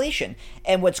Annihilation.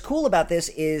 And what's cool about this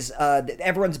is that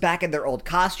everyone's back in their old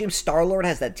costumes. Star-Lord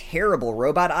has that terrible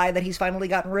robot eye that he's finally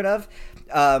gotten rid of.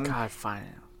 God,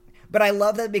 fine. But I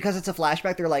love that because it's a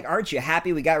flashback, they're like, aren't you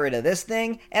happy we got rid of this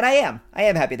thing? And I am. I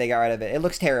am happy they got rid of it. It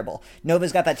looks terrible.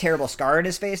 Nova's got that terrible scar in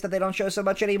his face that they don't show so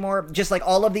much anymore. Just like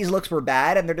all of these looks were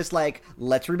bad, and they're just like,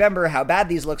 let's remember how bad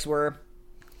these looks were.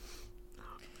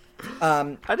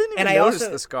 I didn't even and I notice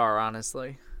also- the scar,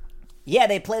 honestly. Yeah,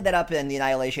 they played that up in the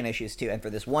Annihilation issues too, and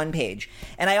for this one page.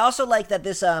 And I also like that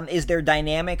this is their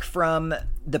dynamic from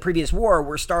the previous war,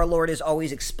 where Star-Lord is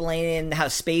always explaining how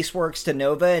space works to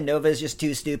Nova, and Nova's just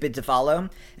too stupid to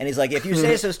follow. And he's like, if you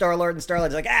say so, Star-Lord, and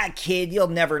Star-Lord's like, kid, you'll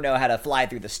never know how to fly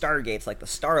through the Stargates like the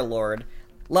Star-Lord.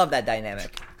 Love that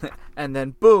dynamic. And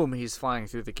then, boom, he's flying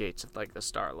through the gates of, like, the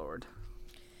Star-Lord.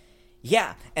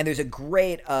 Yeah, and there's a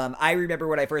great, I remember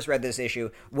when I first read this issue,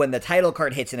 when the title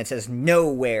card hits and it says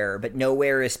nowhere, but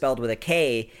nowhere is spelled with a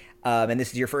K, and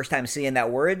this is your first time seeing that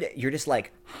word, you're just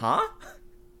like, huh?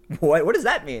 What does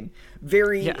that mean?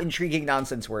 Very intriguing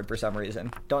nonsense word for some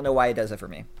reason. Don't know why it does it for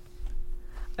me.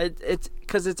 It's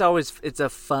because it's a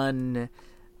fun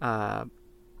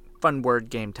word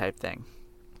game type thing.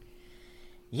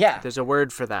 Yeah. There's a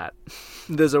word for that.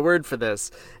 There's a word for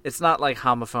this. It's not like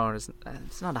homophone.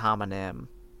 It's not a homonym.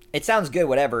 It sounds good,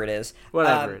 whatever it is.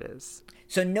 Whatever it is.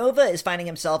 So Nova is finding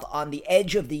himself on the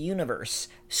edge of the universe.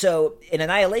 So in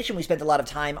Annihilation, we spent a lot of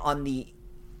time on the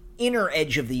inner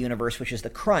edge of the universe, which is the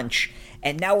Crunch,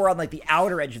 and now we're on like the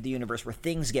outer edge of the universe where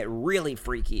things get really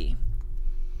freaky.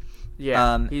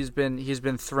 Yeah, he's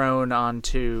been thrown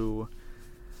onto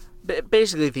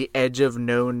basically the edge of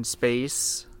known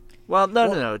space. Well,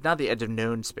 no, not the edge of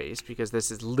known space, because this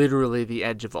is literally the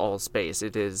edge of all space.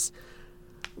 It is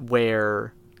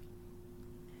where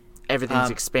everything's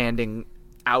expanding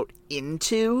out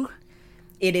into.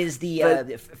 It is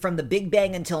the from the Big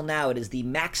Bang until now, it is the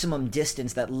maximum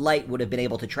distance that light would have been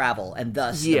able to travel, and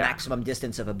thus the maximum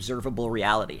distance of observable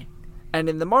reality. And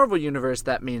in the Marvel universe,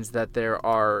 that means that there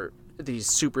are these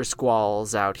super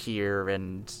squalls out here,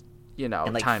 and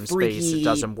like time space it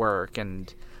doesn't work,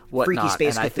 and whatnot.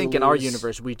 Space and I think in our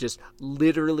universe, we just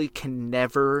literally can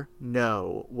never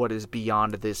know what is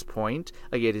beyond this point.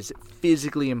 Like, it is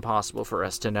physically impossible for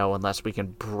us to know unless we can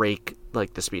break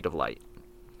like the speed of light.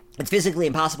 It's physically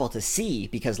impossible to see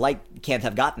because light can't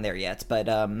have gotten there yet, but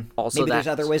also maybe there's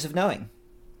other ways of knowing.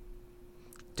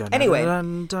 Anyway,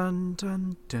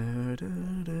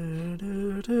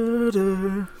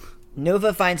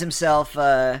 Nova finds himself...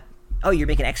 Oh, you're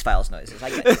making X-Files noises. I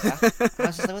get it. I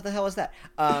was just like, what the hell was that?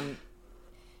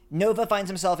 Nova finds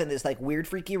himself in this like weird,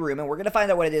 freaky room, and we're gonna find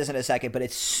out what it is in a second. But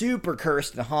it's super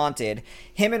cursed and haunted.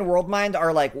 Him and Worldmind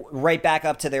are like right back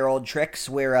up to their old tricks,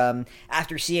 where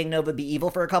after seeing Nova be evil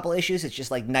for a couple issues, it's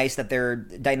just like nice that their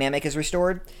dynamic is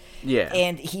restored. Yeah.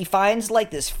 And he finds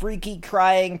like this freaky,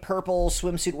 crying, purple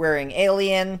swimsuit wearing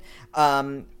alien.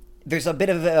 There's a bit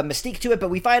of a mystique to it, but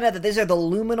we find out that these are the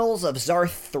Luminals of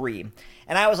Zarth 3.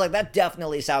 And I was like, that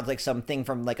definitely sounds like something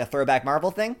from like a throwback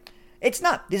Marvel thing. It's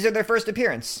not. These are their first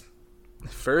appearance.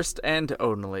 First and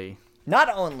only. Not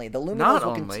only. The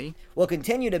Luminals will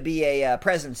continue to be a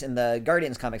presence in the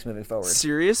Guardians comics moving forward.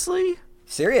 Seriously?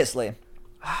 Seriously.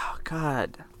 Oh,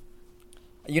 God.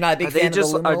 You're not a big fan of the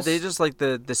Luminals? Are they just like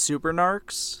the super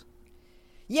narcs?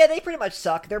 Yeah, they pretty much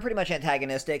suck. They're pretty much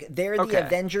antagonistic. They're the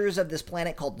Avengers of this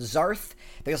planet called Zarth.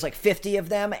 There's like 50 of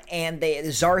them, and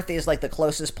Zarth is like the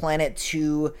closest planet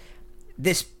to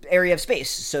this area of space.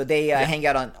 So they hang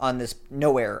out on this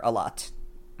nowhere a lot.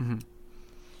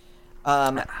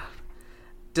 Mm-hmm.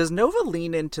 Does Nova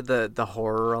lean into the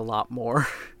horror a lot more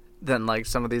than like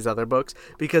some of these other books?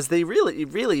 Because it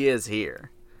really is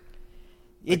here.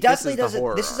 It definitely does.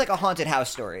 This is like a haunted house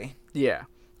story. Yeah,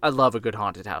 I love a good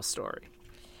haunted house story.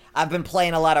 I've been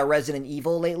playing a lot of Resident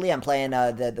Evil lately. I'm playing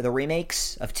the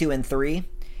remakes of 2 and 3,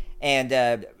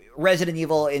 and Resident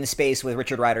Evil in space with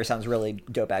Richard Rider sounds really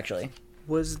dope, actually.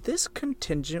 Was this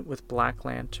contingent with Black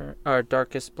Lantern or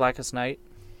Blackest Night?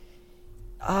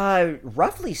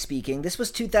 Roughly speaking, this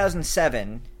was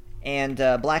 2007, and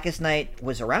Blackest Night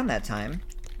was around that time.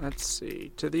 Let's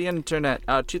see. To the internet,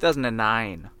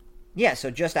 2009. Yeah, so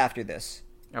just after this.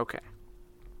 Okay.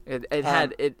 It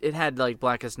had like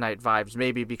Blackest Night vibes,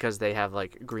 maybe because they have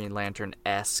like Green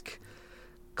Lantern-esque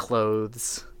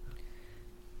clothes.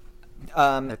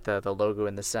 With the logo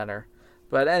in the center.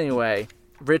 But anyway,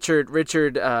 Richard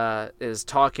is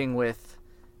talking with,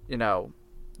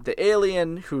 the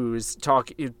alien who's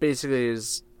basically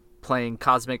is playing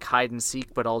cosmic hide and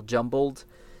seek, but all jumbled.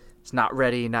 It's not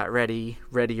ready,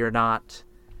 ready or not.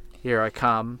 Here I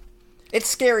come. It's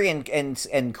scary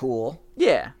and cool.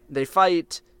 Yeah, they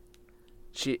fight.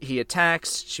 He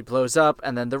attacks, she blows up,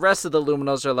 and then the rest of the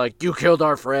Luminals are like, "You killed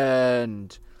our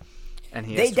friend," and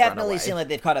they definitely seem like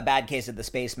they've caught a bad case of the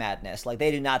space madness. Like,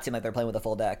 they do not seem like they're playing with a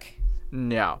full deck.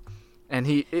 No, and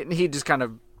he just kind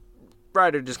of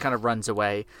Ryder just kind of runs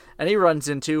away, and he runs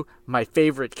into my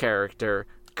favorite character,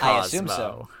 Cosmo. I assume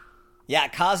so. Yeah,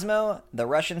 Cosmo, the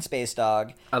Russian space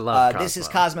dog. I love Cosmo. This is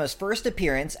Cosmo's first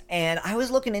appearance, and I was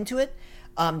looking into it.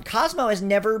 Cosmo has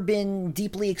never been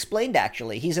deeply explained,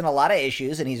 actually. He's in a lot of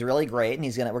issues, and he's really great,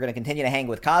 and we're gonna continue to hang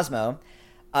with Cosmo.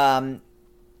 But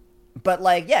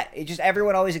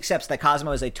everyone always accepts that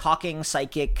Cosmo is a talking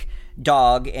psychic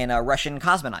dog in a Russian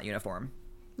cosmonaut uniform.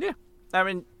 Yeah, I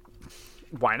mean,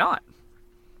 why not?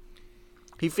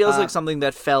 He feels like something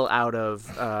that fell out of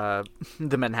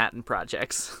the Manhattan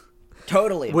Projects.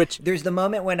 Totally. There's the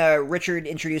moment when Richard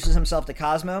introduces himself to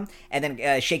Cosmo and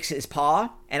then shakes his paw,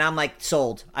 and I'm like,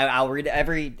 sold. I'll read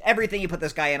everything you put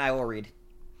this guy in. I will read.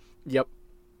 Yep,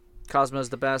 Cosmo's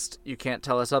the best. You can't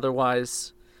tell us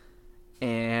otherwise.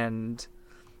 And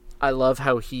I love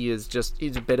how he's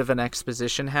a bit of an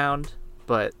exposition hound,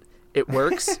 but it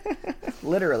works.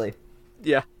 Literally.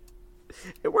 Yeah,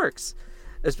 it works.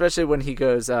 Especially when he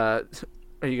goes,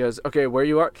 He goes, okay, where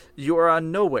you are? You are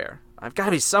on nowhere. I've got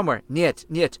to be somewhere. Niet,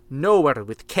 nowhere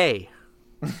with K.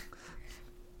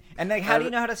 And like, how do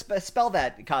you know how to spell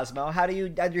that, Cosmo? How do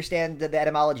you understand the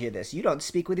etymology of this? You don't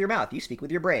speak with your mouth. You speak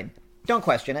with your brain. Don't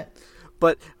question it.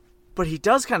 But he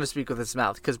does kind of speak with his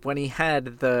mouth, because when he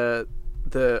had the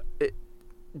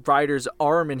rider's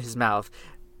arm in his mouth,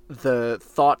 the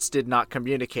thoughts did not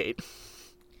communicate.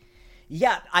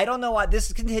 Yeah, I don't know why.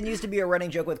 This continues to be a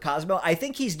running joke with Cosmo. I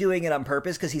think he's doing it on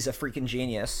purpose because he's a freaking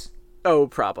genius. Oh,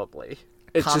 probably.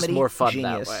 It's Comedy just more fun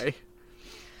genius. that way.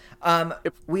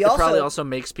 It probably also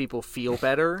makes people feel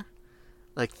better,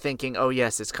 like thinking, oh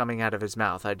yes, it's coming out of his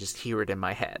mouth. I just hear it in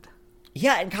my head.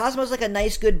 Yeah, and Cosmo's like a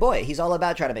nice, good boy. He's all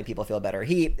about trying to make people feel better.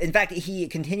 In fact, he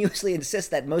continuously insists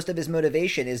that most of his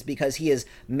motivation is because he is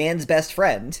man's best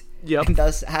friend. Yep. And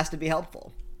thus has to be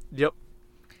helpful. Yep.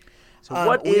 So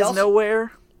what is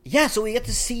Nowhere? Yeah, so we get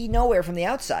to see Nowhere from the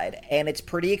outside, and it's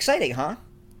pretty exciting, huh?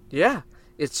 Yeah.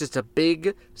 It's just a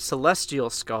big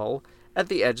celestial skull at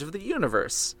the edge of the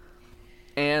universe.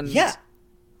 And yeah,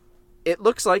 it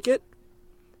looks like it.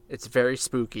 It's very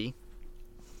spooky.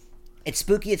 It's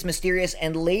spooky, it's mysterious,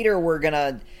 and later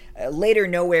later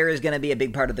Nowhere is going to be a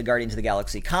big part of the Guardians of the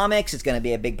Galaxy comics. It's going to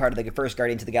be a big part of the first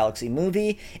Guardians of the Galaxy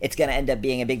movie. It's going to end up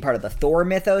being a big part of the Thor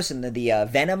mythos and the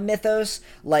Venom mythos.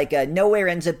 Like, Nowhere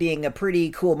ends up being a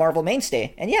pretty cool Marvel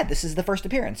mainstay. And yeah, this is the first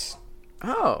appearance.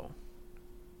 Oh.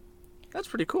 That's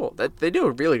pretty cool. They do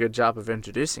a really good job of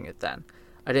introducing it then.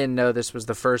 I didn't know this was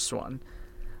the first one.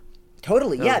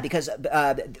 Totally, yeah, because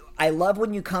I love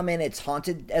when you come in, it's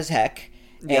haunted as heck.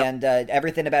 Yep. And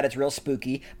everything about it's real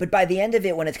spooky. But by the end of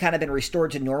it, when it's kind of been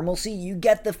restored to normalcy, you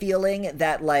get the feeling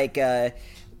that, like,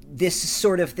 this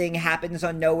sort of thing happens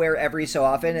on Nowhere every so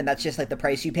often, and that's just, like, the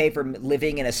price you pay for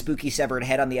living in a spooky severed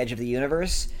head on the edge of the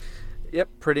universe. Yep,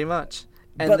 pretty much.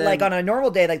 And but, like, on a normal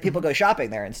day, like, people go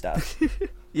shopping there and stuff.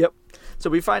 Yep. So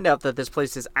we find out that this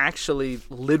place is actually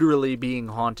literally being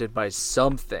haunted by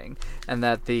something, and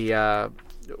that the,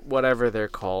 whatever they're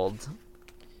called...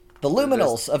 The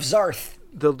Luminals of Zarth.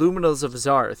 The Luminals of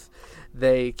Zarth.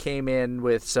 They came in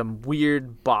with some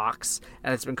weird box,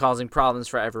 and it's been causing problems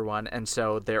for everyone, and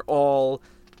so they're all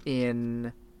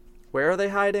in... Where are they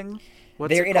hiding?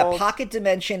 They're in a pocket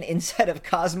dimension inside of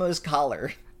Cosmo's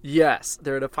collar. Yes,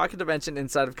 they're in a pocket dimension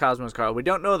inside of Cosmo's collar. We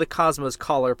don't know the Cosmo's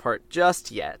collar part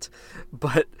just yet,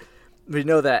 but we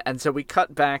know that. And so we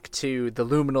cut back to the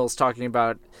Luminals talking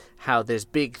about how this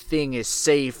big thing is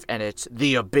safe, and it's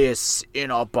the Abyss in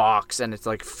a box, and it's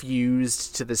like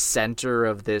fused to the center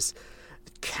of this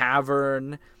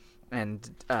cavern. And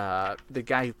the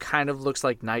guy who kind of looks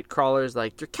like Nightcrawler is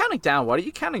like, you're counting down. What are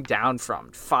you counting down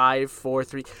from? 5, 4,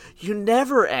 3. You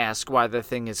never ask why the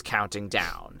thing is counting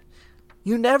down.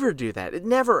 You never do that. It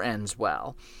never ends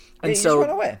well. And so just run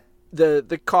away.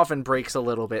 The coffin breaks a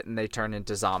little bit, and they turn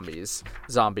into zombies.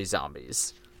 Zombies.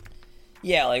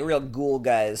 Yeah, like real ghoul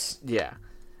guys. Yeah.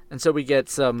 And so we get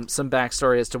some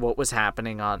backstory as to what was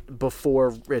happening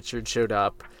before Richard showed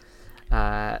up.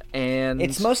 And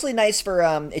it's mostly nice for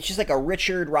it's just like a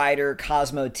Richard Rider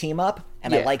Cosmo team up,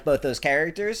 and I like both those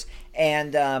characters.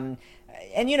 And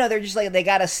you know, they're just like, they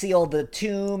gotta seal the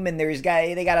tomb, and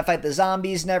they gotta fight the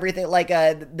zombies and everything. Like,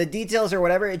 the details or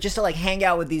whatever, just to like hang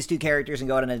out with these two characters and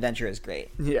go on an adventure is great.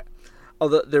 Yeah.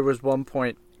 Although there was one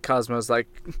point Cosmo's like,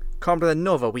 come to the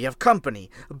Nova, we have company.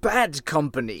 Bad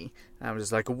company. And I was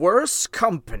just like, worse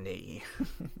company.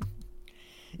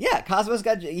 Yeah,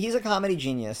 he's a comedy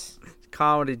genius.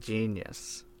 Comedy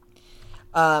genius.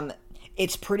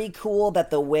 It's pretty cool that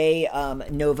the way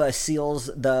Nova seals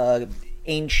the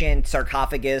ancient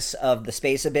sarcophagus of the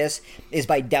space abyss is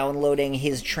by downloading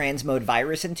his transmode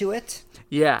virus into it.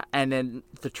 Yeah, and then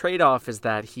the trade-off is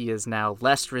that he is now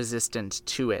less resistant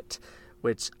to it,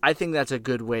 which I think that's a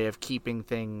good way of keeping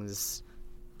things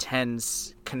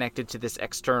tense, connected to this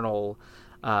external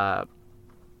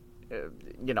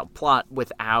plot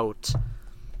without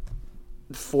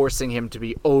forcing him to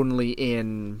be only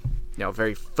in,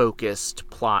 very focused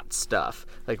plot stuff.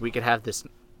 Like, we could have this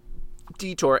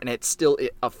detour and it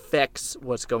affects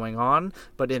what's going on,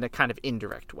 but in a kind of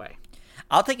indirect way.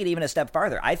 I'll take it even a step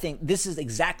farther. I think this is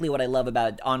exactly what I love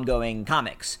about ongoing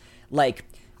comics. Like,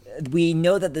 we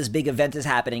know that this big event is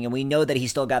happening, and we know that he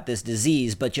still got this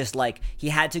disease, but just like, he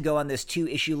had to go on this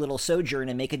 2-issue little sojourn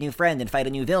and make a new friend and fight a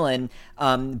new villain,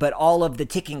 but all of the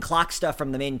ticking clock stuff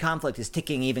from the main conflict is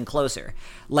ticking even closer.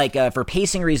 Like, for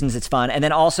pacing reasons, it's fun, and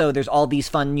then also there's all these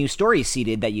fun new stories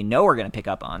seeded that we're going to pick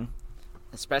up on.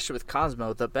 Especially with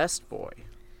Cosmo, the best boy.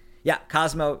 Yeah,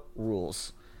 Cosmo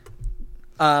rules.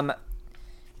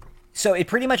 So it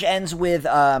pretty much ends with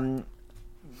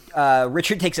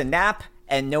Richard takes a nap,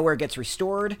 and Nowhere gets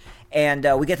restored, and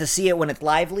we get to see it when it's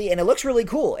lively, and it looks really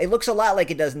cool. It looks a lot like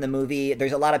it does in the movie.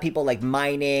 There's a lot of people like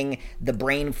mining the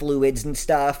brain fluids and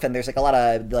stuff, and there's like a lot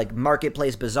of like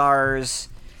marketplace bazaars.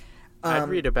 I'd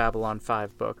read a Babylon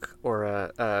 5 book or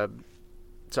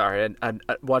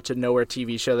watch a Nowhere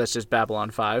TV show that's just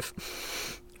Babylon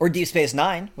 5. Or Deep Space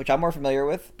Nine, which I'm more familiar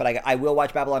with, but I will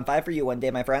watch Babylon 5 for you one day,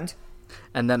 my friend.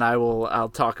 And then I'll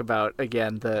talk about,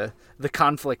 again, the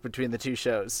conflict between the two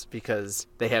shows, because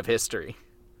they have history.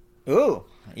 Ooh,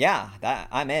 yeah,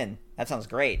 I'm in. That sounds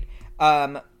great.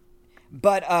 But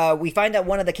we find out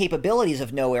one of the capabilities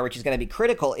of Nowhere, which is going to be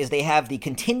critical, is they have the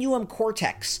Continuum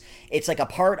Cortex. It's like a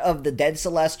part of the dead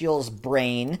Celestial's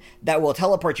brain that will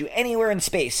teleport you anywhere in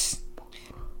space.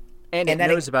 And it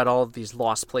knows about all of these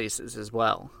lost places as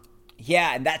well.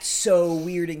 Yeah, and that's so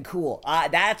weird and cool.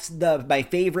 That's my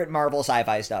favorite Marvel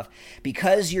sci-fi stuff.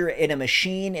 Because you're in a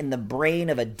machine in the brain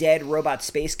of a dead robot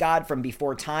space god from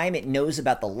before time, it knows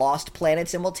about the lost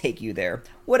planets and will take you there.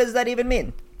 What does that even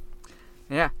mean?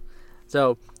 Yeah.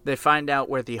 So they find out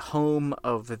where the home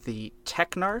of the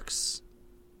Technarchs,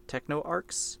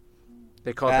 Techno-Arcs?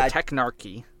 They call it the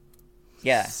Technarchy.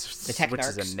 Yeah, the Technarchs. Which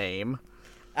is a name.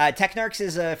 Technarchs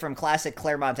is from classic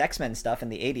Claremont X-Men stuff in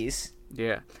the 80s.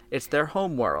 Yeah, it's their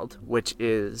home world, which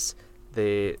is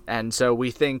and so we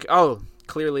think, oh,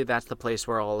 clearly that's the place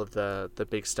where all of the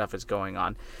big stuff is going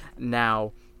on.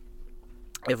 Now,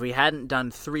 if we hadn't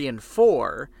done 3 and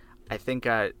 4, I think,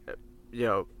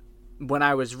 when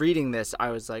I was reading this,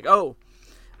 I was like, oh,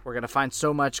 we're gonna find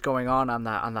so much going on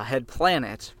the head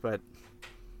planet, but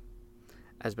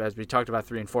as we talked about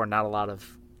 3 and 4, not a lot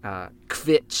of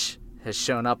Kvitch has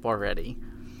shown up already.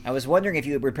 I was wondering if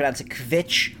you would pronounce it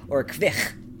Kvitch or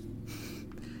Kvich.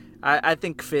 I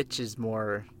think Kvitch is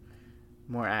more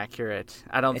accurate.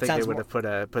 I don't think they would have put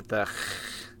the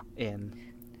in.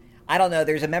 I don't know.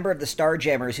 There's a member of the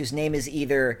Starjammers whose name is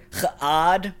either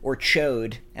Ch'ad or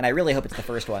Chode, and I really hope it's the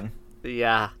first one.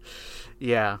 Yeah.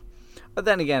 But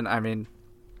then again, I mean,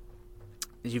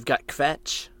 you've got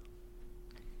Kvetch.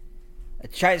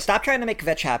 Stop trying to make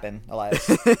Kvetch happen, Elias.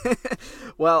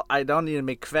 Well, I don't need to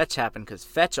make Kvetch happen, because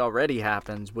Fetch already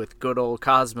happens with good old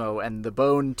Cosmo and the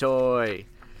Bone Toy.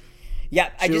 Yeah,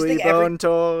 I just think Bone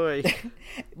Toy.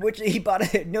 Which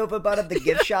Nova bought at the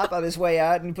gift shop on his way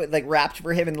out and put wrapped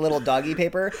for him in little doggy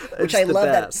paper, which I love.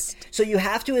 Best. That. So you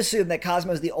have to assume that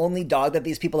Cosmo's the only dog that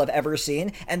these people have ever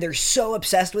seen, and they're so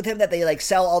obsessed with him that they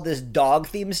sell all this dog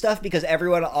themed stuff because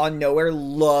everyone on Nowhere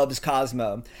loves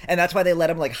Cosmo, and that's why they let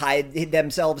him hide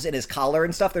themselves in his collar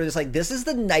and stuff. They're just like, this is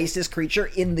the nicest creature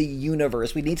in the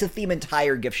universe. We need to theme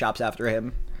entire gift shops after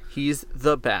him. He's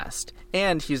the best.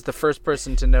 And he's the first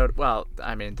person to note, well,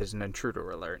 I mean, there's an intruder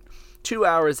alert. 2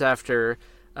 hours after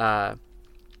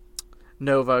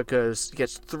Nova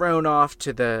gets thrown off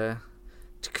to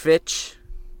Kvitch,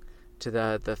 to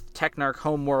the Technarch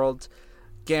homeworld,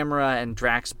 Gamera and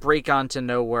Drax break onto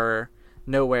Nowhere,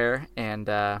 and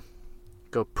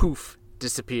go poof,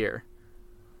 disappear.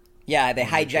 Yeah, they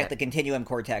hijacked the Continuum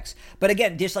Cortex. But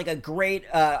again, just a great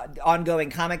ongoing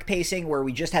comic pacing where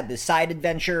we just had this side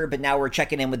adventure, but now we're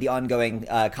checking in with the ongoing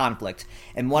conflict.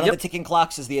 And one of the ticking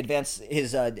clocks is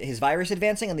his virus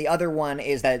advancing, and the other one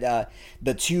is that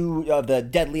the two of the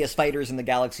deadliest fighters in the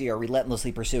galaxy are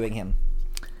relentlessly pursuing him.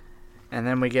 And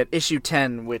then we get issue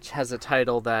 10, which has a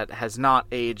title that has not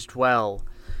aged well.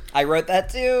 I wrote that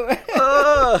too.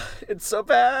 It's so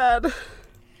bad.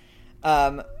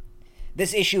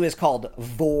 This issue is called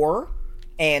Vor,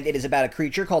 and it is about a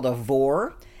creature called a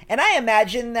Vor. And I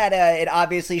imagine that it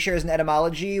obviously shares an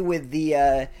etymology with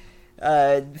the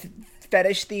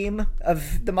fetish theme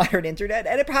of the modern internet,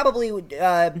 and it probably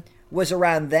was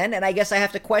around then, and I guess I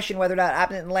have to question whether or not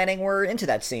Abnett and Lanning were into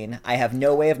that scene. I have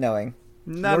no way of knowing.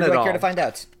 None Nor do at I care all. to find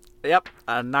out. Yep,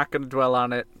 I'm not going to dwell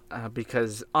on it,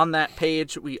 because on that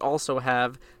page we also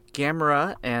have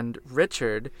Gamera and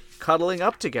Richard cuddling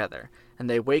up together. And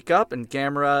they wake up, and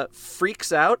Gamera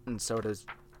freaks out, and so does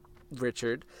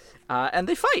Richard, and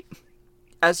they fight,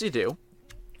 as you do.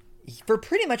 For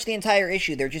pretty much the entire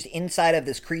issue, they're just inside of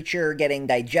this creature getting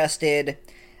digested.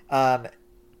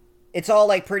 It's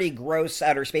all pretty gross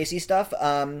outer spacey stuff,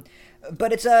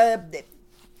 but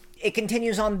it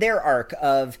continues on their arc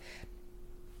of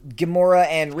Gamora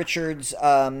and Richard's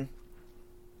shared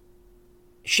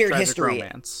Tragic history.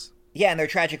 romance. Yeah, and their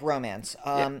tragic romance.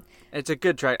 It's a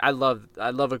good I love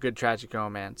a good tragic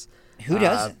romance. Who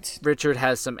doesn't? Richard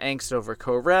has some angst over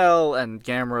Corel, and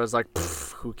Gamera's like,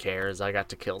 who cares? I got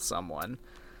to kill someone.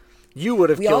 You would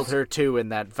have killed her too in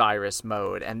that virus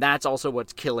mode, and that's also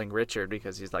what's killing Richard,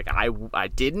 because he's like, I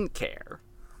didn't care.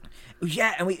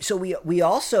 Yeah, and we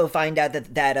also find out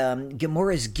that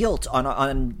Gamora's guilt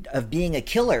on of being a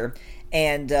killer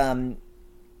and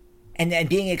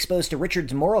being exposed to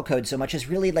Richard's moral code so much has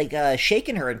really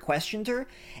shaken her and questioned her.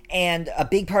 And a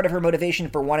big part of her motivation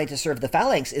for wanting to serve the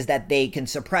Phalanx is that they can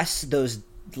suppress those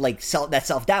that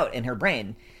self-doubt in her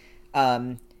brain.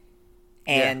 They're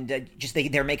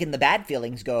making the bad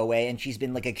feelings go away, and she's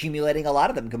been accumulating a lot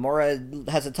of them. Gamora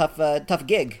has a tough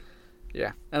gig.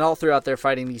 Yeah, and all throughout they're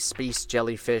fighting these space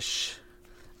jellyfish,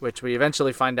 which we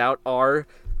eventually find out are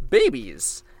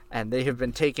babies, and they have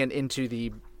been taken into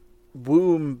the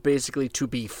womb basically to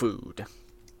be food.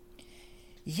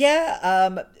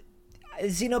 Yeah,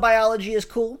 xenobiology is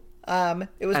cool.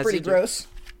 It was pretty gross.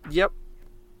 Yep.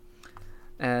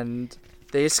 And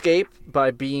they escape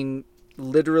by being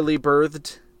literally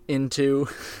birthed into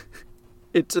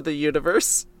the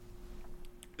universe.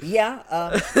 Yeah.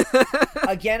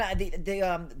 Again,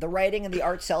 the writing and the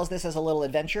art sells this as a little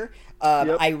adventure.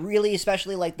 Yep. I really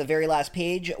especially like the very last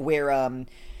page where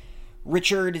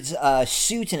Richard's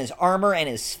suit and his armor and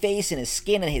his face and his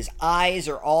skin and his eyes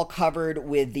are all covered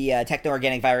with the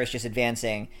techno-organic virus just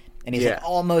advancing. And he's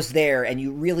almost there, and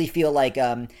you really feel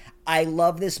I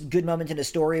love this good moment in a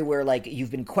story where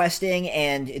you've been questing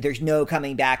and there's no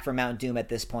coming back from Mount Doom at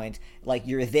this point.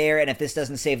 You're there, and if this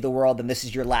doesn't save the world, then this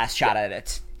is your last shot at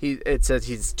it. It says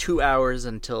he's 2 hours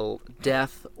until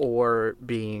death or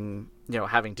being,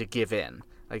 having to give in.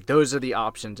 Those are the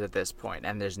options at this point,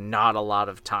 and there's not a lot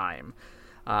of time.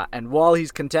 And while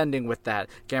he's contending with that,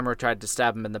 Gamora tried to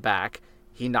stab him in the back.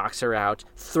 He knocks her out,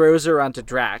 throws her onto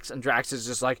Drax, and Drax is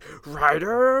just like,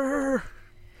 Ryder!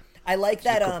 I like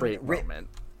that moment.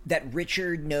 That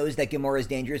Richard knows that Gamora is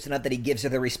dangerous enough that he gives her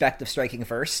the respect of striking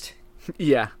first.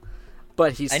 Yeah,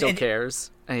 but he still cares,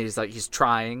 and he's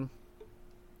trying.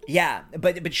 Yeah,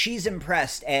 but she's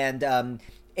impressed, and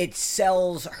it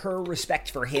sells her respect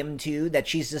for him too. That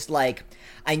she's just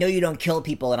I know you don't kill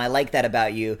people, and I like that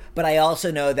about you, but I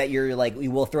also know that you're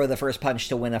you will throw the first punch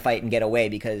to win a fight and get away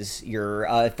because you're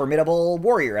a formidable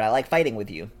warrior, and I like fighting with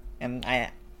you, and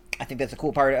I think that's a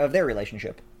cool part of their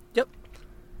relationship. Yep.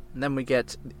 And then we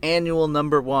get annual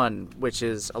number 1, which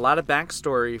is a lot of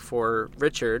backstory for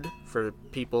Richard, for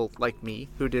people like me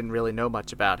who didn't really know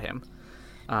much about him.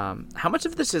 How much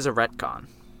of this is a retcon?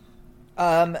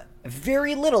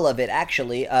 Very little of it,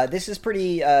 actually. This is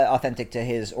pretty authentic to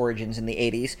his origins in the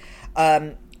 80s.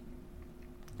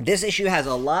 This issue has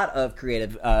a lot of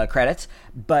creative credits,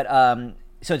 but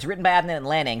so it's written by Abnett and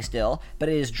Lanning still, but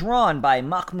it is drawn by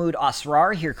Mahmoud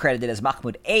Asrar, here credited as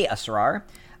Mahmoud A. Asrar,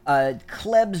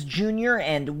 Klebs Jr.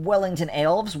 and Wellington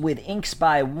Alves, with inks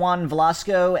by Juan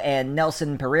Velasco and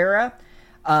Nelson Pereira,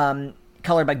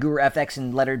 colored by Guru FX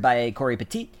and lettered by Corey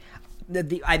Petit.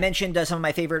 I mentioned some of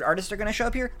my favorite artists are going to show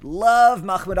up here. Love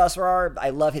Mahmoud Asrar.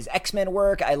 I love his X-Men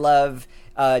work. I love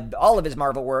all of his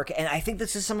Marvel work, and I think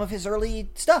this is some of his early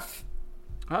stuff.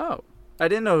 Oh, I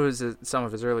didn't know it was some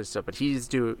of his early stuff, but he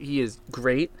is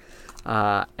great,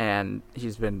 and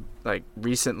he's been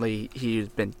recently he's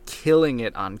been killing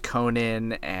it on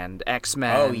Conan and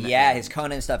X-Men. Oh yeah, his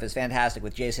Conan stuff is fantastic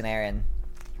with Jason Aaron.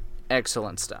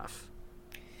 Excellent stuff.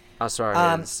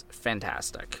 Asrar is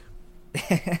fantastic.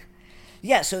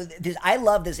 Yeah, so I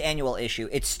love this annual issue.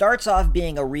 It starts off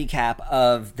being a recap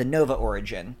of the Nova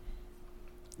origin.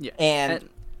 Yeah,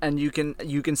 and you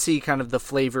can see kind of the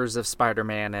flavors of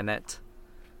Spider-Man in it.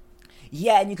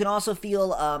 Yeah, and you can also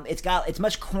feel it's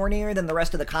much cornier than the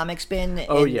rest of the comics been.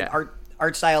 Oh in yeah,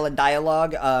 art style and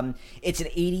dialogue. It's an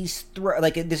 80s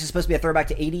this is supposed to be a throwback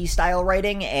to 80s style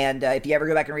writing, and if you ever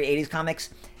go back and read 80s comics,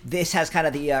 this has kind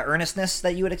of the earnestness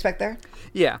that you would expect there.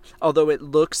 Yeah, although it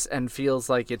looks and feels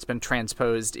like it's been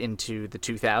transposed into the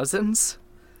 2000s.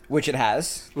 Which it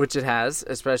has,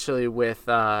 especially with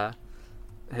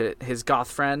his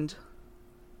goth friend.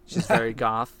 She's very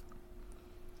goth.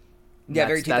 Yeah,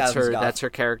 very 2000s goth. That's her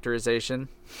characterization.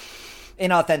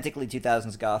 Inauthentically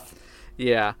 2000s goth.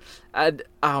 Yeah.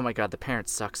 Oh my god, the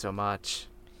parents suck so much.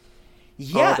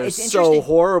 Yeah, they're it's so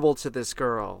horrible to this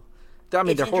girl. I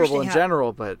mean, It's they're horrible in interesting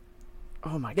general, but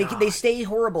oh my god. They stay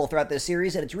horrible throughout this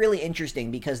series, and it's really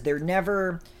interesting because they're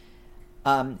never...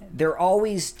 they're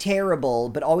always terrible,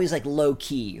 but always low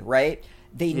key, right?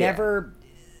 They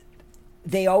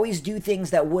always do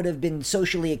things that would have been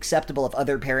socially acceptable if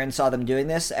other parents saw them doing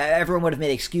this. Everyone would have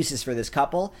made excuses for this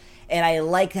couple, and I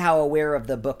like how aware of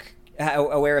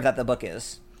that the book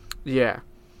is. Yeah,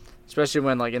 especially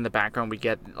when in the background we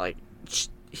get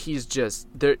he's just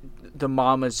the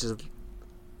mom is just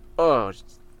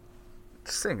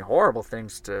saying horrible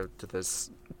things to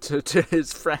his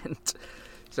friend.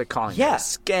 He's calling him a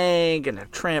skank and a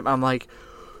tramp. I'm like,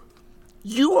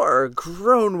 You are a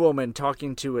grown woman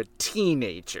talking to a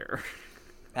teenager.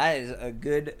 That is a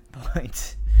good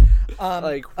point.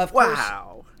 Of course,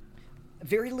 wow.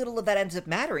 very little of that ends up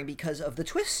mattering because of the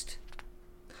twist.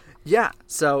 Yeah,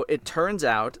 so it turns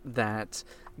out that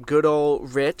good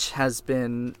old Rich has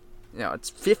been, it's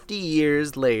 50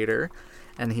 years later,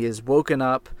 and he has woken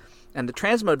up, and the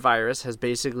transmode virus has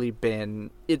basically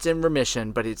it's in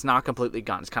remission, but it's not completely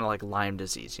gone. It's kind of like Lyme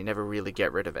disease. You never really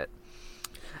get rid of it.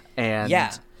 And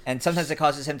and sometimes it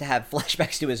causes him to have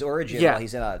flashbacks to his origin while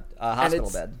he's in a hospital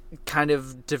bed. Kind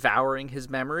of devouring his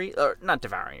memory, or not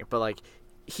devouring it, but like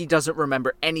he doesn't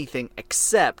remember anything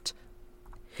except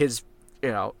his,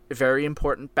 very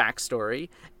important backstory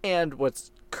and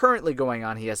what's currently going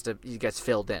on. He gets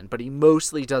filled in, but he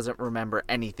mostly doesn't remember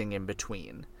anything in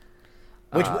between.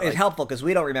 Which is helpful because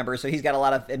we don't remember, so he's got a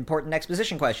lot of important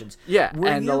exposition questions. Yeah,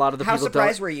 a lot of the how people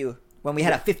surprised were you when we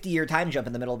had a 50-year time jump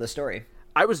in the middle of the story?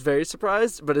 I was very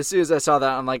surprised, but as soon as I saw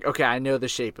that, I'm like, okay, I know the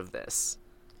shape of this.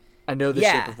 I know the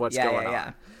shape of what's going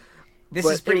on. This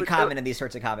is pretty common in these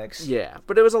sorts of comics. Yeah,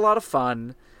 but it was a lot of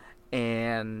fun,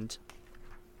 and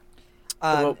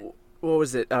what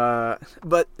was it?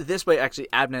 But this way, actually,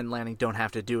 Abnett and Lanning don't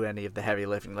have to do any of the heavy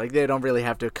lifting. Like, they don't really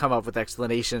have to come up with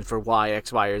explanations for why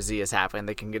X, Y, or Z is happening.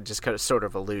 They can just kind of sort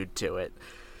of allude to it,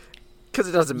 because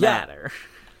it doesn't matter.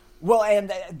 Well,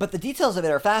 but the details of it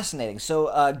are fascinating. So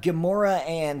Gamora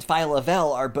and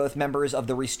Phyla-Vell are both members of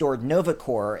the restored Nova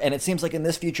Corps, and it seems like in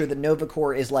this future the Nova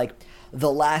Corps is like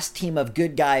the last team of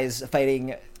good guys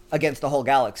fighting against the whole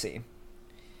galaxy.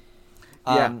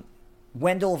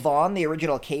 Wendell Vaughn, the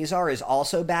original Kazar, is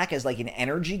also back as like an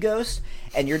energy ghost,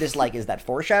 and you're just like, is that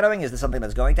foreshadowing? Is this something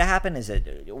that's going to happen? Is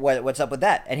it what's up with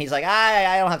that? And he's like,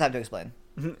 I don't have time to explain.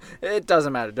 It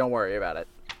doesn't matter. Don't worry about it.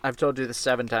 I've told you this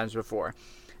 7 times before.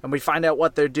 And we find out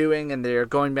what they're doing, and they're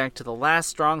going back to the last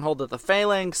stronghold of the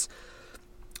Phalanx,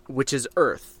 which is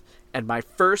Earth. And my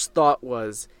first thought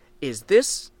was, is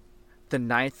this the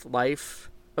 9th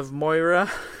life of Moira?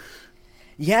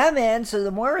 Yeah, man. So the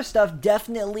Moira stuff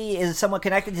definitely is somewhat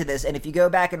connected to this. And if you go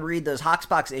back and read those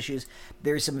Hoxpox issues,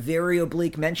 there's some very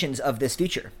oblique mentions of this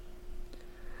feature.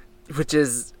 Which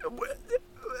is...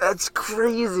 that's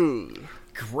crazy.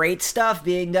 Great stuff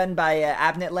being done by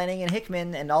Abnett, Lanning, and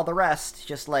Hickman, and all the rest.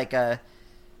 Just like I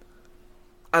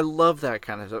love that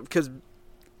kind of stuff, because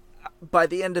by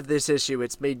the end of this issue,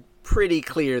 it's made pretty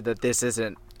clear that this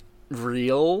isn't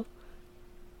real,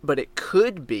 but it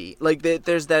could be. Like,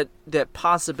 there's that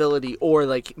possibility, or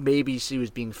like maybe she was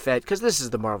being fed, because this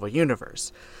is the Marvel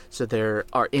Universe, so there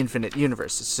are infinite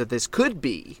universes. So this could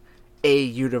be a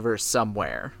universe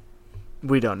somewhere.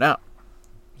 We don't know.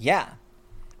 Yeah.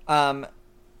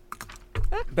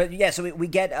 But yeah, so we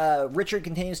get Richard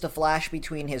continues to flash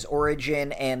between his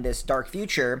origin and this dark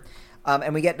future,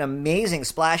 and we get an amazing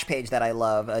splash page that I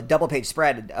love, a double-page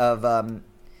spread of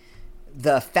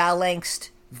the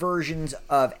phalanxed versions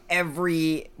of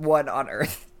everyone on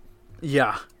Earth.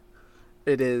 Yeah,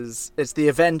 it is. It's the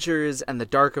Avengers and the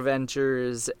Dark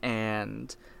Avengers,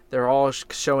 and they're all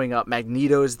showing up.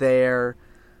 Magneto's there.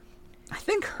 I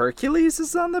think Hercules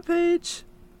is on the page.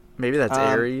 Maybe that's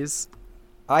Ares.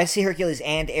 I see Hercules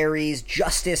and Ares.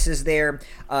 Justice is there.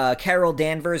 Carol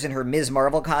Danvers in her Ms.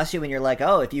 Marvel costume, and you're like,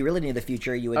 oh, if you really knew the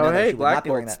future, you would know that she would not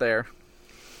be wearing that. There.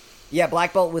 Yeah,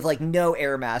 Black Bolt with like no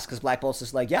air mask, because Black Bolt's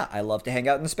just like, yeah, I love to hang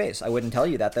out in space. I wouldn't tell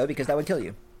you that though, because that would kill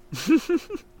you.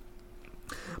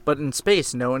 But in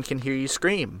space, no one can hear you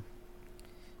scream.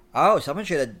 Oh, someone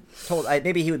should have told.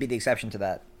 Maybe he would be the exception to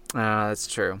that. That's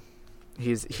true.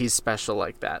 He's special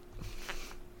like that.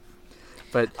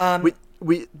 But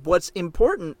we what's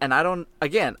important, and I don't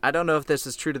know if this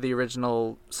is true to the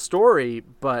original story,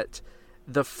 but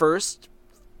the first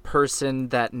person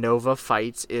that Nova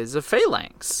fights is a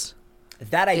Phalanx.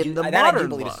 That I do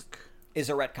believe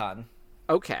is a retcon.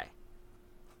 Okay,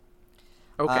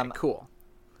 cool.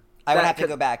 I would have to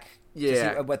go back.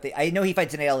 Yeah. To see I know he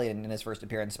fights an alien in his first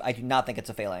appearance. But I do not think it's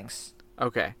a Phalanx.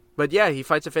 Okay, but yeah, he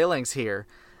fights a Phalanx here,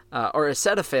 or a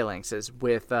set of Phalanxes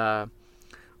with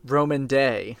Roman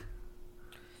Day.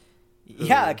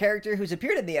 Yeah, a character who's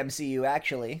appeared in the MCU,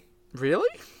 actually. Really?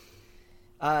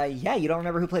 Yeah, you don't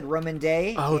remember who played Roman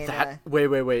Day? Oh,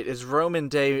 wait. Is Roman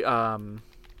Day,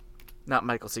 not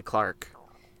Michael C. Clarke?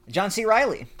 John C.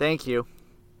 Reilly. Thank you.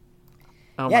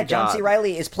 Oh yeah, my John God. C.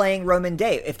 Reilly is playing Roman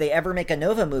Day. If they ever make a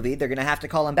Nova movie, they're going to have to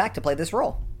call him back to play this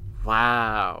role.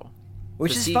 Wow.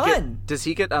 Which is fun. Does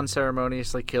he get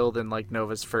unceremoniously killed in, like,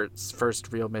 Nova's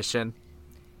first real mission?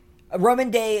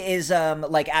 Roman Day is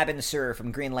like Abin Sur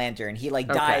from Green Lantern. He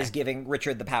dies giving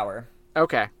Richard the power.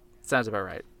 Okay, sounds about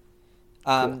right.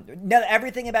 No,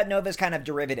 everything about Nova is kind of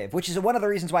derivative, which is one of the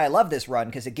reasons why I love this run,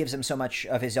 because it gives him so much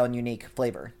of his own unique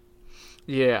flavor.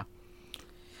 Yeah.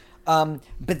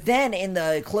 But then in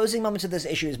the closing moments of this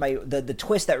issue is the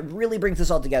twist that really brings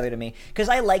this all together to me, because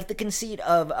I like the conceit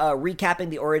of recapping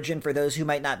the origin for those who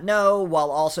might not know,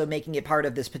 while also making it part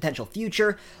of this potential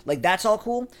future. Like, that's all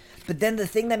cool. But then the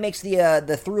thing that makes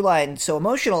the through line so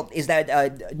emotional is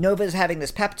that Nova is having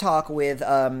this pep talk with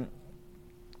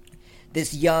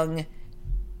this young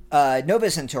Nova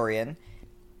Centurion,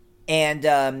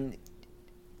 and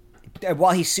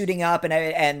while he's suiting up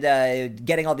and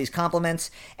getting all these compliments,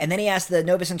 and then he asks the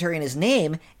Nova Centurion his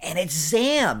name, and it's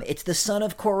Zam. It's the son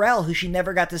of Kor-El, who she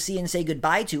never got to see and say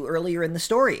goodbye to earlier in the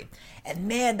story. And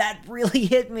man, that really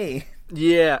hit me.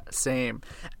 Yeah, same.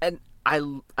 And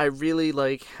I really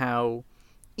like how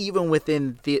even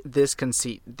within this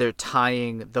conceit, they're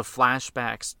tying the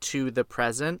flashbacks to the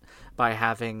present by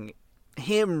having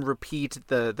him repeat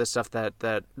the stuff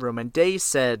that Roman Day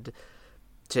said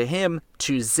to him,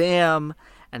 to Zam,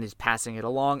 and he's passing it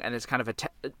along, and it's kind of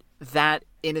that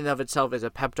in and of itself is a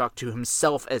pep talk to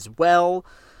himself as well.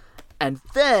 And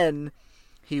then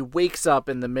he wakes up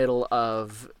in the middle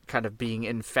of kind of being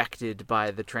infected by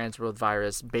the Transworld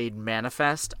virus made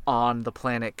manifest on the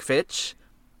planet Kvitch,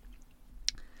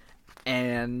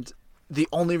 and the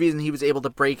only reason he was able to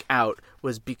break out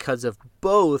was because of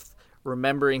both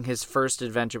remembering his first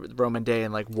adventure with Roman Day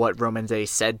and like what Roman Day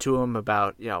said to him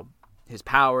about, you know, his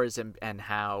powers and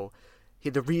how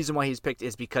the reason why he's picked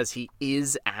is because he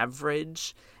is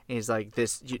average. And he's like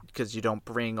this because you don't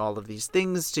bring all of these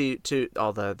things to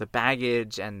all the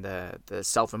baggage and the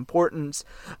self-importance,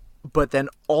 but then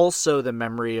also the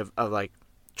memory of like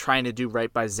trying to do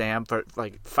right by Zam, for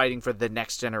like fighting for the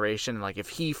next generation. Like if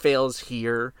he fails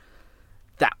here,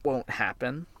 that won't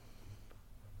happen.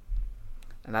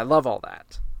 And I love all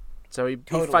that. So he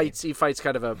fights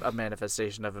kind of a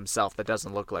manifestation of himself that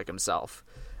doesn't look like himself.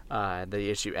 The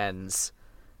issue ends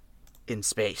in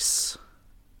space,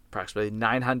 approximately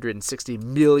 960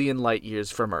 million light years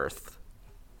from Earth.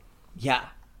 Yeah,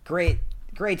 great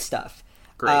stuff.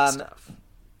 Great stuff.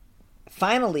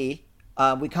 Finally,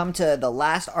 we come to the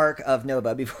last arc of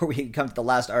Nova before we come to the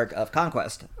last arc of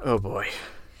Conquest. Oh boy,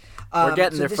 we're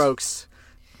getting there, folks.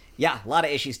 Yeah, a lot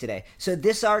of issues today. So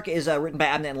this arc is written by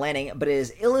Abnett and Lanning, but it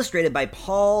is illustrated by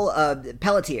Paul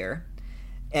Pelletier,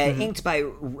 inked by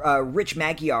Rich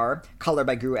Magyar, colored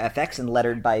by Guru FX, and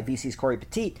lettered by VC's Corey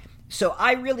Petit. So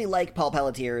I really like Paul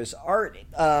Pelletier's art.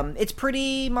 It's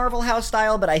pretty Marvel House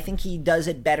style, but I think he does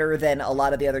it better than a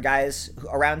lot of the other guys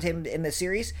around him in this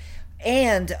series.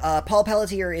 And Paul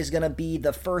Pelletier is going to be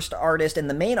the first artist and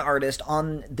the main artist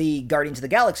on the Guardians of the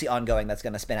Galaxy ongoing that's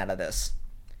going to spin out of this.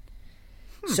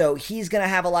 So he's going to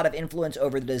have a lot of influence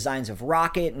over the designs of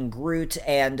Rocket and Groot,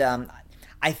 and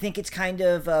I think it's kind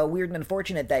of weird and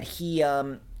unfortunate that he,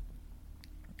 doesn't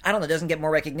get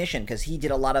more recognition, because he did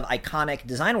a lot of iconic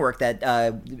design work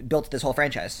that built this whole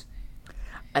franchise.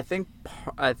 I think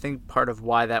part of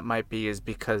why that might be is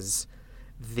because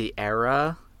the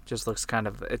era just looks kind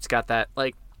of, it's got that,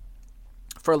 like,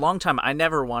 for a long time, I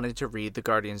never wanted to read the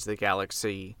Guardians of the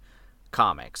Galaxy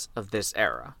comics of this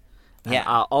era. Yeah,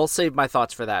 I'll save my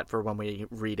thoughts for that for when we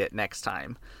read it next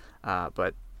time.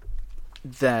 But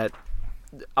that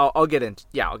I'll get into.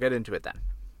 Yeah, I'll get into it then.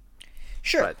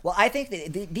 Sure. But, well, I think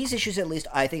these issues, at least,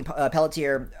 I think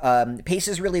Pelletier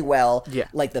paces really well. Yeah.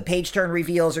 Like the page turn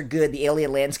reveals are good. The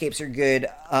alien landscapes are good.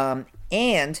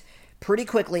 And pretty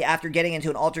quickly after getting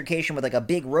into an altercation with like a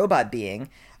big robot being,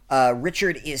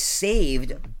 Richard is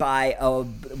saved by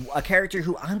a character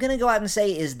who I'm going to go out and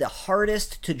say is the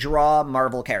hardest to draw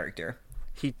Marvel character.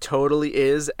 He totally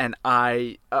is, and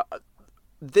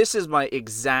this is my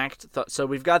exact thought. So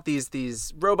we've got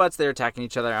these robots, they're attacking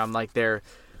each other. I'm like, they're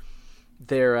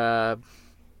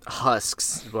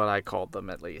husks, is what I called them,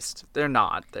 at least. They're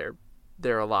not.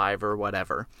 They're alive or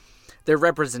whatever. They're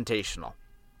representational.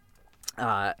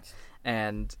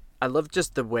 And I love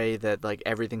just the way that like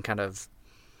everything kind of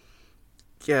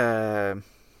it's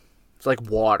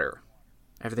like water.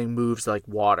 Everything moves like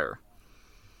water.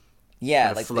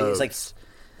 Yeah, like it's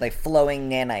like flowing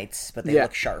nanites, but they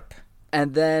look sharp.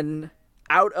 And then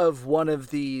out of one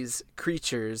of these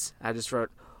creatures, I just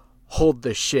wrote, "Hold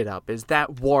the shit up." Is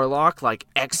that Warlock, like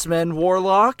X-Men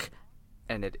Warlock?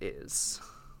 And it is.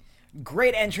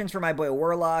 Great entrance for my boy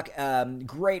Warlock.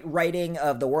 Great writing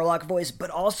of the Warlock voice, but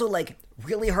also like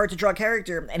really hard to draw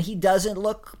character, and he doesn't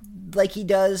look like he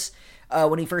does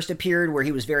when he first appeared, where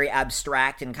he was very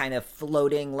abstract and kind of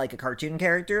floating like a cartoon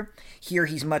character. Here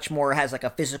he's much more has like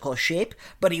a physical shape,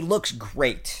 but he looks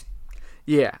great.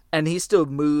 Yeah, and he still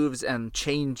moves and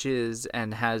changes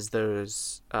and has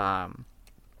those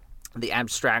the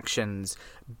abstractions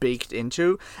baked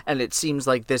into, and it seems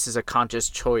like this is a conscious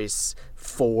choice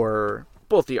for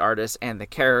both the artist and the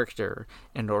character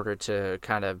in order to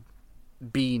kind of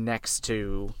be next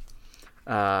to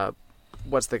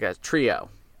what's the guy's trio?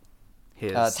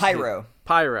 Tyro.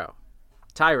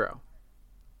 Tyro.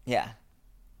 Yeah.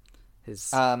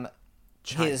 His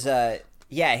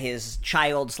his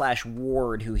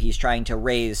child/ward who he's trying to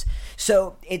raise.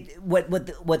 So what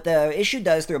the issue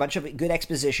does through a bunch of good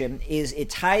exposition is it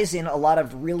ties in a lot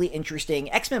of really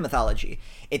interesting X-Men mythology.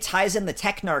 It ties in the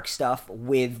Technarch stuff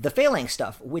with the Phalanx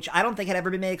stuff, which I don't think had ever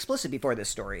been made explicit before this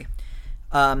story.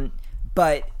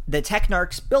 But the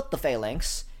Technarchs built the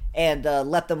Phalanx and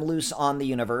let them loose on the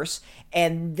universe.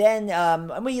 And then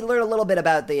we learn a little bit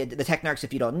about the Technarchs,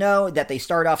 if you don't know, that they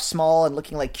start off small and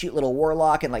looking like cute little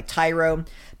Warlock and like Tyro,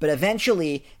 but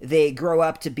eventually they grow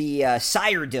up to be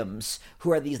Siredoms,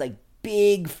 who are these like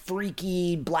big,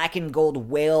 freaky, black and gold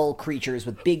whale creatures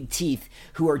with big teeth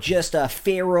who are just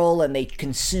feral, and they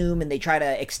consume and they try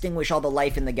to extinguish all the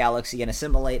life in the galaxy and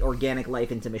assimilate organic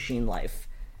life into machine life.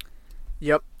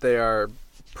 Yep, they are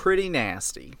pretty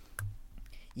nasty.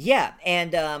 Yeah,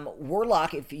 and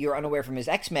Warlock, if you're unaware from his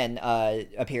X-Men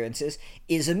appearances,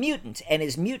 is a mutant. And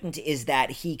his mutant is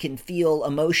that he can feel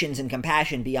emotions and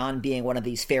compassion beyond being one of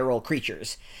these feral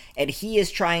creatures. And he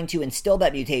is trying to instill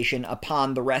that mutation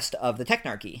upon the rest of the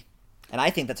Technarchy. And I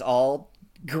think that's all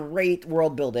great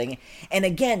world building. And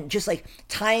again, just like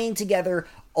tying together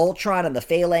Ultron and the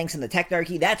Phalanx and the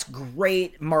Technarchy, that's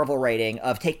great Marvel writing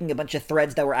of taking a bunch of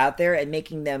threads that were out there and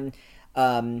making them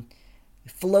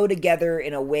flow together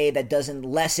in a way that doesn't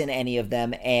lessen any of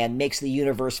them and makes the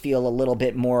universe feel a little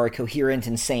bit more coherent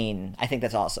and sane. I think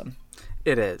that's awesome.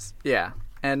 It is, yeah.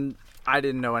 And I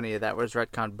didn't know any of that was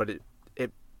retcon, but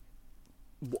it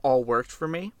all worked for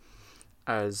me.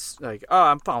 I was like, oh,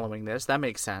 I'm following this. That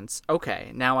makes sense.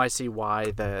 Okay, now I see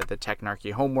why the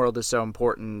Technarchy homeworld is so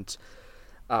important,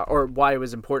 or why it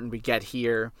was important we get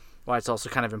here, why it's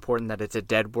also kind of important that it's a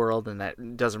dead world and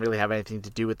that doesn't really have anything to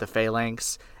do with the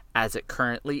Phalanx as it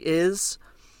currently is.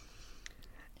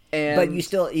 And but you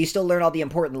still learn all the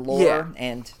important lore, yeah.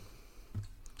 And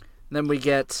then we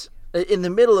get, in the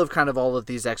middle of kind of all of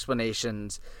these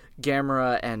explanations,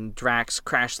 Gamera and Drax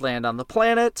crash land on the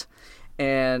planet,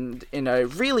 and in a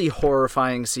really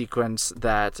horrifying sequence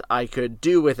that I could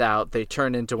do without, they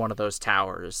turn into one of those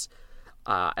towers.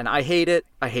 And I hate it.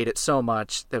 I hate it so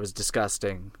much. That was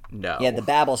disgusting. No. Yeah, the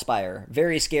Babel Spire.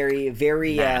 Very scary,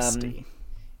 very nasty.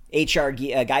 H.R.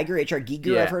 Giger,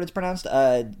 yeah. I've heard it's pronounced,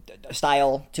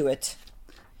 style to it.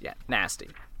 Yeah, nasty.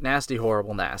 Nasty,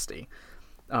 horrible, nasty.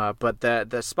 But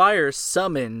the Spire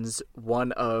summons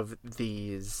one of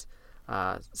these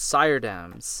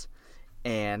Siredoms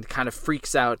and kind of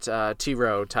freaks out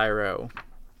Tyro.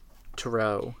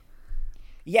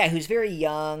 Yeah, who's very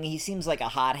young. He seems like a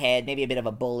hothead, maybe a bit of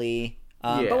a bully,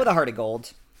 but with a heart of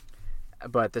gold.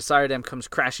 But the Siredom comes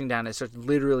crashing down and starts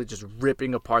literally just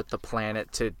ripping apart the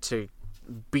planet to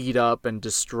beat up and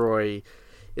destroy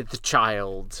the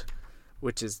child,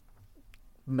 which is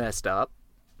messed up.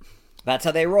 That's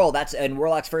how they roll. That's in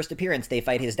Warlock's first appearance. They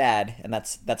fight his dad, and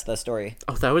that's the story.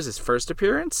 Oh, that was his first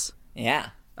appearance? Yeah.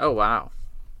 Oh, wow.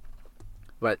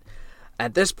 But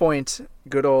at this point,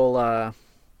 good old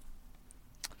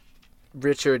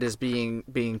Richard is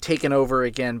being taken over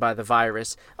again by the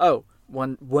virus. Oh,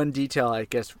 one detail I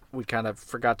guess we kind of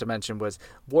forgot to mention was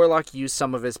Warlock used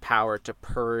some of his power to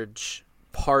purge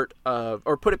part of,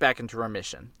 or put it back into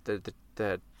remission. The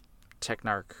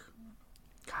Technarch.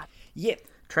 God. Yeah.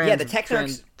 The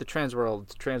Technarchs. The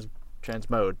transmode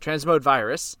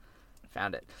virus.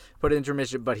 Found it. Put it into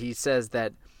remission, but he says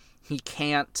that he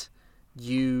can't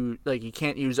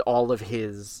use all of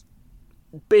his,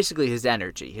 basically his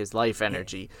energy, his life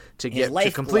energy,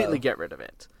 to completely get rid of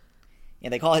it. Yeah,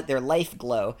 they call it their life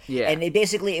glow. Yeah. And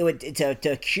it would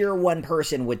to cure one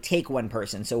person would take one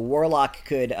person. So Warlock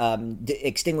could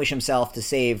extinguish himself to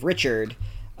save Richard,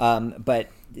 but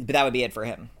that would be it for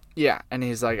him. Yeah, and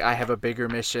he's like, I have a bigger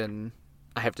mission.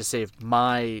 I have to save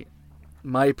my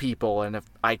people, and if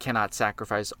I cannot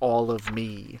sacrifice all of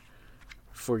me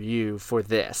for you for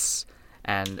this.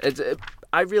 And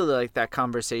I really like that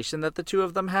conversation that the two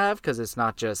of them have, because it's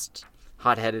not just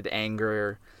hot-headed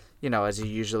anger, as you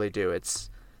usually do. It's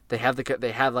they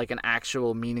have like an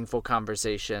actual meaningful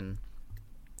conversation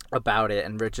about it,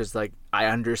 and Rich is like, I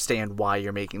understand why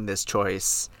you're making this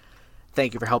choice.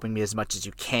 Thank you for helping me as much as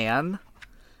you can.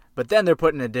 But then they're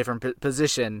put in a different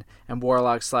position, and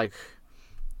Warlock's like,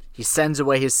 he sends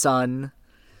away his son,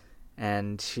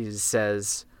 and he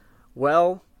says,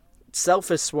 well, Self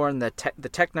has sworn that the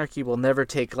Technarchy will never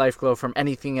take life glow from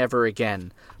anything ever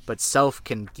again, but Self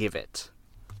can give it.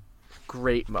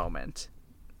 Great moment.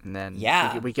 And then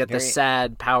we get the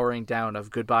sad powering down of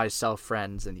goodbye, Self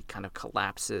friends, and he kind of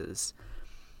collapses.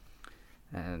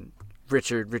 And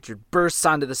Richard bursts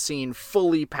onto the scene,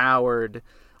 fully powered.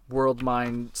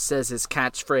 Worldmind says his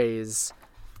catchphrase.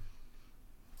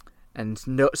 And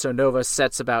so Nova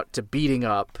sets about to beating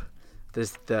up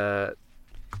the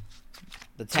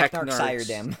Technarch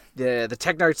Siredom. The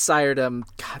Technarch Siredom.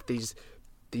 God, these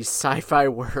sci-fi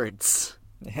words.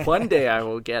 One day I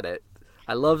will get it.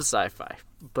 I love sci-fi,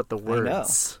 but the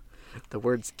words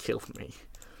kill me.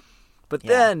 But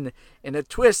then, in a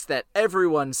twist that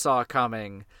everyone saw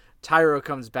coming, Tyro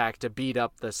comes back to beat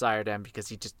up the Siredom because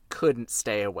he just couldn't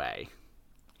stay away.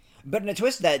 But in a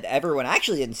twist that everyone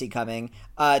actually didn't see coming,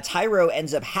 Tyro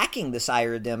ends up hacking the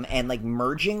Siredom and like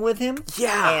merging with him.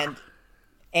 Yeah.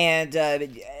 And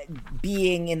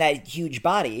being in that huge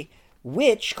body,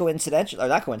 which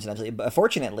but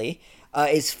fortunately,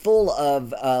 is full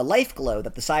of life glow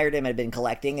that the Siredom had been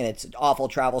collecting, and its awful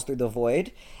travels through the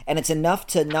void, and it's enough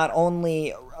to not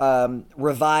only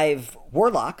revive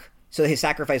Warlock, so his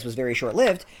sacrifice was very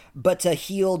short-lived, but to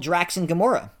heal Drax and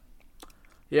Gamora.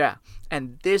 Yeah,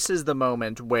 and this is the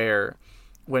moment when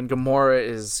Gamora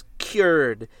is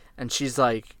cured, and she's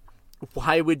like,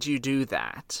 why would you do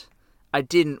that? I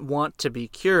didn't want to be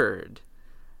cured.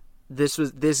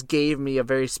 This gave me a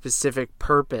very specific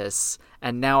purpose,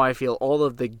 and now I feel all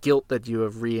of the guilt that you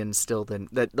have reinstilled in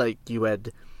that, like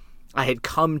I had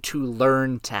come to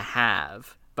learn to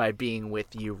have by being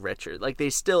with you, Richard. Like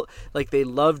they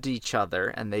loved each other,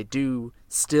 and they do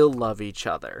still love each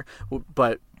other,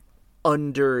 but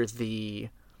under the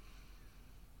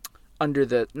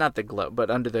not the glow,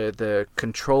 but under the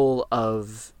control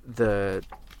of the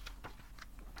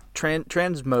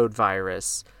transmode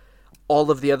virus, all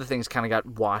of the other things kind of got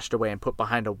washed away and put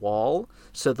behind a wall,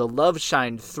 so the love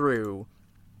shined through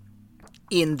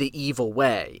in the evil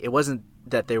way. It wasn't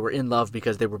that they were in love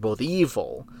because they were both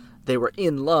evil. They were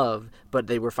in love, but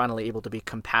they were finally able to be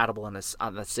compatible on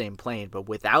the same plane. But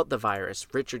without the virus,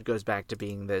 Richard goes back to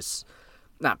being this,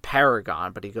 not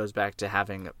paragon, but he goes back to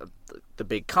having the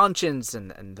big conscience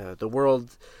and the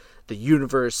world, the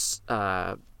universe,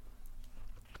 a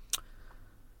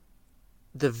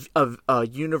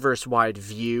universe-wide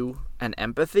view and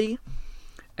empathy.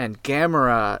 And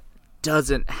Gamora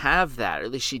doesn't have that, or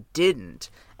at least she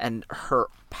didn't. And her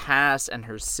past and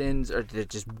her sins are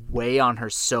just weigh on her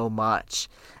so much.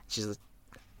 She's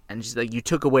like, you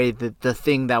took away the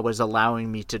thing that was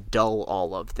allowing me to dull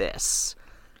all of this.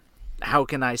 How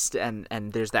can I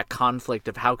and there's that conflict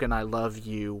of how can I love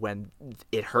you when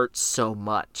it hurts so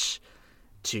much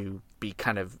to be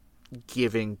kind of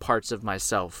giving parts of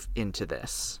myself into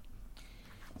this.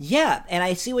 Yeah, and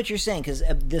I see what you're saying, because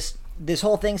this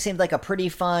whole thing seemed like a pretty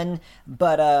fun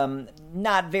but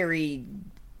not very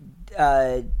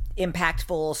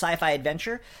impactful sci-fi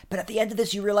adventure. But at the end of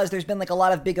this, you realize there's been like a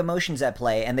lot of big emotions at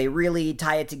play, and they really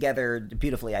tie it together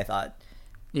beautifully, I thought.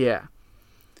 Yeah.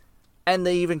 And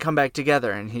they even come back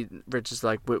together, and Rich is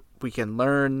like, we can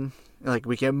learn, like,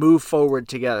 we can move forward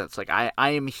together. It's like, I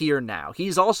am here now.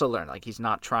 He's also learned, like, he's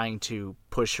not trying to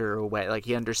push her away. Like,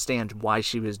 he understands why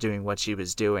she was doing what she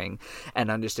was doing, and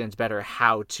understands better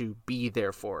how to be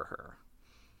there for her.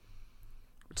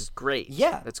 Which is great.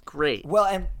 Yeah. That's great.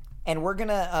 Well, and we're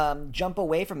gonna jump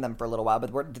away from them for a little while,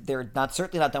 but they're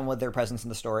certainly not done with their presence in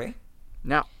the story.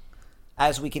 No.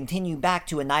 As we continue back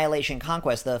to Annihilation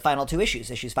Conquest, the final two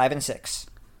issues 5 and 6.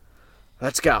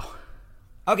 Let's go.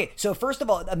 Okay, so first of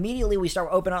all, immediately we start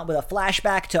opening up with a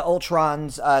flashback to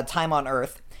Ultron's time on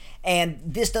Earth. And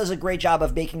this does a great job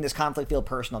of making this conflict feel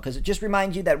personal, because it just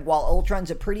reminds you that while Ultron's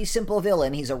a pretty simple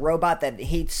villain, he's a robot that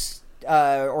hates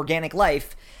organic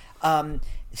life,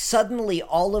 suddenly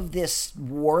all of this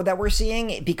war that we're seeing,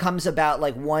 it becomes about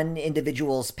like one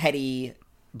individual's petty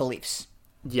beliefs.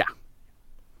 Yeah.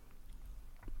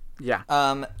 Yeah.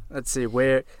 Let's see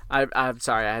where I'm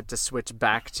sorry, I had to switch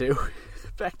back to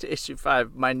issue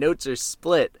 5. My notes are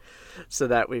split so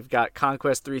that we've got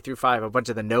Conquest 3 through 5, a bunch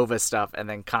of the Nova stuff, and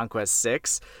then Conquest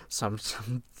 6. So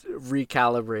I'm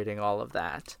recalibrating all of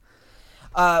that.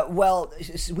 Well,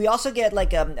 we also get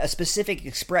like a specific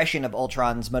expression of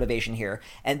Ultron's motivation here,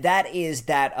 and that is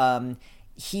that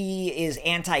he is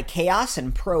anti-chaos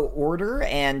and pro-order,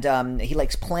 and he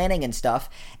likes planning and stuff.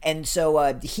 And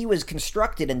so he was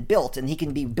constructed and built, and he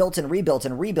can be built and rebuilt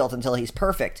until he's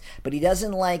perfect. But he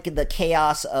doesn't like the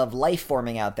chaos of life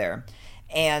forming out there.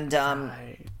 And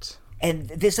right. And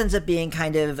this ends up being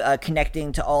kind of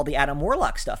connecting to all the Adam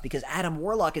Warlock stuff, because Adam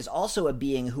Warlock is also a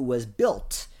being who was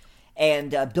built.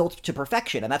 and built to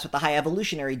perfection, and that's what the High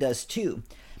Evolutionary does too.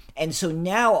 And so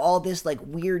now all this like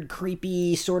weird,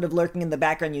 creepy, sort of lurking in the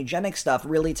background eugenic stuff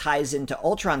really ties into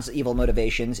Ultron's evil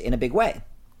motivations in a big way.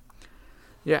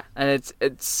 Yeah, and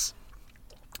it's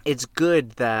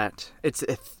good that it's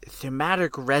a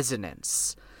thematic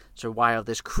resonance. So while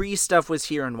this Kree stuff was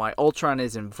here and why Ultron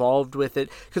is involved with it,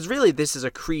 because really this is a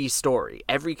Kree story.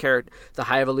 Every character, the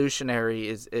High Evolutionary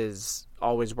is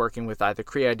always working with either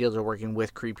Kree ideals or working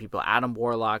with Kree people. Adam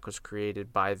Warlock was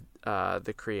created by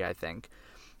the Kree, I think.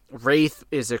 Wraith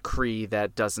is a Kree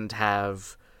that doesn't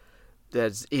have,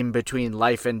 that's in between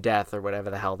life and death, or whatever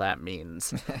the hell that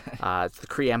means. It's the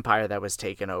Kree Empire that was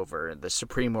taken over. The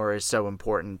Supremor is so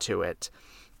important to it.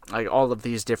 Like all of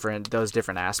those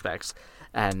different aspects.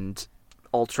 And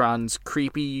Ultron's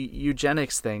creepy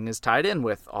eugenics thing is tied in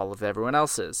with all of everyone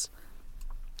else's.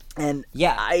 And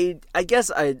yeah, I guess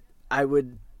I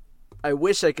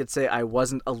wish I could say I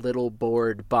wasn't a little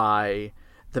bored by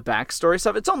the backstory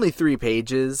stuff. It's only 3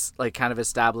 pages, like kind of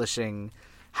establishing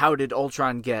how did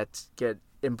Ultron get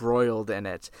embroiled in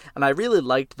it. And I really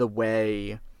liked the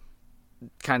way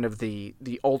kind of the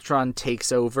Ultron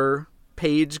takes over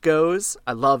page goes.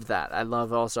 I love that. I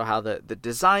love also how the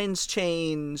designs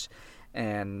change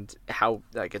and how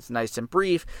like it's nice and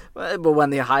brief. But when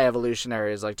the High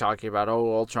Evolutionary is like talking about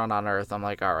Ultron on Earth, I'm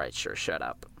like, all right, sure, shut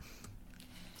up.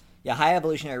 Yeah, High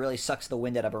Evolutionary really sucks the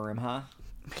wind out of a room, huh?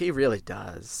 He really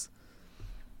does.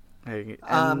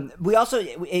 We also,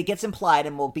 it gets implied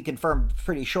and will be confirmed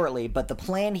pretty shortly, but the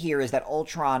plan here is that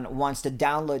Ultron wants to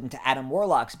download into Adam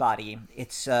Warlock's body.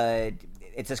 It's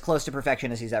as close to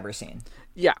perfection as he's ever seen.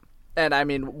 Yeah, and I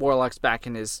mean, Warlock's back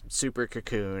in his super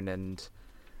cocoon and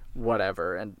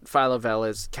whatever, and Phyla-Vell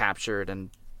is captured and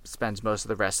spends most of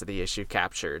the rest of the issue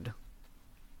captured,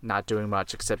 not doing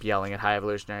much except yelling at High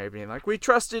Evolutionary, being like, "We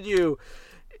trusted you!"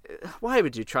 Why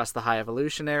would you trust the High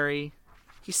Evolutionary?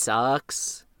 He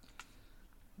sucks.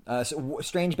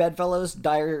 Strange bedfellows,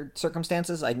 dire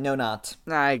circumstances? I know not.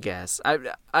 I guess. I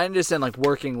understand, like,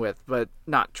 working with, but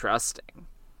not trusting.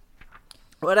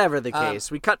 Whatever the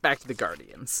case, we cut back to the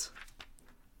Guardians.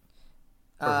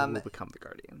 Or who will become the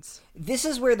Guardians. This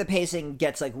is where the pacing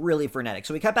gets, like, really frenetic.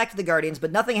 So we cut back to the Guardians,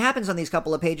 but nothing happens on these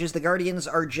couple of pages. The Guardians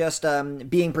are just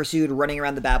being pursued, running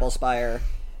around the Babel Spire.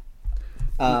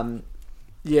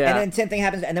 Yeah. And then same thing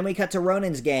happens, and then we cut to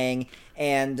Ronan's gang,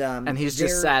 and he's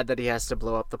just sad that he has to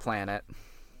blow up the planet.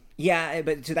 Yeah,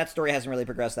 but so that story hasn't really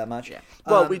progressed that much. Yeah.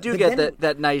 Well, we do get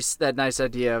that nice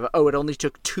idea of, it only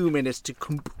took 2 minutes to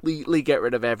completely get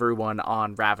rid of everyone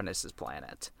on Ravenous'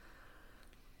 planet.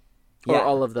 Or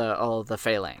all of the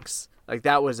Phalanx. Like,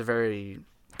 that was a very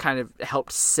kind of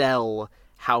helped sell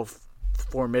how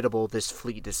formidable this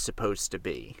fleet is supposed to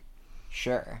be.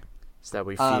 Sure. So that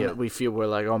we feel we're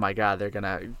like, oh my god, they're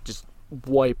gonna just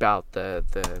wipe out the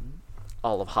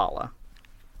all of Hala.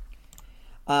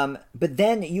 But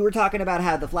then you were talking about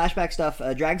how the flashback stuff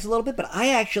drags a little bit, but I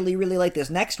actually really like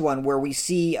this next one where we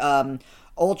see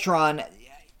Ultron,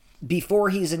 before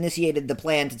he's initiated the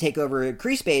plan to take over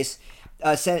Kree space,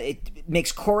 it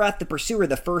makes Korath the Pursuer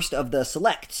the first of the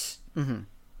selects.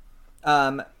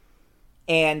 Mm-hmm.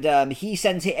 And he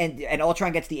sends and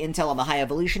Ultron gets the intel on the High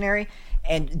Evolutionary,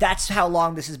 and that's how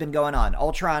long this has been going on.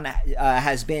 Ultron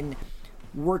has been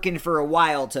working for a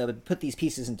while to put these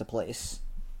pieces into place.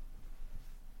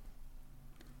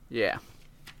 Yeah.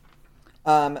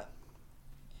 The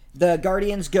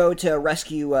Guardians go to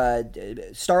rescue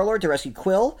Star-Lord, to rescue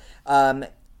Quill,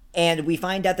 and we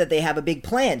find out that they have a big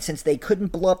plan. Since they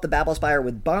couldn't blow up the Babel Spire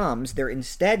with bombs, they're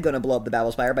instead going to blow up the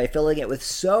Babel Spire by filling it with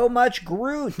so much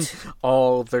Groot.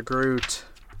 All the Groot.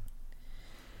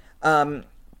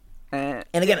 And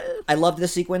again, I loved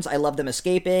this sequence. I loved them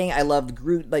escaping. I loved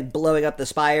Groot like blowing up the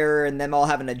spire and them all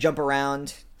having to jump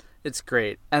around. It's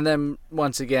great. And then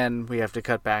once again, we have to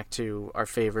cut back to our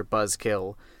favorite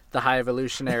buzzkill, the High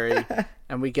Evolutionary,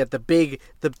 and we get the big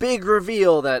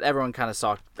reveal that everyone kind of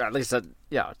saw. At least,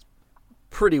 it's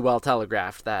pretty well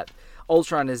telegraphed that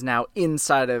Ultron is now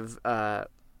inside of Adam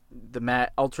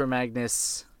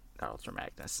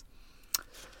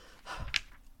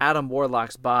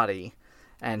Warlock's body.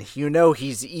 And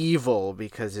he's evil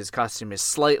because his costume is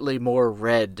slightly more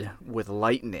red with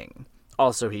lightning.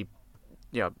 Also, he,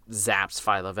 zaps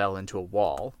Phyla-Vell into a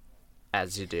wall,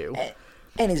 as you do.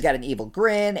 And he's got an evil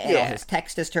grin, and all his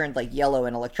text is turned, like, yellow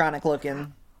and electronic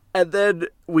looking. And then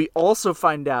we also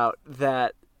find out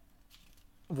that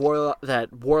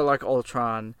Warlock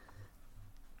Ultron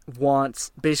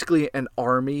wants basically an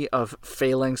army of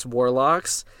Phalanx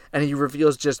Warlocks, and he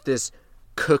reveals just this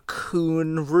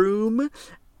cocoon room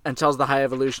and tells the High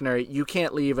Evolutionary, you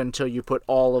can't leave until you put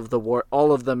all of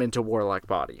them into Warlock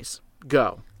bodies.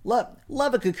 Go. Love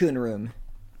a Cocoon room.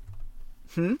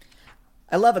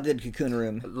 I love a good Cocoon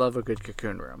room. Love a good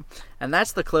Cocoon room. And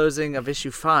that's the closing of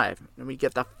issue 5. And we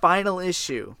get the final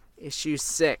issue, issue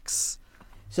 6.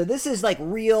 So this is like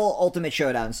real Ultimate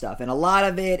Showdown stuff, and a lot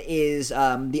of it is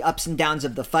the ups and downs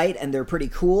of the fight, and they're pretty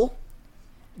cool.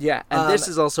 Yeah, and this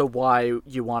is also why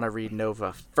you want to read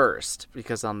Nova first,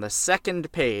 because on the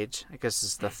second page, I guess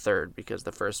it's the third, because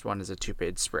the first one is a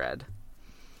 2-page spread.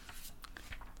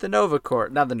 The Nova Corps,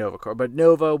 not the Nova Corps, but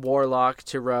Nova, Warlock,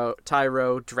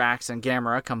 Tyro, Drax, and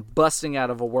Gamera come busting out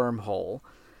of a wormhole,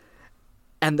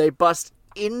 and they bust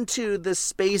into the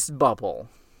space bubble.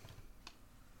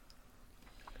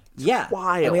 Yeah,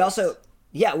 wild. And we also,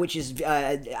 which is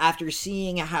after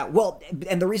seeing how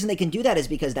and the reason they can do that is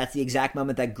because that's the exact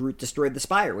moment that Groot destroyed the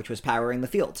Spire, which was powering the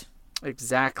field.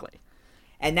 Exactly.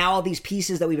 And now all these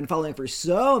pieces that we've been following for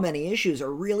so many issues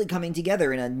are really coming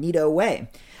together in a neato way.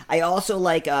 I also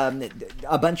like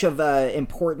a bunch of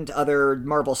important other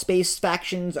Marvel space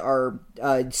factions are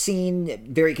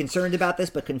seen, very concerned about this,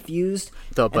 but confused.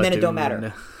 And then it don't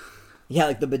matter. Yeah,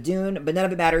 like the Badoon, but none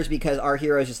of it matters because our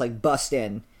heroes just like bust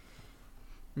in.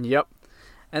 Yep.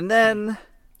 And then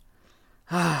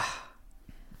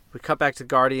we cut back to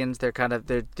Guardians. They're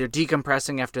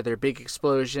decompressing after their big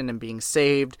explosion and being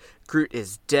saved. Groot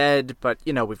is dead, but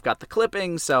we've got the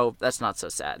clipping, so that's not so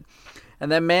sad. And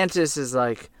then Mantis is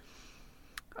like,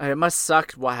 it must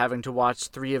suck having to watch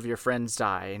 3 of your friends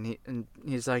die. And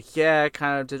he's like, yeah,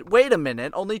 kind of did. Wait a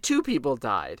minute, only 2 people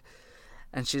died.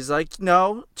 And she's like,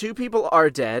 no, 2 people are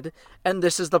dead, and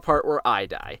this is the part where I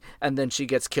die. And then she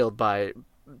gets killed by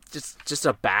just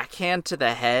a backhand to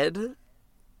the head.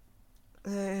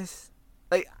 I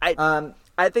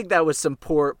think that was some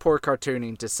poor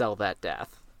cartooning to sell that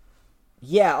death.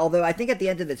 Yeah, although I think at the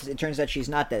end of this, it turns out she's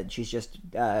not dead. She's just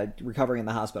recovering in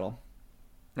the hospital.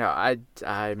 No,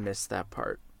 I missed that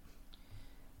part.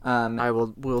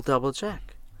 We'll double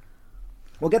check.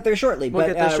 We'll get there shortly. We'll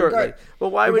get there shortly.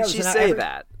 Well, why would she say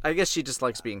that? I guess she just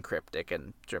likes being cryptic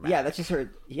and dramatic. Yeah, that's just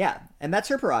her. Yeah, and that's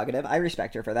her prerogative. I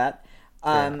respect her for that.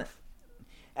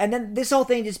 And then this whole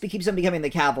thing just keeps on becoming the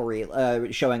cavalry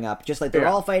showing up. Just like they're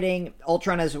all fighting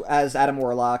Ultron as Adam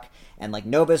Warlock, and like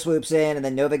Nova swoops in, and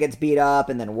then Nova gets beat up,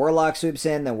 and then Warlock swoops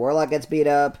in, then Warlock gets beat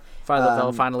up.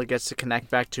 Phyla-Vell finally gets to connect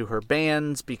back to her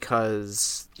bands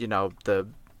because, the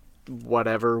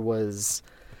whatever was...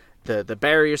 The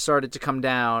barrier started to come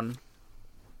down.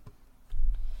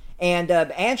 And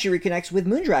she reconnects with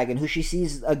Moondragon, who she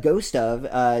sees a ghost of,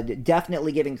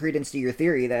 definitely giving credence to your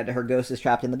theory that her ghost is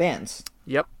trapped in the bands.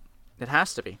 Yep. It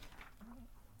has to be.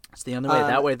 It's the only way.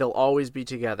 That way they'll always be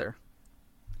together.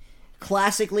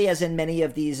 Classically, as in many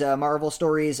of these Marvel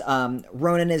stories,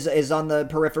 Ronan is on the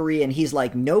periphery, and he's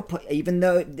like, nope, even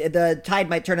though the tide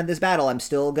might turn in this battle, I'm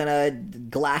still gonna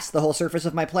glass the whole surface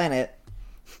of my planet.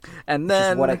 And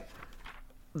then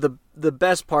the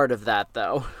best part of that,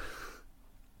 though,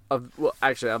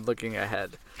 actually, I'm looking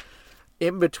ahead.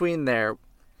 In between there,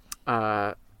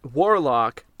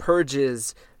 Warlock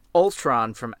purges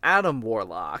Ultron from Adam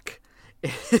Warlock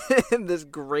in this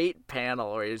great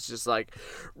panel where he's just like,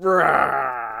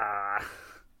 Rah!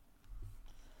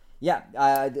 Yeah,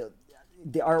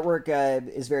 the artwork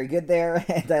is very good there,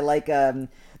 and I like the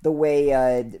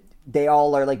way they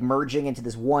all are like merging into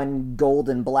this one gold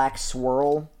and black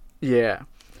swirl. Yeah.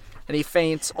 And he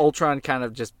faints. Ultron kind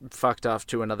of just fucked off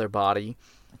to another body.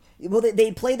 Well,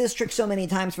 they play this trick so many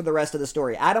times for the rest of the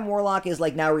story. Adam Warlock is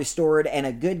like now restored and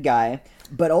a good guy,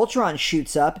 but Ultron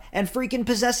shoots up and freaking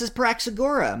possesses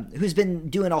Praxagora, who's been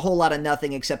doing a whole lot of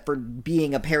nothing except for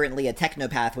being apparently a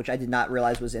technopath, which I did not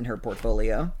realize was in her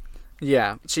portfolio.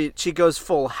 Yeah, she goes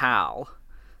full Hal.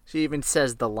 She even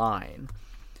says the line.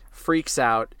 Freaks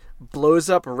out, blows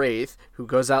up Wraith, who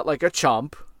goes out like a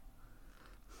chump.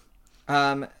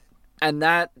 And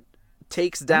that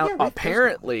takes down,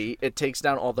 apparently, it takes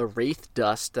down all the Wraith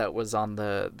dust that was on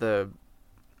the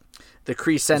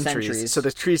Kree sentries. So the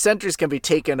Kree sentries can be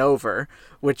taken over,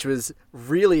 which was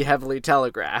really heavily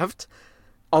telegraphed.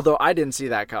 Although I didn't see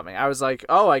that coming. I was like,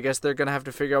 oh, I guess they're going to have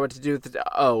to figure out what to do with it.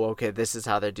 Oh, okay, this is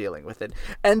how they're dealing with it.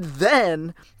 And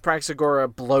then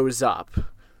Praxagora blows up.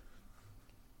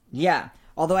 Yeah.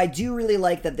 Although I do really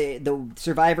like that the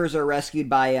survivors are rescued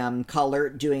by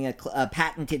Collert doing a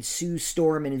patented Sue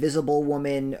Storm Invisible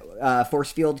Woman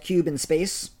force field cube in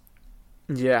space.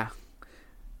 Yeah.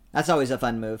 That's always a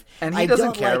fun move. And he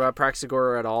doesn't care about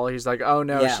Praxagora at all. He's like, oh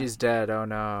no, she's dead. Oh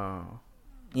no.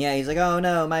 Yeah, he's like, oh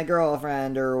no, my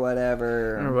girlfriend or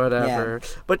whatever. Or whatever. Yeah.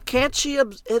 But can't she,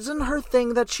 isn't her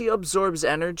thing that she absorbs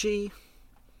energy?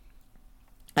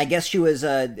 I guess she was,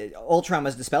 Ultron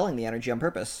was dispelling the energy on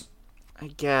purpose. I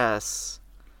guess.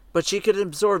 But she could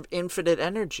absorb infinite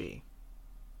energy.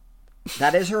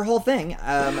 That is her whole thing.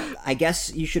 I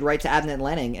guess you should write to Abnett and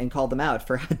Lanning and call them out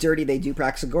for how dirty they do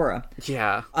Praxagora.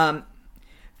 Yeah.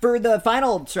 For the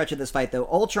final stretch of this fight, though,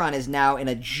 Ultron is now in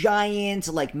a giant,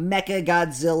 like, Mecha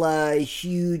Godzilla,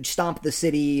 huge stomp the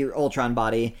city Ultron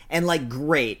body. And, like,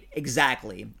 great.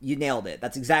 Exactly. You nailed it.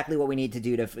 That's exactly what we need to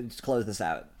do to close this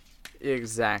out.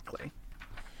 Exactly.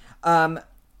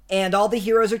 And all the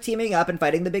heroes are teaming up and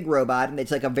fighting the big robot, and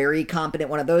it's like a very competent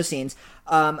one of those scenes.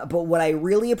 But what I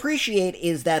really appreciate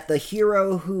is that the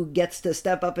hero who gets to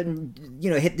step up and, you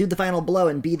know, do the final blow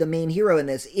and be the main hero in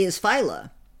this is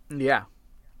Phyla. Yeah.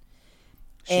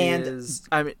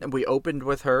 I mean, we opened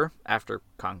with her after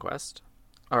Conquest,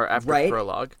 or after Right.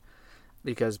 Prologue,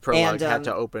 because Prologue had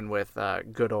to open with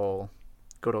good old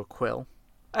Quill.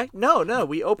 No,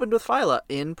 we opened with Phyla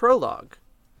in Prologue.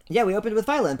 Yeah, we opened with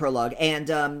Phyla in Prologue, and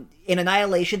in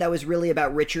Annihilation, that was really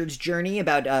about Richard's journey,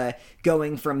 about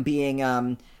going from being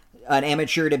an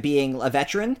amateur to being a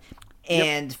veteran.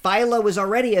 And Phyla was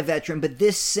already a veteran, but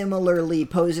this similarly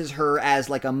poses her as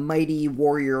like a mighty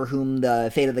warrior whom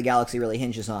the fate of the galaxy really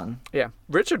hinges on. Yeah,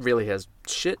 Richard really has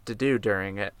shit to do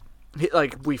during it.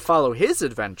 We follow his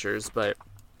adventures, but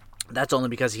that's only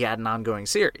because he had an ongoing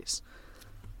series.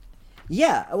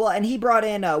 Yeah, well, and he brought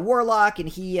in Warlock, and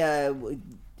he had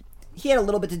a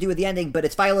little bit to do with the ending, but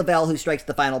it's Phyla Vell who strikes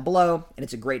the final blow, and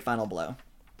it's a great final blow.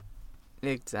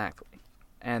 Exactly.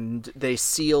 And they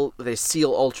seal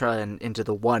Ultron into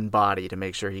the one body to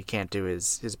make sure he can't do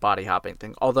his body hopping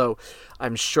thing. Although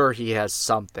I'm sure he has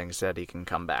something said he can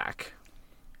come back.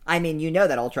 I mean, you know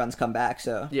that Ultron's come back,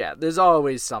 so Yeah, there's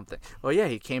always something. Well, yeah,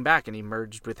 he came back and he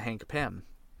merged with Hank Pym.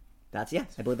 I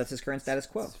believe that's his current status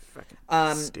quo.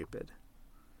 Fucking stupid.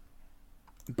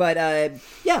 But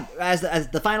yeah, as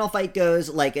the final fight goes,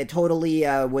 like it totally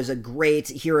was a great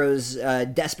heroes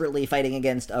desperately fighting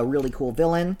against a really cool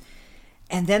villain.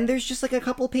 And then there's just like a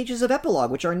couple pages of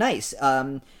epilogue, which are nice.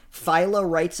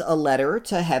 Phyla writes a letter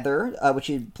to Heather, which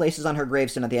she places on her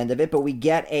gravestone at the end of it. But we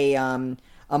get a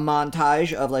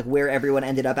montage of like where everyone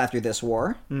ended up after this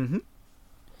war. Mm-hmm.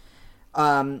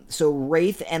 So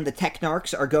Wraith and the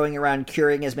Technarchs are going around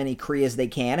curing as many Kree as they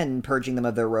can and purging them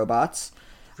of their robots.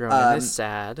 Ronan is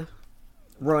sad.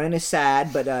 Ronan is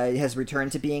sad, but has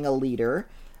returned to being a leader.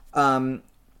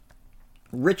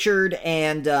 Richard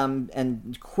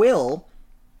and Quill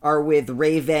are with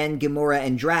Raven, Gamora,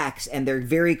 and Drax, and they're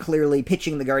very clearly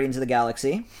pitching the Guardians of the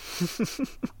Galaxy.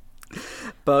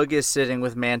 Bug is sitting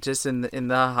with Mantis in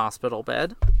the hospital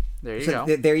bed. There you go.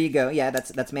 There you go. Yeah,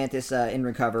 that's Mantis in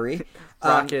recovery.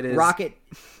 Rocket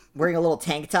wearing a little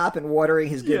tank top and watering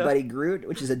his good buddy Groot,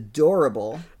 which is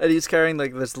adorable. And he's carrying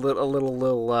like this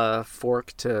little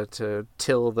fork to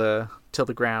till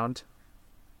the ground.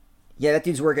 Yeah, that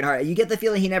dude's working hard. You get the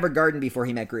feeling he never gardened before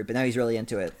he met Groot, but now he's really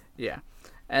into it. Yeah.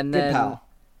 And Good then pal.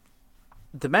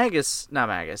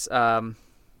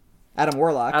 Adam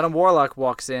Warlock. Adam Warlock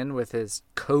walks in with his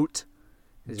coat,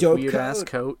 his Dope weird ass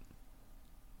coat,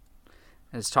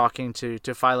 and is talking to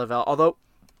Phyla Vell. Although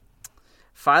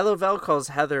Phyla Vell calls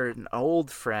Heather an old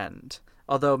friend.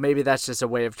 Although maybe that's just a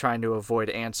way of trying to avoid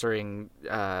answering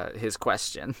his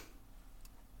question.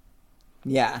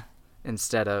 Yeah.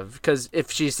 Instead of, because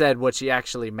if she said what she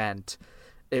actually meant,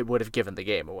 it would have given the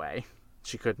game away.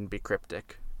 She couldn't be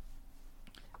cryptic.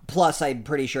 Plus, I'm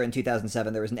pretty sure in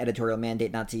 2007 there was an editorial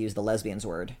mandate not to use the lesbians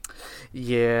word.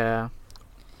 Yeah.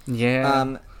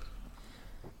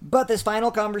 But this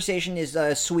final conversation is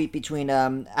sweet between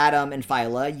Adam and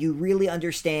Phyla. You really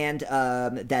understand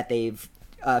that they've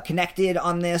connected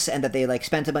on this, and that they like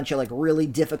spent a bunch of like really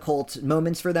difficult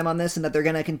moments for them on this, and that they're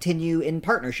going to continue in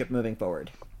partnership moving forward.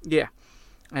 Yeah.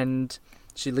 And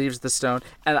she leaves the stone.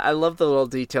 And I love the little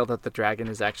detail that the dragon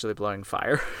is actually blowing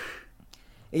fire.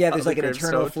 Yeah, there's like an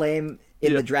eternal flame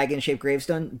in the dragon-shaped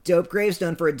gravestone. Dope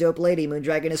gravestone for a dope lady.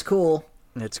 Moondragon is cool.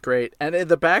 It's great. And in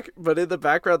the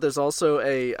background there's also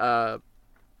a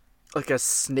like a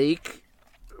snake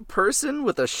person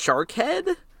with a shark head.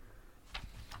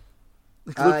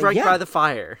 Like, look right by the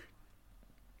fire.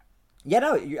 Yeah,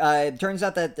 no, it turns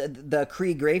out that the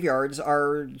Kree graveyards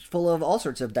are full of all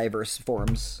sorts of diverse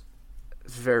forms.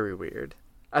 Very weird.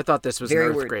 I thought this was an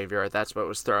Earth graveyard. That's what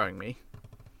was throwing me.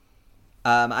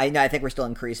 I think we're still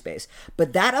in Kree space.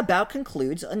 But that about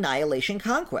concludes Annihilation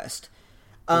Conquest.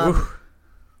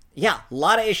 Yeah, a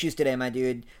lot of issues today, my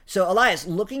dude. So, Elias,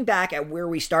 looking back at where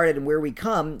we started and where we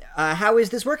come, how is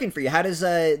this working for you? How does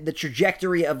the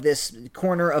trajectory of this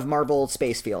corner of Marvel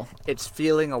space feel? It's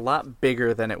feeling a lot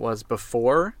bigger than it was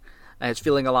before, and it's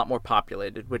feeling a lot more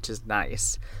populated, which is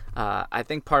nice. I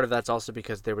think part of that's also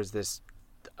because there was this...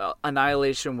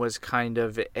 Annihilation was kind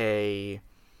of a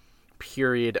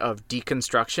period of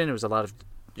deconstruction. It was a lot of,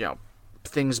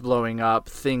 things blowing up,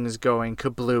 things going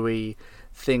kablooey,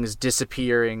 things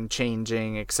disappearing,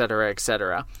 changing, etc.,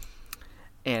 etc.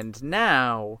 And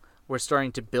now we're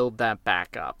starting to build that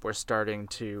back up. We're starting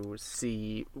to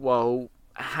see,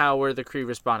 how are the Kree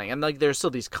responding? And there's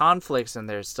still these conflicts, and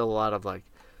there's still a lot of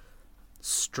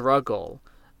struggle,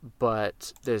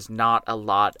 but there's not a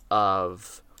lot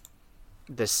of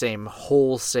the same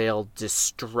wholesale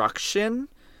destruction.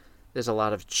 There's a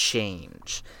lot of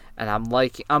change, and I'm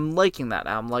liking that.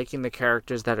 I'm liking the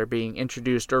characters that are being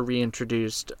introduced or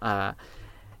reintroduced,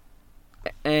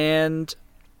 and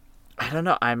I don't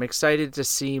know. I'm excited to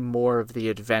see more of the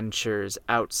adventures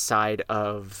outside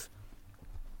of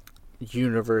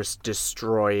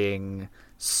universe-destroying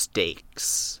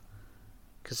stakes,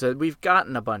 because we've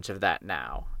gotten a bunch of that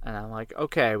now, and I'm like,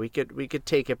 okay, we could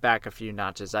take it back a few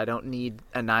notches. I don't need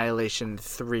Annihilation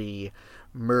 3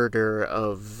 murder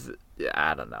of,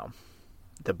 I don't know,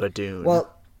 the Badoon.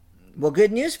 Well,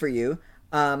 good news for you.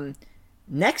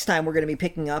 Next time we're going to be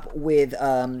picking up with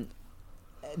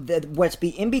what's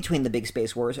in between the big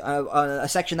space wars, a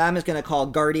section that I'm just going to call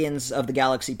Guardians of the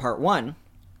Galaxy Part 1.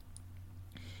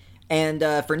 And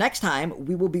for next time,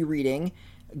 we will be reading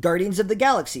Guardians of the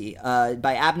Galaxy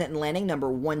by Abnett and Lanning, number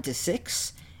 1 to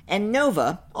 6, and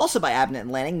Nova, also by Abnett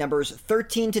and Lanning, numbers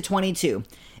 13 to 22.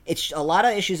 It's a lot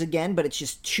of issues again, but it's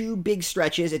just 2 big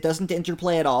stretches. It doesn't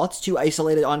interplay at all. It's 2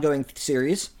 isolated, ongoing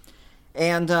series.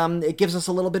 And it gives us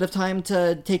a little bit of time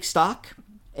to take stock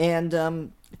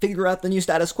and figure out the new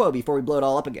status quo before we blow it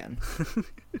all up again.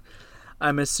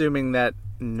 I'm assuming that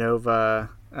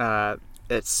Nova,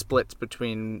 it splits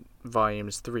between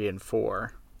volumes 3 and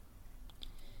 4.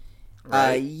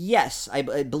 Right? Yes, I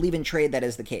believe in trade that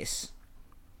is the case.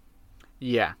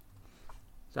 Yeah.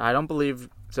 So I don't believe...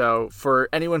 So for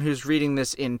anyone who's reading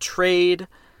this in trade,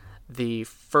 the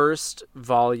first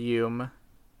volume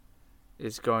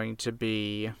is going to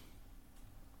be...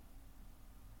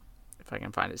 If I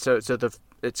can find it. So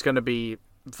it's going to be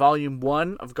volume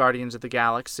 1 of Guardians of the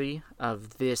Galaxy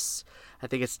of this... I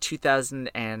think it's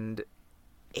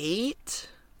 2008?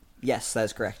 Yes, that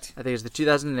is correct. I think it's the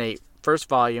 2008 first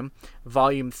volume.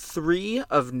 Volume 3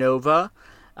 of Nova,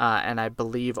 and I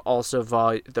believe also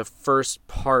the first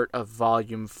part of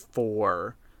volume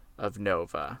 4 of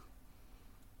Nova.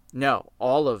 No,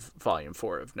 all of volume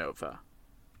 4 of Nova.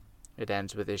 It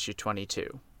ends with issue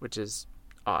 22, which is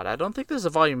odd. I don't think there's a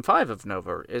volume 5 of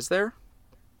Nova, is there?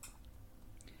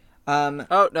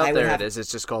 Oh, no, there it is.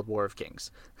 It's just called War of Kings.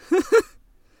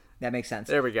 That makes sense.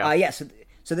 There we go. Yes.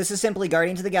 So this is simply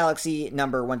Guardians of the Galaxy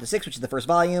number 1 to 6, which is the first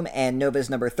volume, and Nova's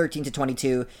number 13 to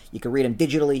 22. You can read them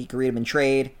digitally. You can read them in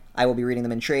trade. I will be reading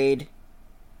them in trade.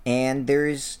 And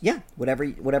there's, whatever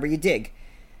you dig.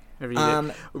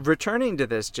 Returning to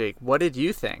this, Jake, what did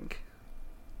you think?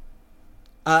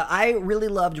 I really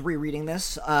loved rereading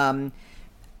this. I'm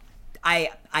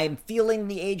feeling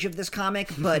the age of this comic,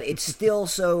 but it's still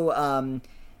so...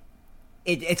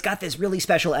 It's got this really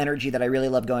special energy that I really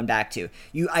love going back to.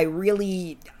 I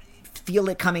really feel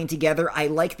it coming together. I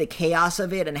like the chaos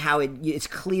of it and how it's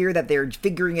clear that they're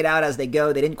figuring it out as they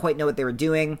go. They didn't quite know what they were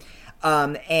doing.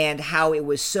 And how it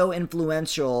was so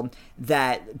influential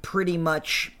that pretty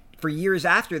much for years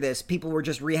after this, people were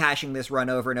just rehashing this run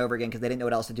over and over again because they didn't know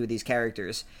what else to do with these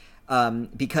characters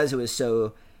because it was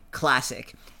so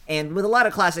classic. And with a lot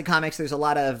of classic comics, there's a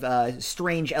lot of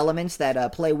strange elements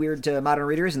that play weird to modern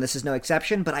readers, and this is no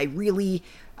exception. But I really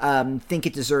think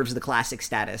it deserves the classic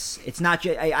status. It's not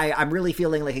just... I'm really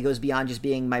feeling like it goes beyond just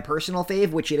being my personal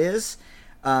fave, which it is.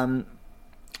 I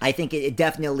think it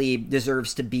definitely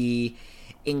deserves to be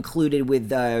included with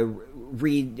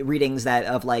readings that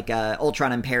of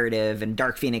Ultron Imperative and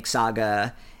Dark Phoenix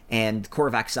Saga and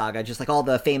Korvac Saga, just like all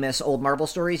the famous old Marvel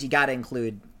stories. You got to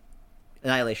include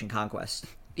Annihilation Conquest.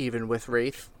 Even with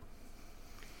Wraith?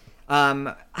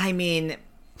 I mean,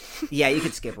 yeah, you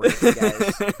could skip Wraith, you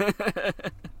guys.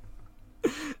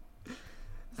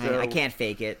 I can't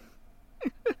fake it.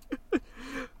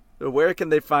 Where can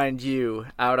they find you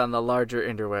out on the larger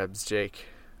interwebs, Jake?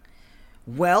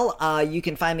 Well, you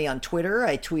can find me on Twitter.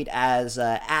 I tweet as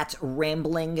at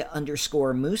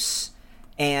rambling_moose.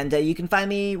 And you can find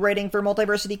me writing for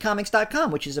multiversitycomics.com,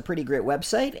 which is a pretty great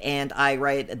website. And I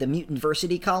write the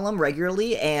Mutantversity column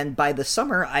regularly. And by the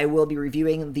summer, I will be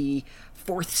reviewing the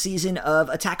 4th season of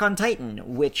Attack on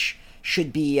Titan, which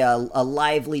should be a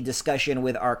lively discussion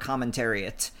with our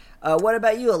commentariat. What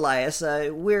about you, Elias?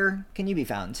 Where can you be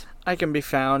found? I can be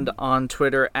found on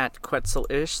Twitter at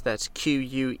Quetzalish. That's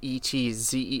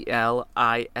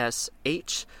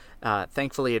QUETZELISH.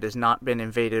 Thankfully, it has not been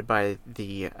invaded by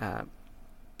the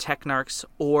Technarchs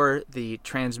or the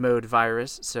Transmode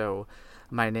virus, so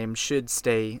my name should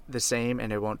stay the same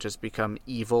and it won't just become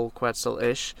evil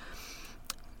Quetzal-ish.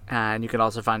 And you can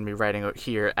also find me writing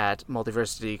here at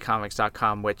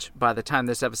multiversitycomics.com, which by the time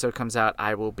this episode comes out,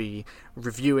 I will be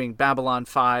reviewing Babylon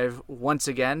 5 once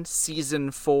again,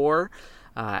 Season 4,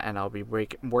 and I'll be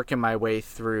working my way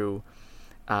through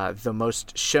the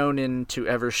most shonen to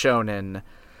ever shonen,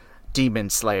 Demon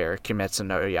Slayer Kimetsu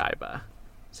no Yaiba.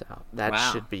 So that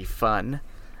should be fun.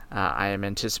 I am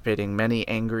anticipating many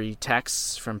angry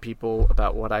texts from people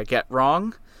about what I get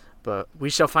wrong, but we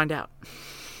shall find out.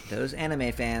 Those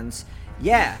anime fans.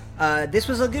 Yeah, this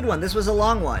was a good one. This was a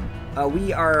long one.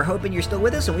 We are hoping you're still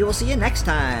with us, and we will see you next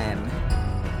time.